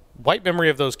 Wipe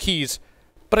memory of those keys.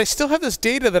 But I still have this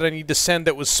data that I need to send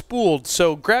that was spooled,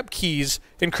 so grab keys,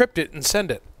 encrypt it, and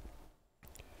send it.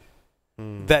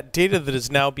 That data that is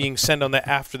now being sent on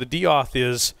after the DAuth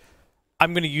is,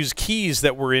 I'm going to use keys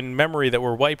that were in memory that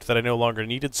were wiped that I no longer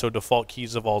needed, so default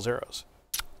keys of all zeros.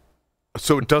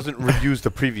 So it doesn't reuse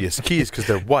the previous keys because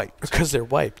they're wiped. Because they're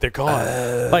wiped. They're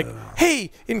gone. Like,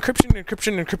 hey,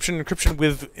 encryption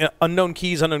with unknown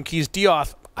keys,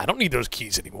 DAuth. I don't need those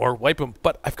keys anymore. Wipe them.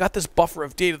 But I've got this buffer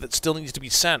of data that still needs to be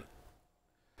sent.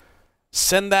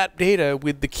 Send that data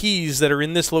with the keys that are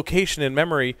in this location in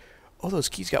memory. Oh, those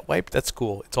keys got wiped? That's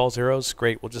cool. It's all zeros?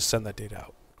 Great. We'll just send that data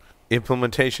out.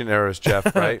 Implementation errors,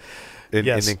 Jeff, right? In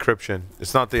encryption.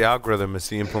 It's not the algorithm, it's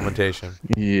the implementation.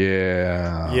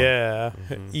 Yeah. Yeah.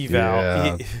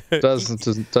 Eval. Yeah.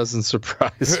 Doesn't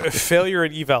surprise me. Failure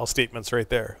and eval statements right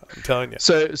there. I'm telling you.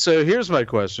 So here's my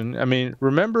question. I mean,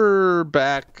 remember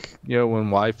back, when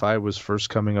Wi-Fi was first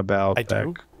coming about? I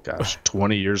do. Gosh,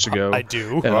 20 years ago. I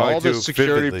do. And I all the do,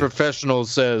 security vividly.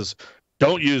 professionals says,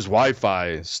 don't use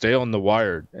Wi-Fi, stay on the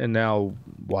wired. And now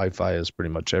Wi-Fi is pretty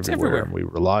much everywhere, and we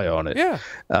rely on it. Yeah.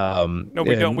 No,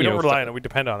 we don't. We don't rely on it. We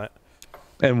depend on it.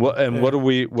 And what do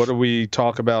we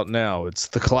talk about now? It's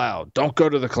the cloud. Don't go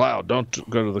to the cloud. Don't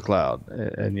go to the cloud.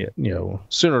 And yet,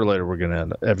 sooner or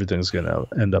later everything's gonna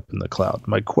end up in the cloud.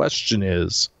 My question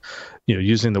is,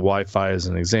 using the Wi-Fi as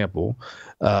an example,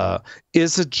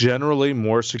 is it generally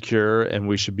more secure, and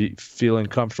we should be feeling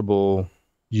comfortable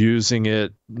using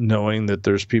it, knowing that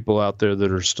there's people out there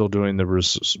that are still doing the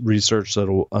research that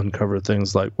will uncover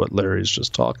things like what Larry's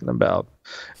just talking about,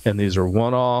 and these are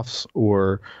one-offs?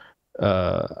 Or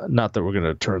not that we're going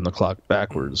to turn the clock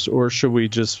backwards, or should we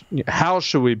just? How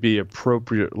should we be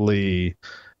appropriately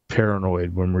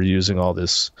paranoid when we're using all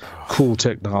this cool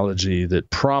technology that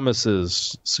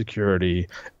promises security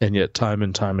and yet time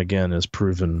and time again is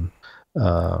proven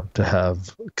to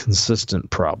have consistent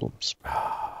problems?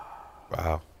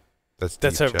 Wow. That's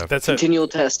continual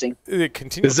testing.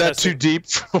 Is that too deep?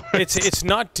 It's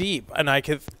not deep, and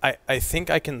I think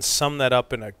I can sum that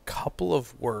up in a couple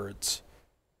of words.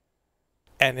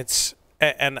 And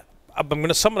I'm going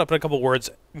to sum it up in a couple of words,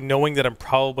 knowing that I'm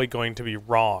probably going to be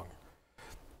wrong.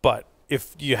 But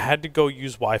if you had to go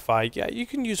use Wi-Fi, yeah, you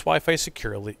can use Wi-Fi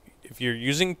securely. If you're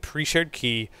using pre-shared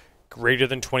key, greater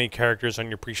than 20 characters on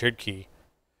your pre-shared key.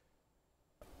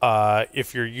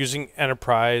 If you're using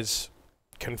enterprise,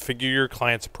 configure your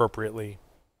clients appropriately.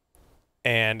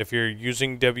 And if you're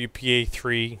using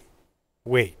WPA3,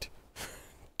 wait.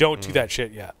 Don't do that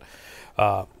shit yet.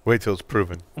 Wait till it's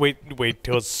proven. Wait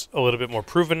till it's a little bit more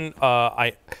proven.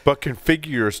 But configure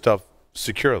your stuff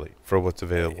securely for what's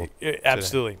available.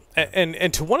 Absolutely.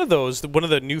 And to one of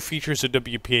the new features of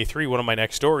WPA3, one of my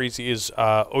next stories is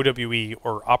OWE,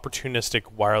 or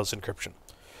opportunistic wireless encryption.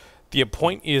 The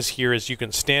point is you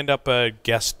can stand up a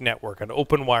guest network, an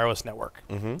open wireless network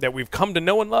that we've come to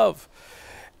know and love.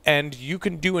 And you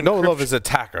can do encryption. No love is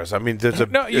attackers. I mean, there's a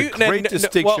great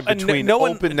distinction between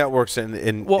open networks and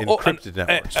encrypted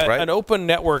networks, right? An open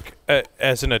network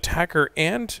as an attacker,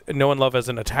 and know and love as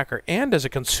an attacker and as a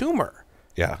consumer.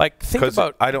 Yeah. Like, think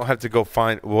about... I don't have to go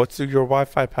find... What's your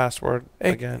Wi-Fi password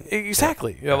again?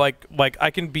 Exactly. Yeah. Like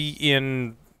I can be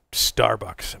in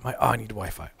Starbucks. I need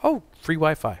Wi-Fi. Oh, free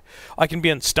Wi-Fi. I can be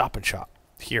in Stop and Shop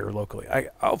here locally.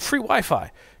 Free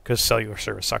Wi-Fi. Because cellular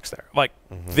service sucks there.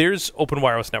 There's open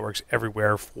wireless networks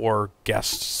everywhere for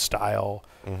guest-style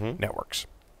networks.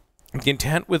 The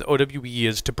intent with OWE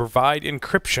is to provide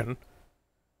encryption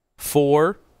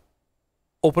for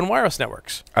open wireless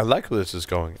networks. I like where this is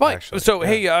going, right. Actually. So,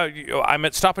 hey, I'm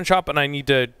at Stop and Shop, and I need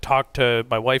to talk to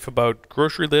my wife about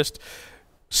grocery list.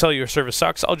 Cellular service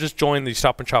sucks. I'll just join the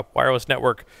Stop and Shop wireless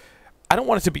network. I don't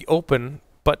want it to be open,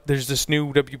 but there's this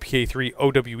new WPA3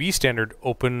 OWE standard,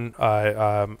 open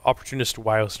opportunistic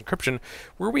wireless encryption,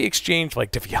 where we exchange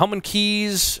like Diffie-Hellman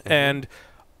keys, and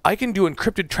I can do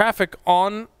encrypted traffic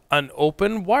on an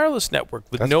open wireless network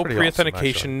with no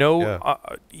pre-authentication, no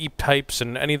EAP types,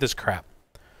 and any of this crap.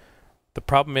 The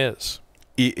problem is...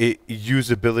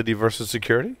 usability versus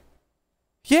security?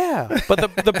 Yeah,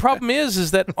 but the problem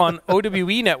is that on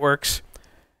OWE networks,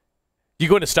 you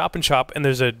go into Stop and Shop, and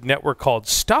there's a network called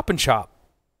Stop and Shop.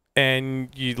 And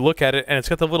you look at it, and it's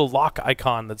got the little lock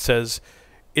icon that says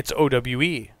it's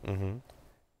OWE.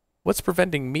 What's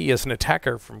preventing me as an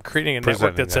attacker from creating a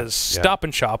network that says Stop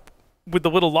and Shop with the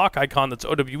little lock icon that's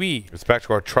OWE? It's back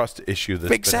to our trust issue.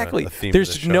 That's exactly. Been a theme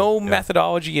There's of the show. no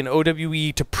methodology in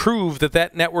OWE to prove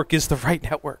that network is the right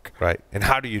network. Right. And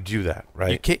how do you do that?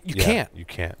 Right. You can't. You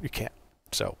can't.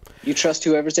 So you trust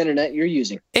whoever's internet you're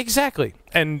using. Exactly.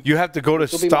 And you have to go to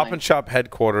Stop and Shop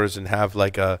headquarters and have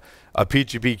like a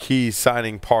PGP key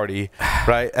signing party,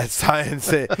 right? At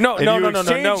Science. No. When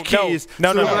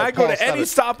I go to any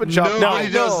Stop and Shop,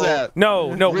 nobody does that. No,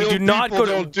 we do not go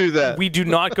to. Don't do that. We do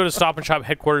not go to Stop and Shop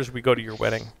headquarters. We go to your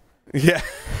wedding. Yeah.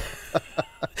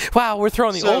 Wow, we're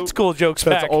throwing the old school jokes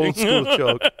back. That's an old school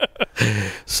joke.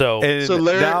 So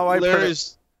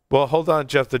Larry's. Well, hold on,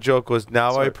 Jeff. The joke was,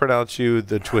 I pronounce you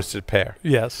the twisted pair.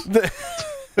 Yes.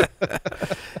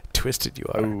 Twisted you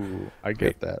are. Ooh, I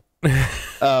get that.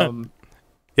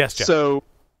 Yes, Jeff. So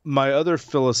my other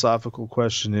philosophical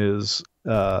question is,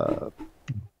 back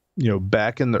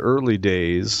in the early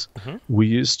days, we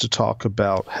used to talk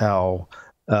about how,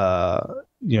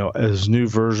 as new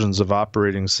versions of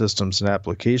operating systems and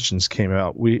applications came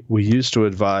out, we used to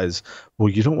advise, well,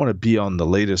 you don't want to be on the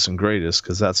latest and greatest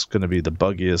because that's going to be the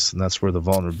buggiest and that's where the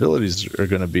vulnerabilities are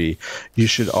going to be. You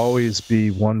should always be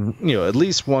at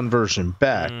least one version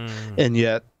back. And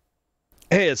yet,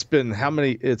 hey, we're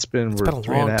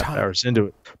 3.5 hours into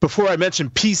it. Before I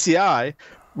mentioned PCI,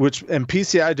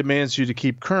 PCI demands you to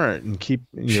keep current and keep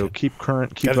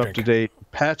current, keep up to date,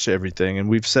 patch everything. And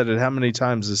we've said it how many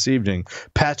times this evening,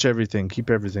 patch everything,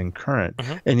 keep everything current.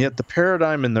 And yet the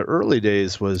paradigm in the early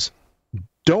days was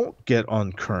don't get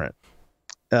on current.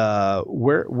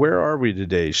 Where are we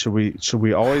today? Should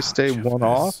we always stay one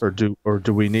off, or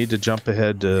do we need to jump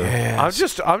ahead to?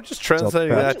 Yes. I'm just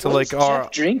translating that to like our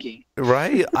drinking.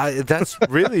 Right, that's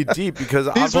really deep because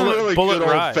These are really good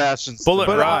old-fashioned bullet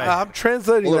ride. I'm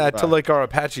translating that to like our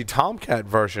Apache Tomcat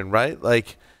version, right?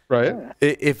 Like, right.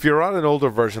 If you're on an older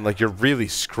version, like you're really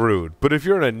screwed. But if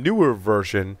you're in a newer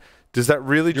version, does that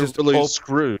really you're just really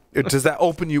screwed? does that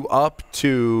open you up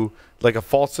to like a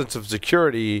false sense of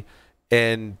security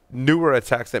and newer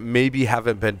attacks that maybe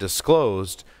haven't been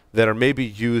disclosed that are maybe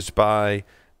used by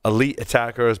elite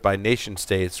attackers, by nation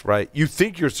states, right? You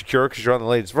think you're secure because you're on the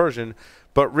latest version,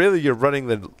 but really you're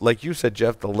running like you said,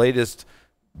 Jeff, the latest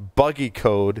buggy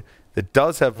code that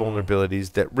does have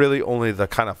vulnerabilities that really only the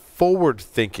kind of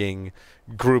forward-thinking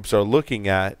groups are looking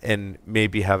at and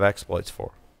maybe have exploits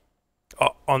for.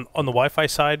 On the Wi-Fi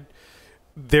side,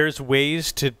 there's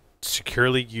ways to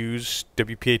securely use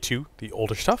WPA2, the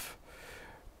older stuff.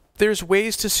 There's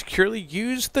ways to securely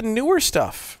use the newer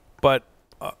stuff, but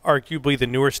arguably the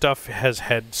newer stuff has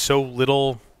had so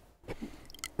little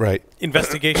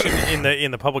investigation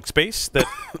in the public space that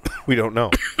we don't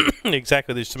know.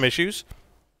 Exactly, there's some issues.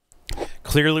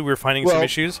 Clearly, we're finding some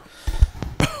issues.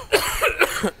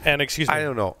 And excuse me, I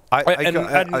don't know.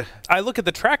 I look at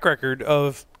the track record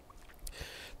of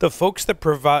the folks that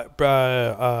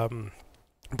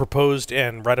proposed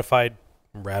and ratified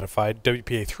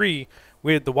WPA3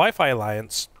 with the Wi-Fi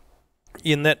Alliance,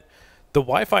 in that the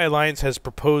Wi-Fi Alliance has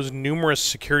proposed numerous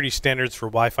security standards for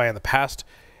Wi-Fi in the past,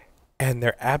 and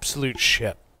they're absolute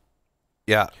shit.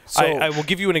 Yeah. So I will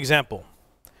give you an example.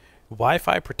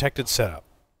 Wi-Fi protected setup.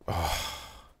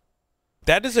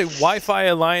 That is a Wi-Fi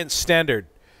Alliance standard,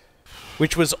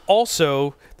 which was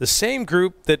also the same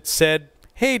group that said,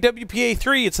 hey,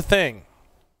 WPA3, it's a thing.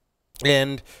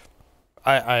 And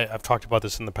I've talked about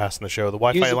this in the past in the show. The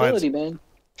Wi-Fi Alliance, man.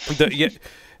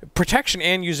 Protection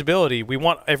and usability. We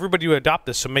want everybody to adopt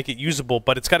this, so make it usable,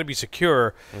 but it's got to be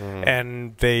secure,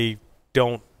 and they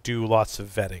don't do lots of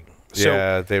vetting.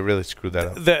 Yeah, they really screwed that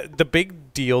up. The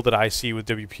big deal that I see with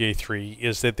WPA3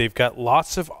 is that they've got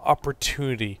lots of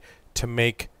opportunity to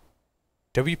make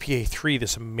WPA3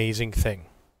 this amazing thing,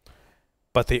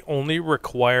 but they only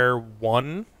require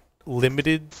one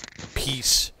limited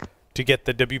piece to get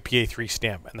the WPA3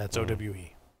 stamp, and that's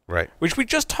OWE. Right. Which we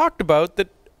just talked about, that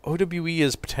OWE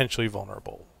is potentially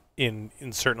vulnerable in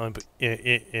certain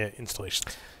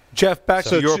installations. Jeff, back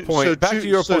to your point.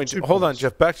 Hold on,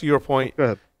 Jeff. Back to your point. Go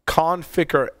ahead.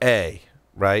 Configure A,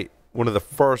 right? One of the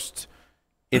first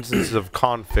instances of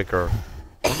Configure,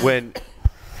 when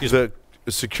the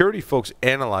security folks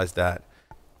analyzed that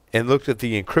and looked at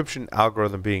the encryption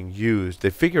algorithm being used, they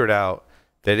figured out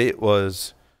that it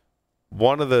was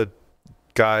one of the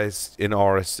guys in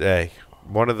RSA.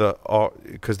 One of the,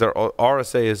 because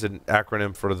RSA is an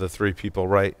acronym for the three people,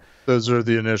 right? Those are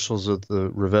the initials of the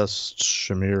Rivest,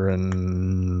 Shamir,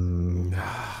 and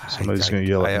somebody's going to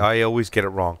yell at me. I always get it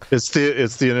wrong. It's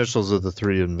the initials of the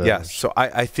three inventors. Yes, so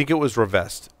I think it was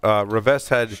Rivest. Rivest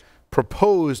had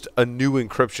proposed a new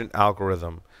encryption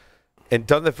algorithm and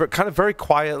done that kind of very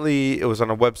quietly. It was on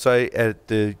a website at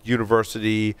the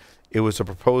university. It was a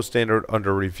proposed standard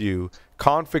under review.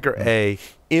 Configure A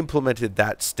implemented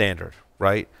that standard,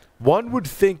 right? One would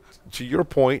think, to your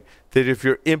point, that if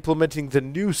you're implementing the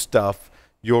new stuff,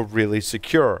 you're really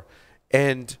secure.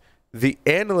 And the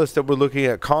analysts that were looking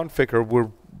at Configure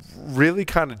were really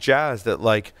kind of jazzed that,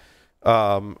 like,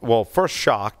 well, first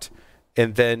shocked,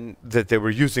 and then that they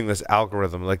were using this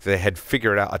algorithm, like they had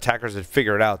figured out, attackers had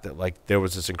figured out that, like, there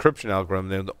was this encryption algorithm,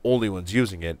 they're the only ones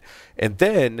using it. And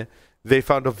then they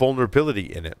found a vulnerability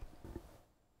in it.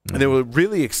 And they were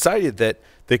really excited that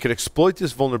they could exploit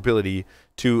this vulnerability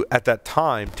to, at that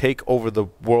time, take over the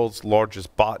world's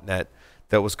largest botnet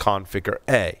that was Configure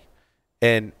A.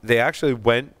 And they actually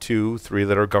went to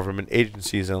three-letter government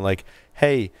agencies and like,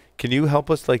 hey, can you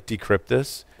help us like decrypt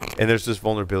this? And there's this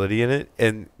vulnerability in it.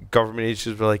 And government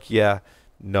agencies were like, yeah,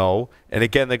 no. And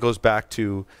again, that goes back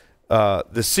to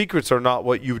the secrets are not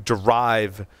what you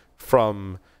derive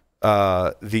from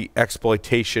the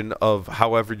exploitation of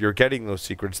however you're getting those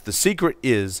secrets. The secret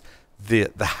is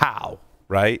the how,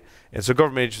 right? And so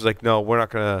government agencies like, no, we're not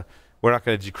gonna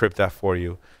decrypt that for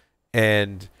you.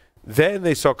 And then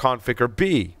they saw Configure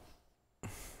B,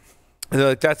 and they're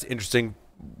like, that's interesting.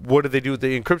 What did they do with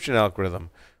the encryption algorithm?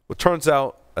 Well, it turns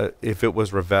out, if it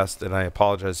was Rivest, and I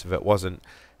apologize if it wasn't,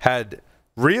 had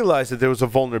realized that there was a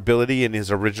vulnerability in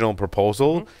his original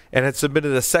proposal and had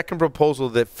submitted a second proposal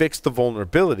that fixed the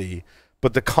vulnerability,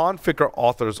 but the Configure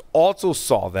authors also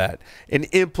saw that and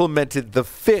implemented the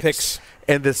fix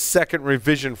and the second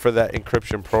revision for that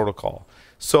encryption protocol.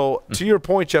 So to your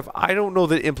point, Jeff, I don't know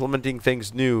that implementing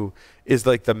things new is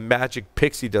like the magic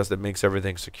pixie dust that makes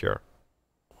everything secure.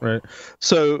 Right.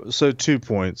 So 2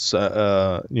 points.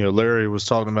 Larry was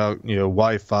talking about,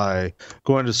 Wi-Fi,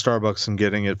 going to Starbucks and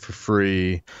getting it for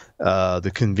free,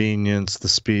 the convenience, the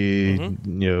speed,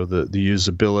 the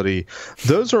usability.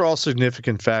 Those are all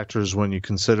significant factors when you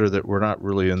consider that we're not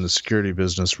really in the security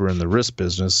business, we're in the risk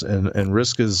business, and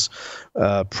risk is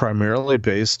primarily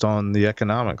based on the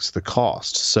economics, the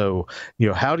cost. So,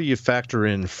 how do you factor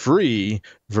in free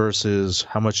versus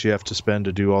how much you have to spend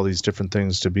to do all these different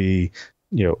things to be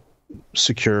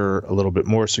secure, a little bit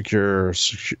more secure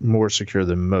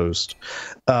than most.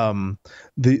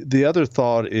 The other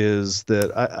thought is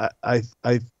that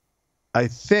I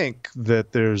think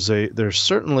that there's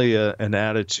certainly an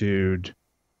attitude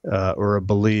or a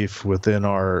belief within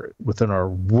our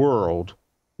world,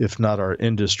 if not our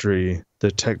industry,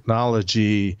 that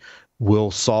technology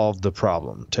will solve the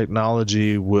problem.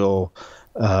 Technology will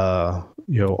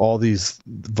all these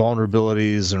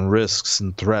vulnerabilities and risks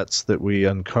and threats that we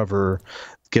uncover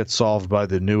get solved by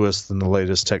the newest and the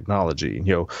latest technology.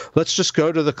 Let's just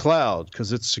go to the cloud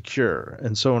because it's secure,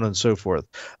 and so on and so forth.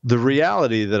 The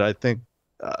reality that I think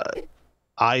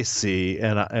I see,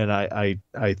 and I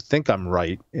think I'm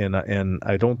right, and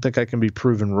I don't think I can be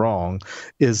proven wrong,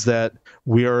 is that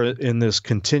we are in this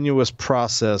continuous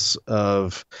process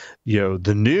of,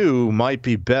 the new might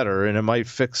be better and it might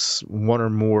fix one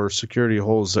or more security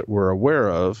holes that we're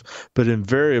aware of, but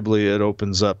invariably it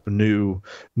opens up new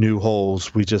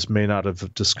holes. We just may not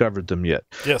have discovered them yet.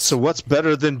 Yes. So what's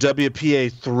better than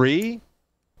WPA 3?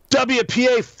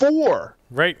 WPA 4.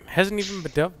 Right. Hasn't even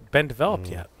been developed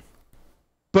yet.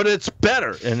 But it's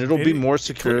better, and it'll be more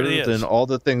secure than all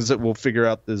the things that we'll figure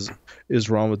out is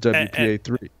wrong with WPA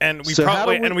 3. And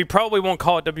we probably won't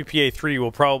call it WPA 3.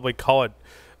 We'll probably call it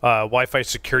Wi-Fi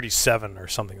Security 7 or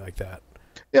something like that.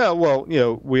 Yeah, well,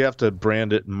 we have to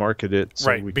brand it and market it, so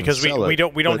right? We because can sell we it,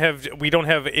 don't have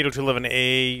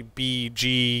 802.11a, b,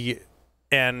 g,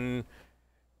 n,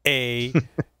 a,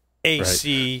 a,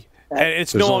 c. And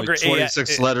it's There's no longer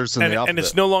 26 letters in the alphabet. And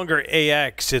it's no longer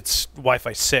AX. It's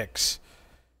Wi-Fi 6.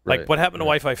 Like, what happened to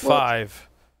Wi-Fi 5?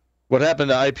 What happened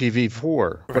to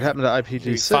IPv4? What happened to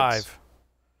IPv6? 5.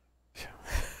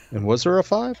 And was there a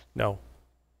 5? No.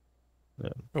 Yeah.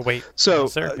 Oh, wait. So,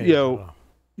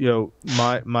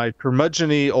 my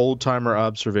curmudgeon-y old-timer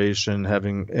observation,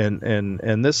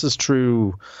 and this is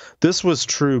true, this was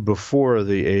true before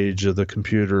the age of the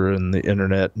computer and the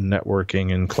internet and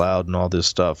networking and cloud and all this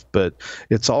stuff, but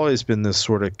it's always been this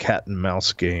sort of cat and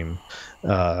mouse game.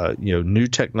 New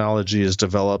technology is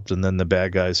developed, and then the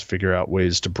bad guys figure out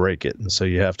ways to break it, and so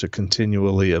you have to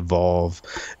continually evolve.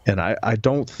 And I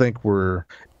don't think we're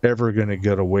ever going to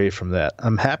get away from that.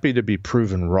 I'm happy to be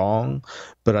proven wrong,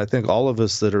 but I think all of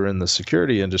us that are in the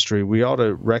security industry, we ought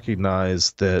to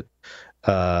recognize that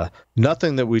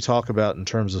nothing that we talk about in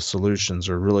terms of solutions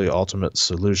are really ultimate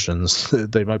solutions.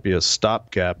 They might be a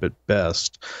stopgap at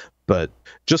best, but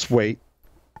just wait.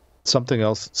 Something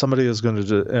else, somebody is going to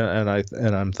do,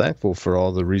 and I'm thankful for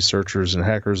all the researchers and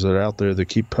hackers that are out there that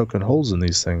keep poking holes in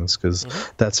these things, because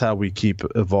that's how we keep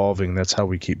evolving. That's how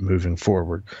we keep moving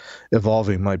forward.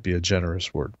 Evolving might be a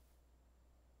generous word.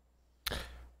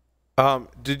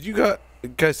 Did you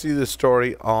guys see the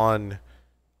story on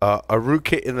a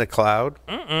rootkit in the cloud?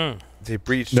 They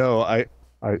breached. No, I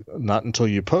not until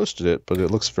you posted it, but it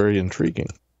looks very intriguing.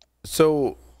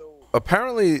 So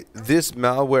apparently, this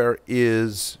malware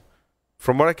is,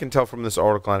 from what I can tell from this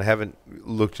article, and I haven't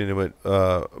looked into it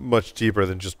much deeper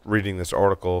than just reading this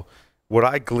article, what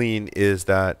I glean is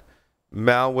that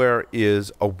malware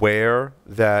is aware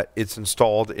that it's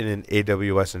installed in an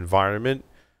AWS environment.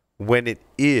 When it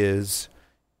is,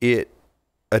 it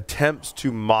attempts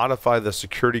to modify the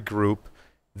security group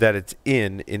that it's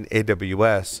in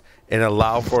AWS and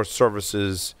allow for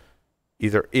services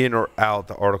either in or out.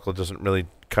 The article doesn't really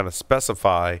kind of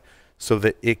specify, so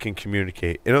that it can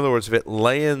communicate. In other words, if it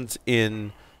lands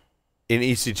in an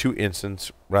EC2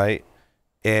 instance, right,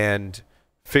 and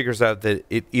figures out that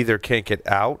it either can't get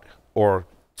out or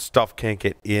stuff can't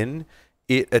get in,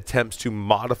 it attempts to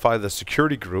modify the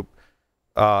security group.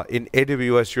 In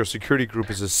AWS, your security group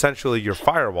is essentially your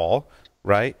firewall,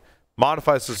 right?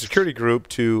 Modifies the security group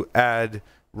to add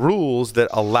rules that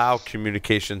allow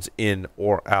communications in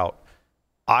or out.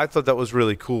 I thought that was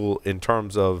really cool in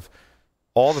terms of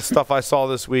all the stuff I saw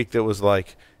this week that was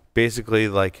like basically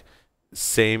like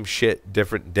same shit,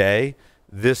 different day.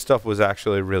 This stuff was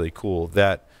actually really cool,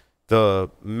 that the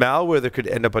malware that could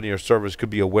end up on your servers could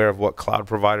be aware of what cloud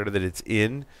provider that it's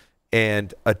in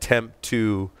and attempt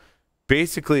to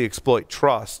basically exploit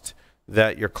trust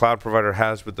that your cloud provider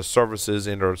has with the services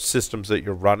and or systems that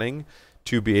you're running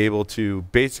to be able to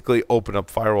basically open up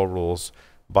firewall rules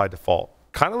by default.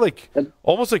 kind of like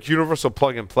almost like universal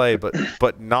plug and play,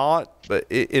 but not, but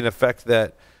in effect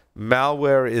that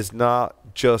malware is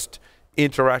not just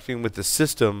interacting with the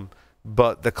system,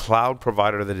 but the cloud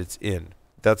provider that it's in.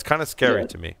 That's kind of scary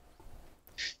to me.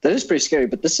 That is pretty scary,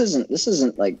 but this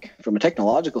isn't like, from a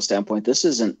technological standpoint, this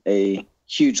isn't a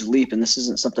huge leap, and this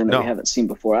isn't something that we haven't seen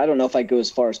before. I don't know if I go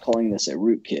as far as calling this a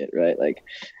rootkit, right? Like,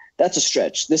 that's a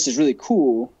stretch. This is really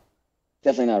cool.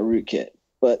 Definitely not a rootkit.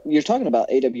 But you're talking about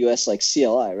AWS like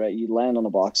CLI, right? You land on a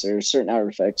box. There are certain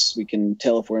artifacts. We can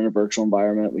tell if we're in a virtual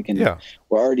environment. We can. Yeah.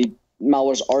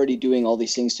 Malware's already doing all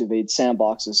these things to evade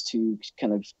sandboxes to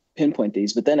kind of pinpoint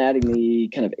these. But then adding the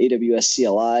kind of AWS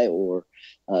CLI or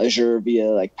Azure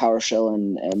via like PowerShell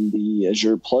and the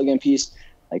Azure plugin piece,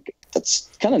 like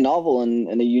that's kind of novel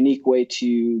and a unique way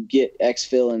to get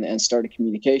exfil and start a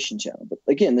communication channel. But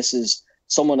again, this is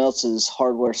someone else's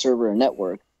hardware, server, and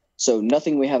network. So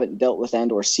nothing we haven't dealt with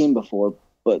and or seen before,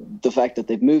 but the fact that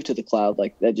they've moved to the cloud,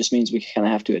 like that just means we kind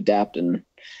of have to adapt and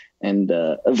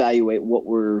evaluate what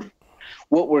we're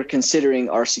considering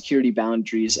our security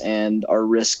boundaries and our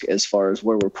risk as far as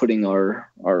where we're putting our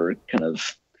kind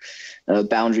of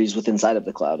boundaries within inside of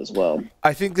the cloud as well.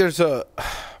 I think there's an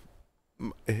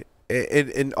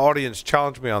audience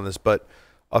challenge me on this, but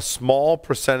a small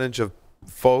percentage of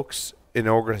folks in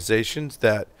organizations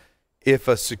that if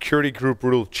a security group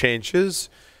rule changes,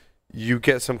 you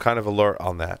get some kind of alert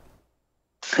on that.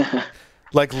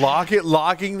 Like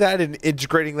logging that and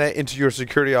integrating that into your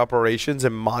security operations,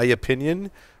 in my opinion,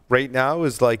 right now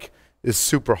is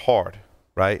super hard,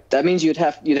 right? That means you'd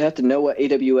have to know what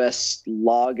AWS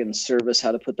log and service,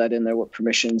 how to put that in there, what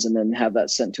permissions, and then have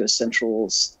that sent to a central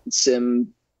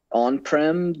SIM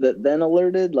on-prem that then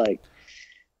alerted.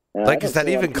 Is that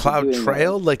even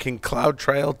CloudTrail? Like, in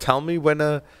CloudTrail, tell me when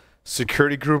a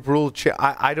security group rule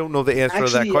I don't know the answer to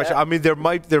that question. I mean, there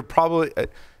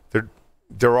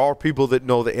are people that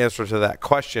know the answer to that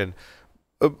question.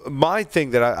 My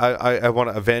thing that I want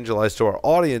to evangelize to our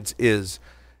audience is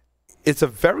it's a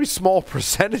very small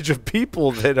percentage of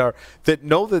people that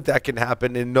know that can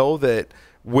happen and know that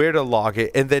where to log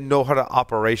it and then know how to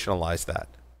operationalize that,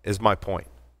 is my point.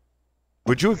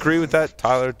 Would you agree with that,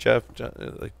 Tyler, Jeff,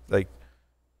 like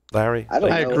Larry?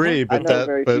 I agree, but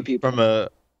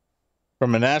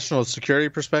from a national security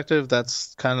perspective,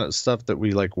 that's kind of stuff that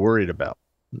we worried about.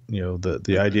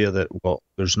 The idea that, well,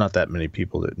 there's not that many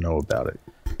people that know about it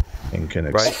and can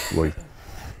exploit.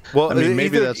 Well, I mean,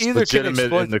 maybe that's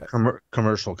legitimate in the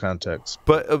commercial context.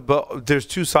 But there's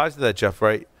two sides to that, Jeff,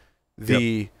 right?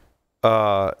 The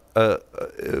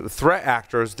threat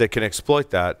actors that can exploit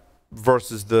that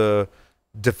versus the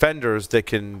defenders that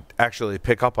can actually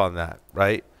pick up on that,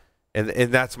 right?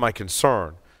 And that's my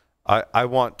concern. I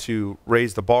want to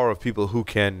raise the bar of people who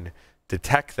can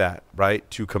detect that, right,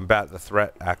 to combat the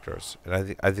threat actors.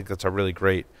 And I think that's a really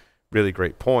great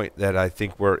point, that I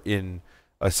think we're in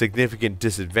a significant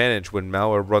disadvantage when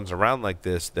malware runs around like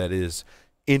this, that is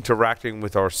interacting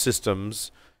with our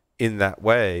systems in that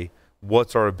way.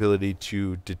 What's our ability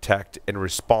to detect and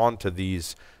respond to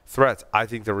these threats? I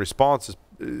think the response is,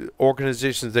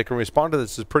 organizations that can respond to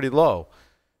this is pretty low.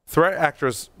 Threat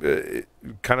actors,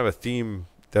 kind of a theme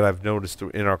that I've noticed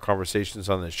in our conversations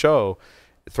on the show,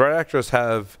 threat actors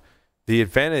have the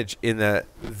advantage in that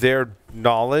their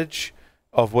knowledge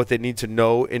of what they need to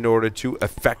know in order to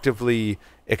effectively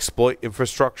exploit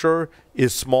infrastructure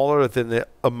is smaller than the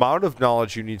amount of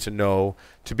knowledge you need to know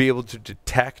to be able to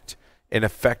detect and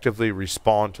effectively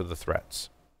respond to the threats.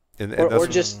 Or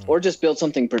just build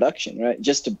something production, right?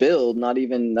 Just to build, not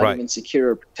even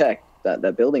secure or protect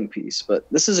that building piece. But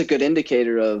this is a good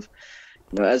indicator of,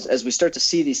 as we start to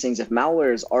see these things, if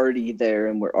malware is already there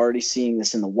and we're already seeing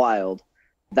this in the wild,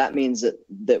 that means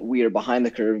that we are behind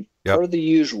the curve per the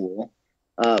usual.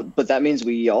 But that means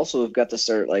we also have got to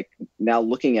start now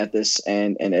looking at this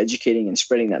and educating and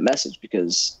spreading that message,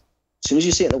 because as soon as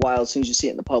you see it in the wild, as soon as you see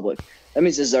it in the public, that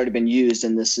means this has already been used,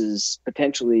 and this is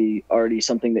potentially already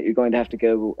something that you're going to have to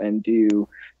go and do,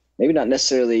 maybe not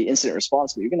necessarily incident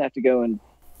response, but you're going to have to go and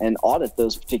audit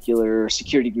those particular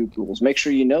security group rules. Make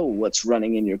sure you know what's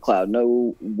running in your cloud,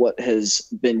 know what has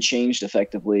been changed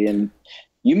effectively. And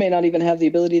you may not even have the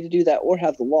ability to do that or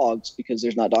have the logs, because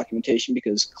there's not documentation,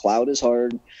 because cloud is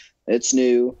hard, it's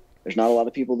new. There's not a lot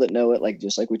of people that know it,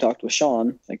 just like we talked with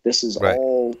Sean. This is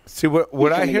all. See,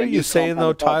 what I hear you saying,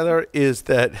 though, Tyler, is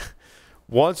that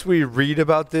once we read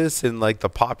about this in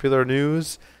the popular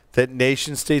news, that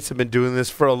nation states have been doing this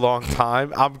for a long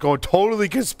time. I'm going totally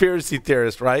conspiracy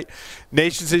theorist, right?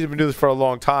 Nation states have been doing this for a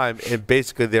long time, and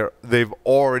basically they've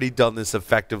already done this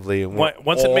effectively, and we're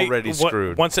already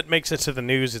screwed. Once it makes it to the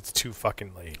news, it's too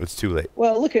fucking late. It's too late.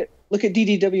 Well, look at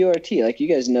DDWRT. Like, you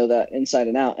guys know that inside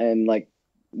and out, and like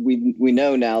we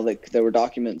know now that there were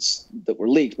documents that were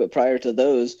leaked, but prior to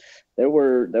those, there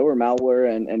were malware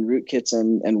and rootkits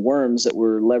and worms that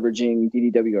were leveraging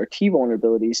DDWRT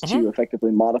vulnerabilities to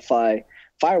effectively modify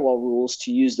firewall rules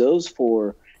to use those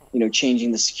for,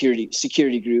 changing the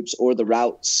security groups or the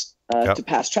routes to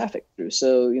pass traffic through.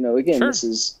 So, again, This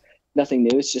is nothing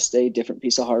new. It's just a different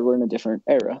piece of hardware in a different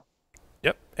era.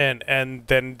 Yep, and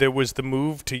then there was the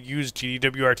move to use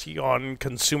DDWRT on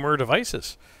consumer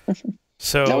devices.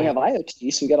 So now we have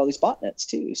IoT, so we got all these botnets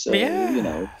too. So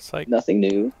it's like nothing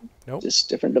new, nope. Just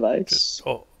different device.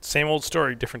 Same old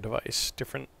story, different device,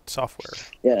 different software.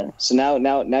 Yeah. So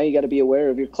now you got to be aware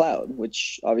of your cloud,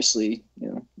 which obviously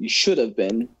you should have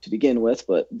been to begin with,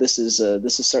 but this is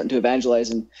starting to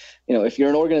evangelize. And if you're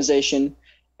an organization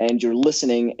and you're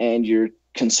listening and you're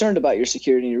concerned about your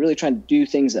security and you're really trying to do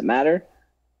things that matter,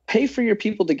 pay for your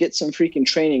people to get some freaking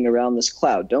training around this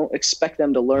cloud. Don't expect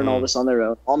them to learn all this on their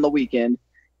own on the weekend.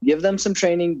 Give them some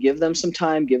training, give them some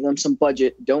time, give them some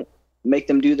budget. Don't make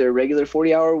them do their regular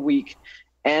 40-hour week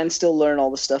and still learn all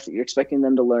the stuff that you're expecting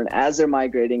them to learn as they're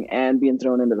migrating and being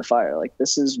thrown into the fire. Like,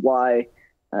 this is why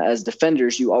as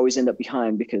defenders, you always end up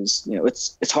behind, because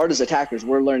it's hard as attackers.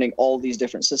 We're learning all these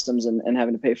different systems and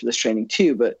having to pay for this training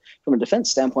too. But from a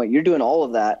defense standpoint, you're doing all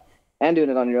of that and doing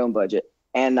it on your own budget,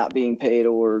 and not being paid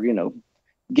or,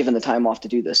 given the time off to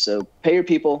do this. So pay your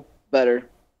people better,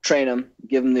 train them,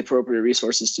 give them the appropriate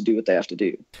resources to do what they have to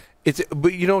do.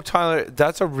 But Tyler,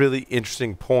 that's a really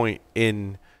interesting point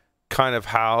in kind of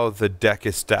how the deck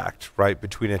is stacked, right,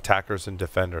 between attackers and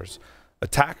defenders.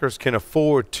 Attackers can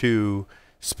afford to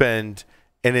spend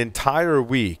an entire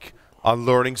week on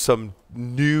learning some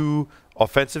new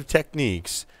offensive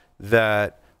techniques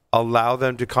that allow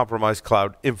them to compromise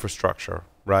cloud infrastructure,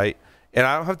 right? And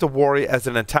I don't have to worry as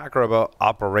an attacker about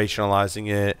operationalizing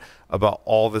it, about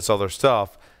all this other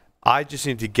stuff. I just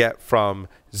need to get from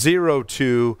 0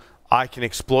 to I can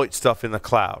exploit stuff in the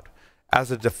cloud.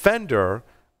 As a defender,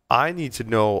 I need to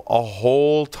know a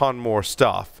whole ton more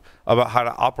stuff about how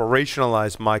to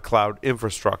operationalize my cloud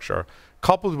infrastructure,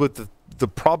 coupled with the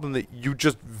problem that you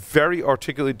just very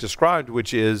articulately described,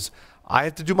 which is I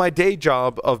have to do my day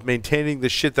job of maintaining the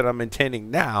shit that I'm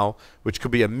maintaining now, which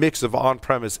could be a mix of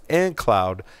on-premise and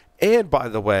cloud. And by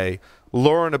the way,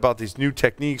 learn about these new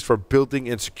techniques for building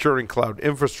and securing cloud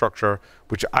infrastructure,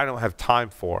 which I don't have time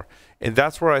for. And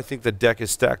that's where I think the deck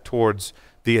is stacked towards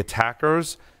the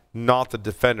attackers, not the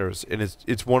defenders. And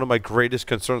it's one of my greatest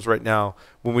concerns right now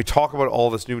when we talk about all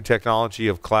this new technology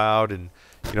of cloud, and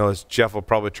as Jeff will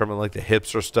probably term it, like the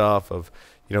hipster stuff of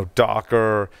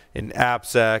Docker and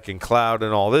AppSec and cloud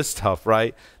and all this stuff,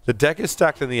 right? The deck is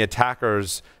stacked in the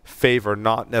attackers' favor,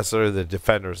 not necessarily the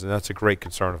defenders, and that's a great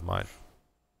concern of mine.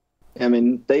 I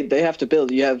mean, they have to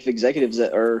build. You have executives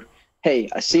that are, hey,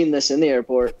 I seen this in the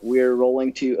airport. We're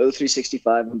rolling to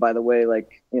O365, and by the way, I'm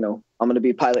going to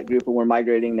be pilot group and we're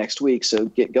migrating next week, so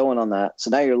get going on that. So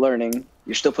now you're learning.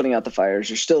 You're still putting out the fires.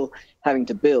 You're still having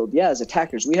to build. Yeah, as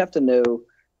attackers, we have to know.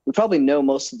 We probably know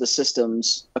most of the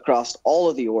systems across all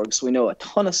of the orgs. We know a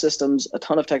ton of systems, a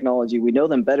ton of technology. We know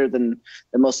them better than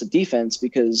most of defense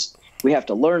because we have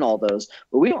to learn all those.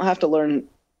 But we don't have to learn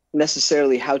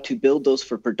necessarily how to build those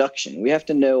for production. We have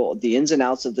to know the ins and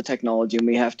outs of the technology, and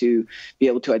we have to be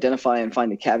able to identify and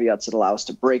find the caveats that allow us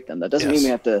to break them. That doesn't mean we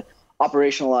have to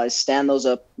operationalize, stand those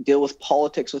up, deal with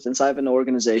politics with inside of an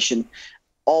organization,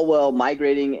 all while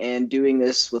migrating and doing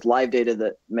this with live data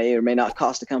that may or may not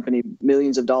cost a company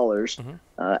millions of dollars.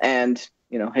 And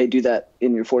hey, do that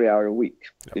in your 40-hour week.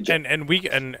 Good job.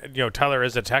 And Tyler,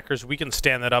 as attackers, we can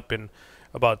stand that up in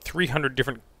about 300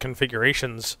 different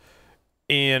configurations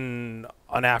in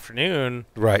an afternoon,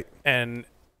 right? And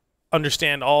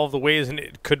understand all the ways and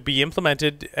it could be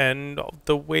implemented and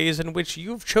the ways in which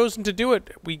you've chosen to do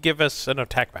it. We give us an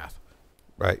attack path,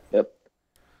 right? Yep.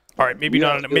 All right, maybe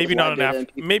not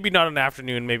an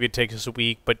afternoon. Maybe it takes us a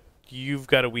week, but you've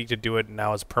got a week to do it, and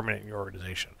now it's permanent in your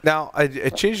organization. Now, I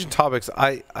changing topics.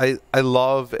 I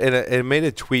love, and I made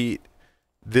a tweet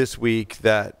this week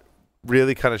that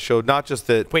really kind of showed not just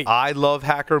that I love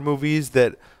hacker movies,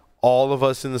 that all of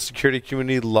us in the security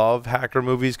community love hacker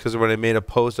movies, because when I made a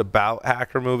post about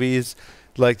hacker movies,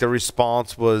 like the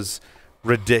response was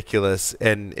ridiculous,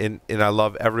 and I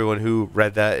love everyone who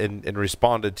read that and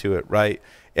responded to it, right?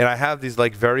 And I have these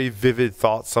like very vivid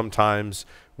thoughts sometimes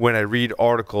when I read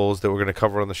articles that we're going to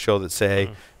cover on the show that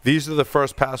say these are the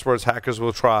first passwords hackers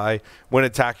will try when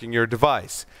attacking your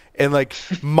device. And like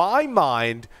my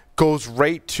mind goes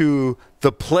right to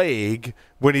the plague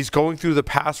when he's going through the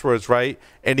passwords, right?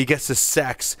 And he gets to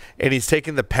sex and he's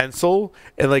taking the pencil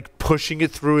and like pushing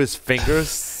it through his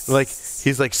fingers. Like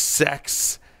he's like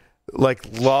sex,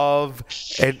 like love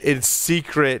and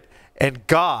secret and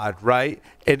God, right?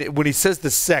 And when he says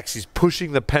the sex, he's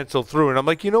pushing the pencil through. And I'm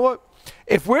like, you know what?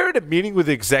 If we're at a meeting with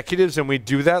executives and we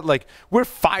do that, like we're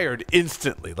fired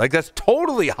instantly. Like that's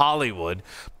totally Hollywood.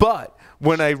 But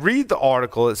when I read the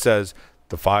article, it says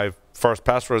the 5 first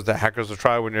passwords that hackers will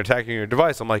try when you're attacking your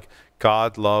device. I'm like,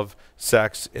 God, love,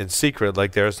 sex, and secret.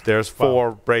 Like there's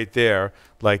 4 right there.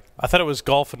 Like I thought it was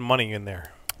golf and money in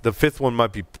there. The 5th one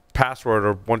might be password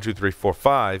or 1, 2, 3, 4,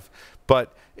 5.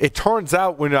 But it turns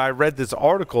out when I read this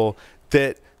article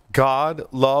that God,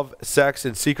 love, sex,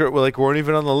 and secret weren't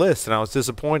even on the list, and I was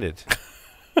disappointed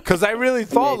because I really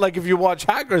thought, like, if you watch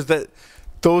hackers, that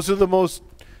those are the most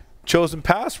chosen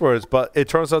passwords. But it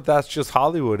turns out that's just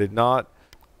Hollywood, and not.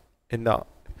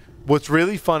 What's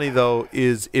really funny though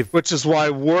is which is why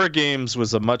War Games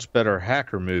was a much better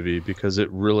hacker movie because it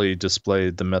really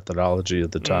displayed the methodology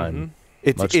of the time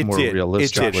much more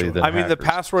realistically than I mean, the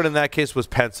password in that case was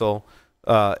pencil.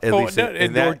 At least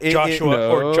in that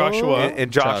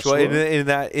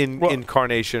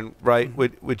incarnation, right?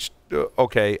 Which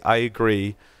okay, I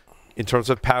agree. In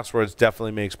terms of passwords,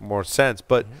 definitely makes more sense.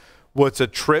 But what's a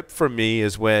trip for me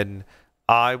is when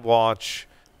I watch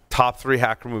top 3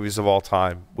 hacker movies of all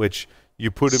time, which you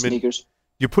put them in.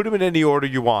 You put them in any order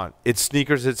you want. It's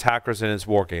Sneakers, it's Hackers, and it's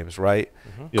War Games, right?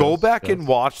 Go back and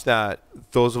watch that.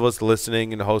 Those of us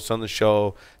listening and hosts on the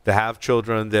show that have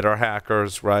children that are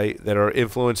hackers, right, that are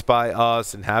influenced by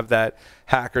us and have that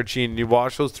hacker gene, and you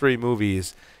watch those 3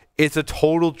 movies, it's a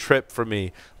total trip for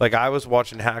me. Like, I was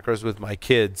watching Hackers with my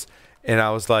kids, and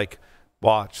I was like,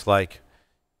 watch, like,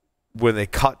 when they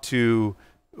cut to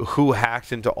who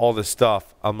hacked into all this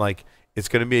stuff, I'm like, it's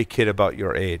going to be a kid about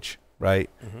your age. Right?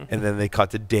 And then they cut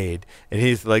to Dade. And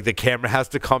he's like, the camera has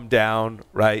to come down,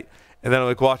 right? And then I'm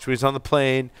like, watch, when he's on the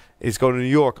plane, he's going to New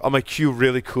York. I'm like, cue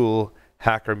really cool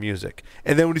hacker music.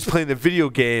 And then when he's playing the video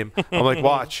game, I'm like,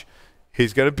 watch,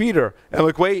 he's going to beat her. And I'm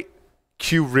like, wait,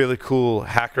 cue really cool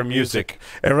hacker music.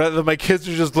 And rather than my kids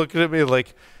are just looking at me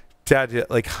like, Dad,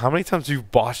 like, how many times have you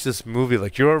watched this movie?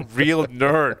 Like, you're a real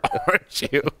nerd,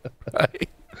 aren't you? Right?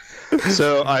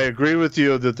 So I agree with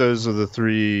you that those are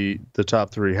the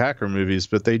top 3 hacker movies,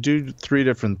 but they do 3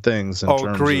 different things in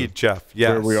terms agreed, of Jeff.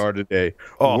 Yes. where we are today.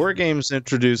 War Games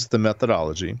introduced the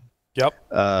methodology. Yep.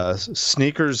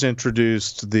 Sneakers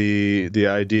introduced the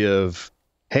idea of,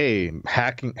 hey,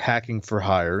 hacking for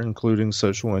hire, including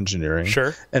social engineering.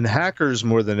 Sure. And Hackers,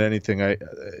 more than anything,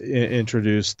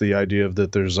 introduced the idea of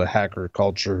that there's a hacker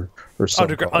culture or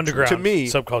subculture. Underground to me,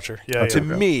 subculture. Yeah. To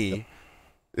me.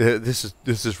 This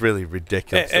is really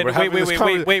ridiculous. And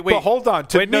wait. But hold on.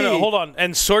 Hold on.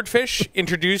 And Swordfish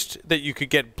introduced that you could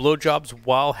get blowjobs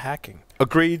while hacking.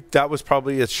 Agreed. That was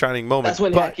probably a shining moment. That's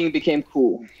when hacking became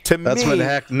cool. That's when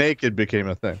hack naked became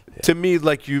a thing. To me,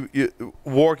 like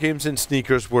War Games and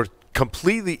Sneakers were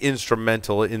completely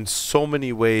instrumental in so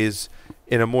many ways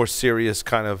in a more serious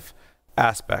kind of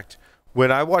aspect.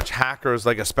 When I watch Hackers,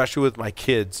 like especially with my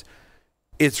kids,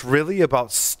 it's really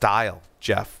about style,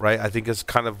 Jeff, right? I think it's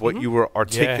kind of what you were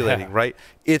articulating, right?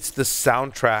 It's the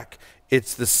soundtrack.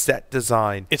 It's the set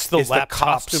design. It's the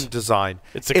costume design.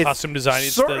 It's the costume design.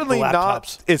 It's certainly the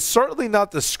laptops. It's certainly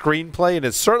not the screenplay, and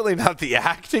it's certainly not the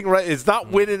acting, right? It's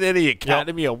not winning any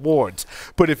Academy Awards.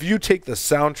 But if you take the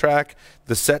soundtrack,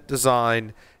 the set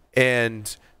design,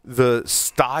 and the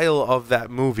style of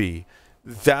that movie,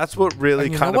 that's what really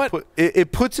kind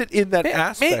of puts it in that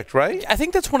aspect, right? I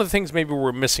think that's one of the things maybe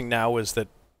we're missing now is that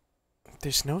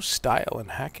there's no style in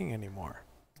hacking anymore.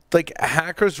 Like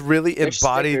Hackers really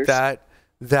embodied that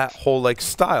whole like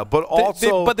style, but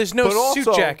also but there's no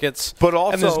suit jackets, but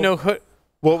also and there's no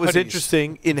what was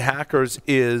interesting in Hackers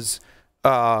is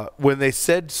when they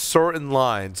said certain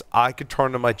lines, I could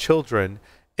turn to my children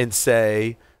and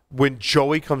say, when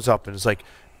Joey comes up and is like,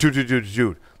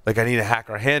 dude, like I need a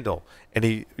hacker handle, and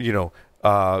he,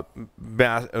 Dr.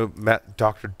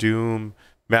 Doom,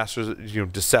 Masters,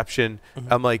 Deception.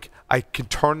 I'm like, I can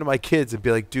turn to my kids and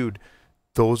be like, dude,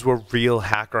 those were real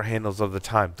hacker handles of the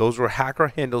time. Those were hacker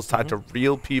handles tied to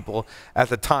real people at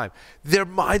the time. Their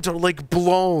minds are like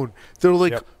blown. They're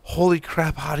like, holy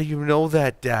crap, how do you know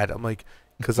that, Dad? I'm like,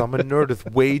 because I'm a nerd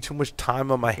with way too much time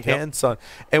on my hands, son.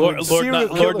 And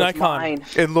Lord Nikon.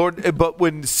 But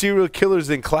when serial killer's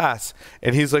in class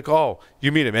and he's like, oh,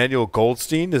 you mean Emmanuel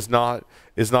Goldstein is not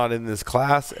in this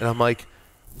class? And I'm like,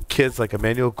 kids like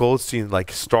Emmanuel Goldstein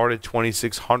like started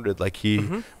 2600, like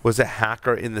he was a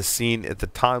hacker in the scene at the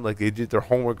time, like they did their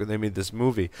homework when they made this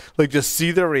movie. Like just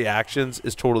see their reactions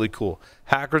is totally cool.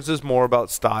 Hackers is more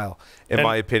about style, in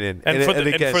my opinion. And for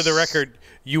the record,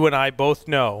 you and I both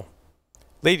know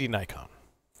Lady Nikon.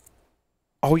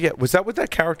 Oh yeah, was that what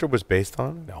that character was based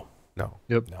on? No.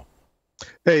 Yep. No.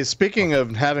 Hey, speaking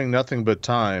of having nothing but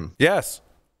time, Yes,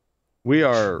 we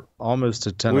are almost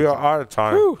at 10 we are o'clock. out of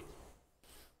time. Whew.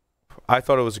 I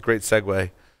thought it was a great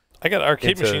segue. I got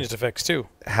arcade Into machines to fix too.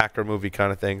 Hacker movie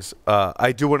kind of things.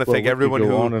 I do want to thank we could everyone go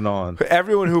who on and on.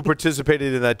 everyone who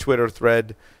participated in that Twitter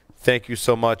thread. Thank you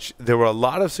so much. There were a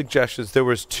lot of suggestions. There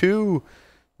was 2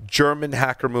 German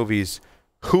hacker movies.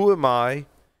 Who Am I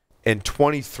and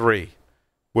 23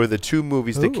 were the 2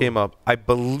 movies that came up. I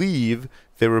believe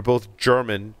they were both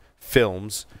German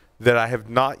films that I have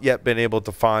not yet been able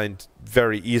to find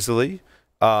very easily,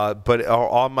 but are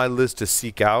on my list to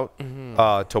seek out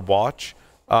to watch.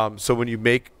 So when you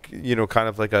make, kind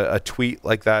of like a tweet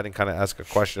like that and kind of ask a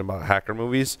question about hacker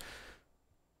movies,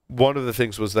 one of the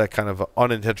things was that kind of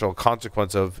unintentional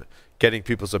consequence of getting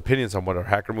people's opinions on what are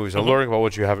hacker movies and learning about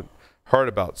what you haven't heard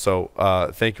about. So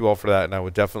thank you all for that, and I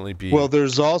would definitely be. Well,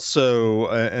 there's also,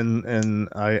 and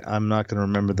I'm not going to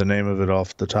remember the name of it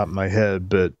off the top of my head,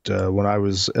 but when I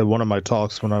was at one of my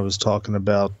talks, when I was talking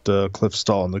about Cliff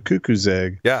Stahl and the Cuckoo's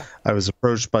Egg, I was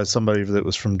approached by somebody that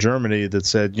was from Germany that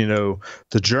said,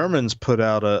 the Germans put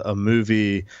out a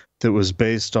movie that was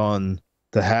based on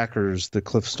the hackers that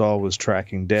Cliff Stahl was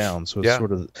tracking down. So it's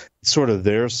sort of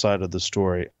their side of the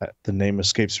story. The name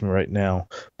escapes me right now,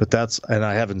 but and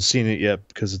I haven't seen it yet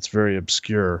because it's very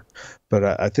obscure,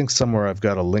 but I think somewhere I've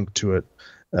got a link to it.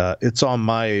 It's on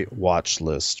my watch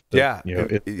list. But,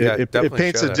 it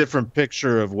paints a different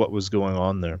picture of what was going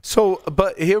on there. So,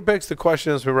 but here begs the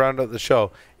question as we round up the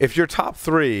show. If your top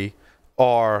 3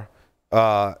 are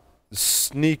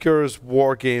sneakers,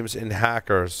 war games, and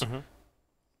hackers,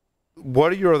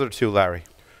 what are your other 2, Larry?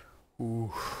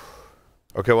 Ooh.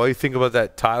 Okay, while you think about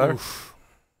that, Tyler?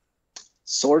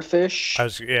 Swordfish.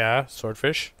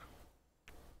 Swordfish.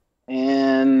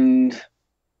 And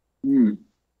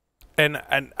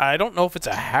I don't know if it's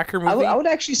a hacker movie. I would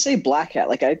actually say Black Hat.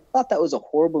 Like I thought that was a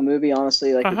horrible movie,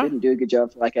 honestly. Like it didn't do a good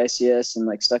job for like ICS and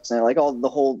like Stuxnet, like all the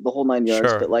whole 9 yards.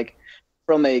 Sure. But like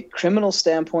from a criminal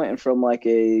standpoint and from like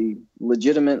a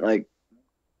legitimate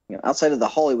outside of the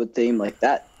Hollywood theme, like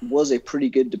that was a pretty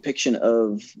good depiction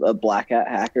of a Black Hat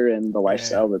hacker and the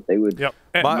lifestyle that they would. Yep.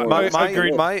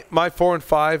 My 4 and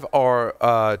 5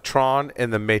 are Tron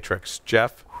and The Matrix.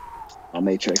 Jeff?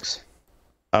 Matrix.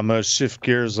 I'm gonna shift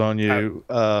gears on you.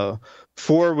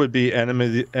 4 would be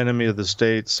enemy of the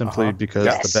state, simply because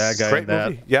the bad guy in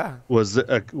that was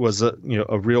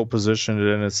a real position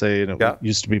at NSA, and it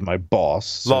used to be my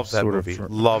boss. Love that movie.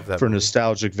 Love that for movie.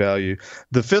 Nostalgic value.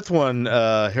 The 5th one,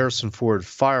 Harrison Ford,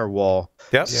 Firewall.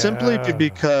 Yep. Simply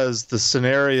because the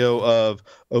scenario of,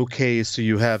 okay, so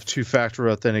you have 2-factor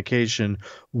authentication.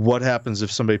 What happens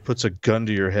if somebody puts a gun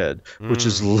to your head? Which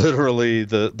is literally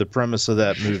the premise of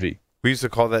that movie. We used to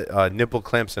call that nipple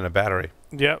clamps in a battery.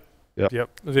 Yep.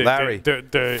 Larry,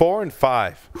 4 and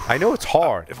 5. I know it's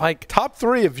hard. Top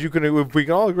 3, if we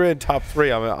can all agree on top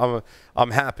 3,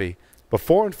 I'm happy. But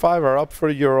 4 and 5 are up for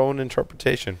your own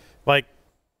interpretation. Like,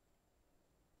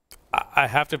 I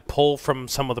have to pull from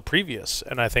some of the previous,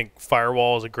 and I think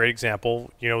Firewall is a great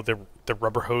example. The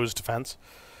rubber hose defense,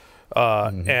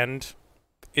 and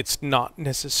it's not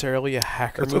necessarily a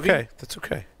hacker movie. That's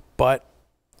okay. But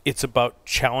it's about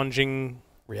challenging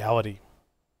reality.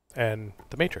 And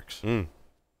The Matrix.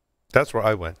 That's where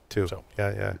I went too. So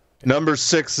yeah. Number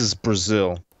 6 is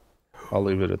Brazil. I'll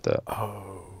leave it at that.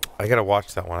 Oh, I gotta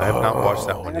watch that one. I have not watched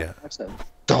that one yet.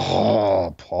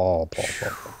 Oh, Paul.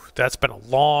 That's been a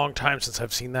long time since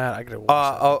I've seen that. I gotta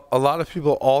watch a lot of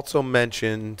people also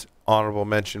mentioned, honorable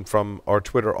mention from our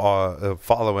Twitter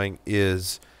following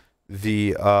is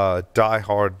the Die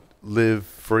Hard, Live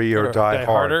Free or Die Hard,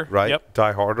 Harder, right? Yep.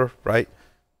 Die Harder, right?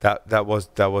 That was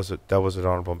an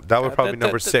honorable. That would probably be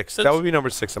number 6. That would be number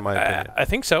 6 in my opinion. I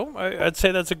think so. I'd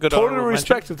say that's a good. Totally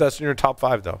respect if that's in your top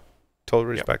 5 though.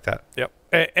 Totally respect that. Yep.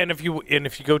 And if you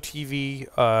go TV,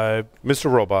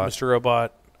 Mr.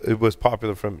 Robot. It was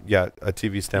popular from a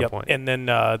TV standpoint. Yep. And then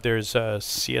there's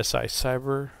CSI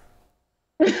Cyber.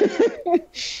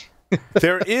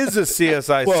 There is a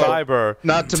CSI Cyber.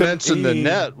 Not to mention the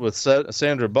Net with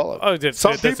Sandra Bullock. Oh,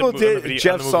 some people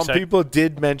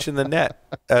did mention the Net.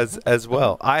 as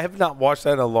well. I have not watched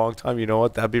that in a long time. You know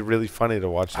what? That'd be really funny to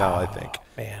watch now, I think.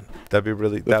 Man. That'd be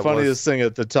really... The funniest thing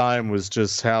at the time was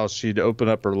just how she'd open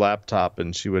up her laptop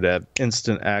and she would have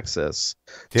instant access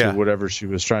to whatever she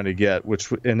was trying to get,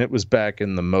 and it was back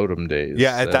in the modem days.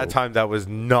 Yeah, at that time, that was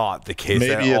not the case at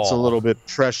all. Maybe it's a little bit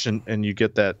fresh and you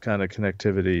get that kind of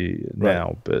connectivity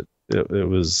now, but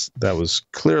that was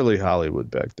clearly Hollywood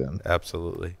back then.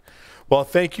 Absolutely. Well,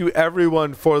 thank you,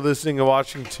 everyone, for listening and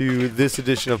watching to this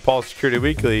edition of Paul Security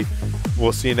Weekly.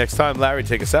 We'll see you next time. Larry,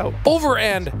 take us out. Over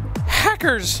and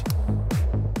hackers.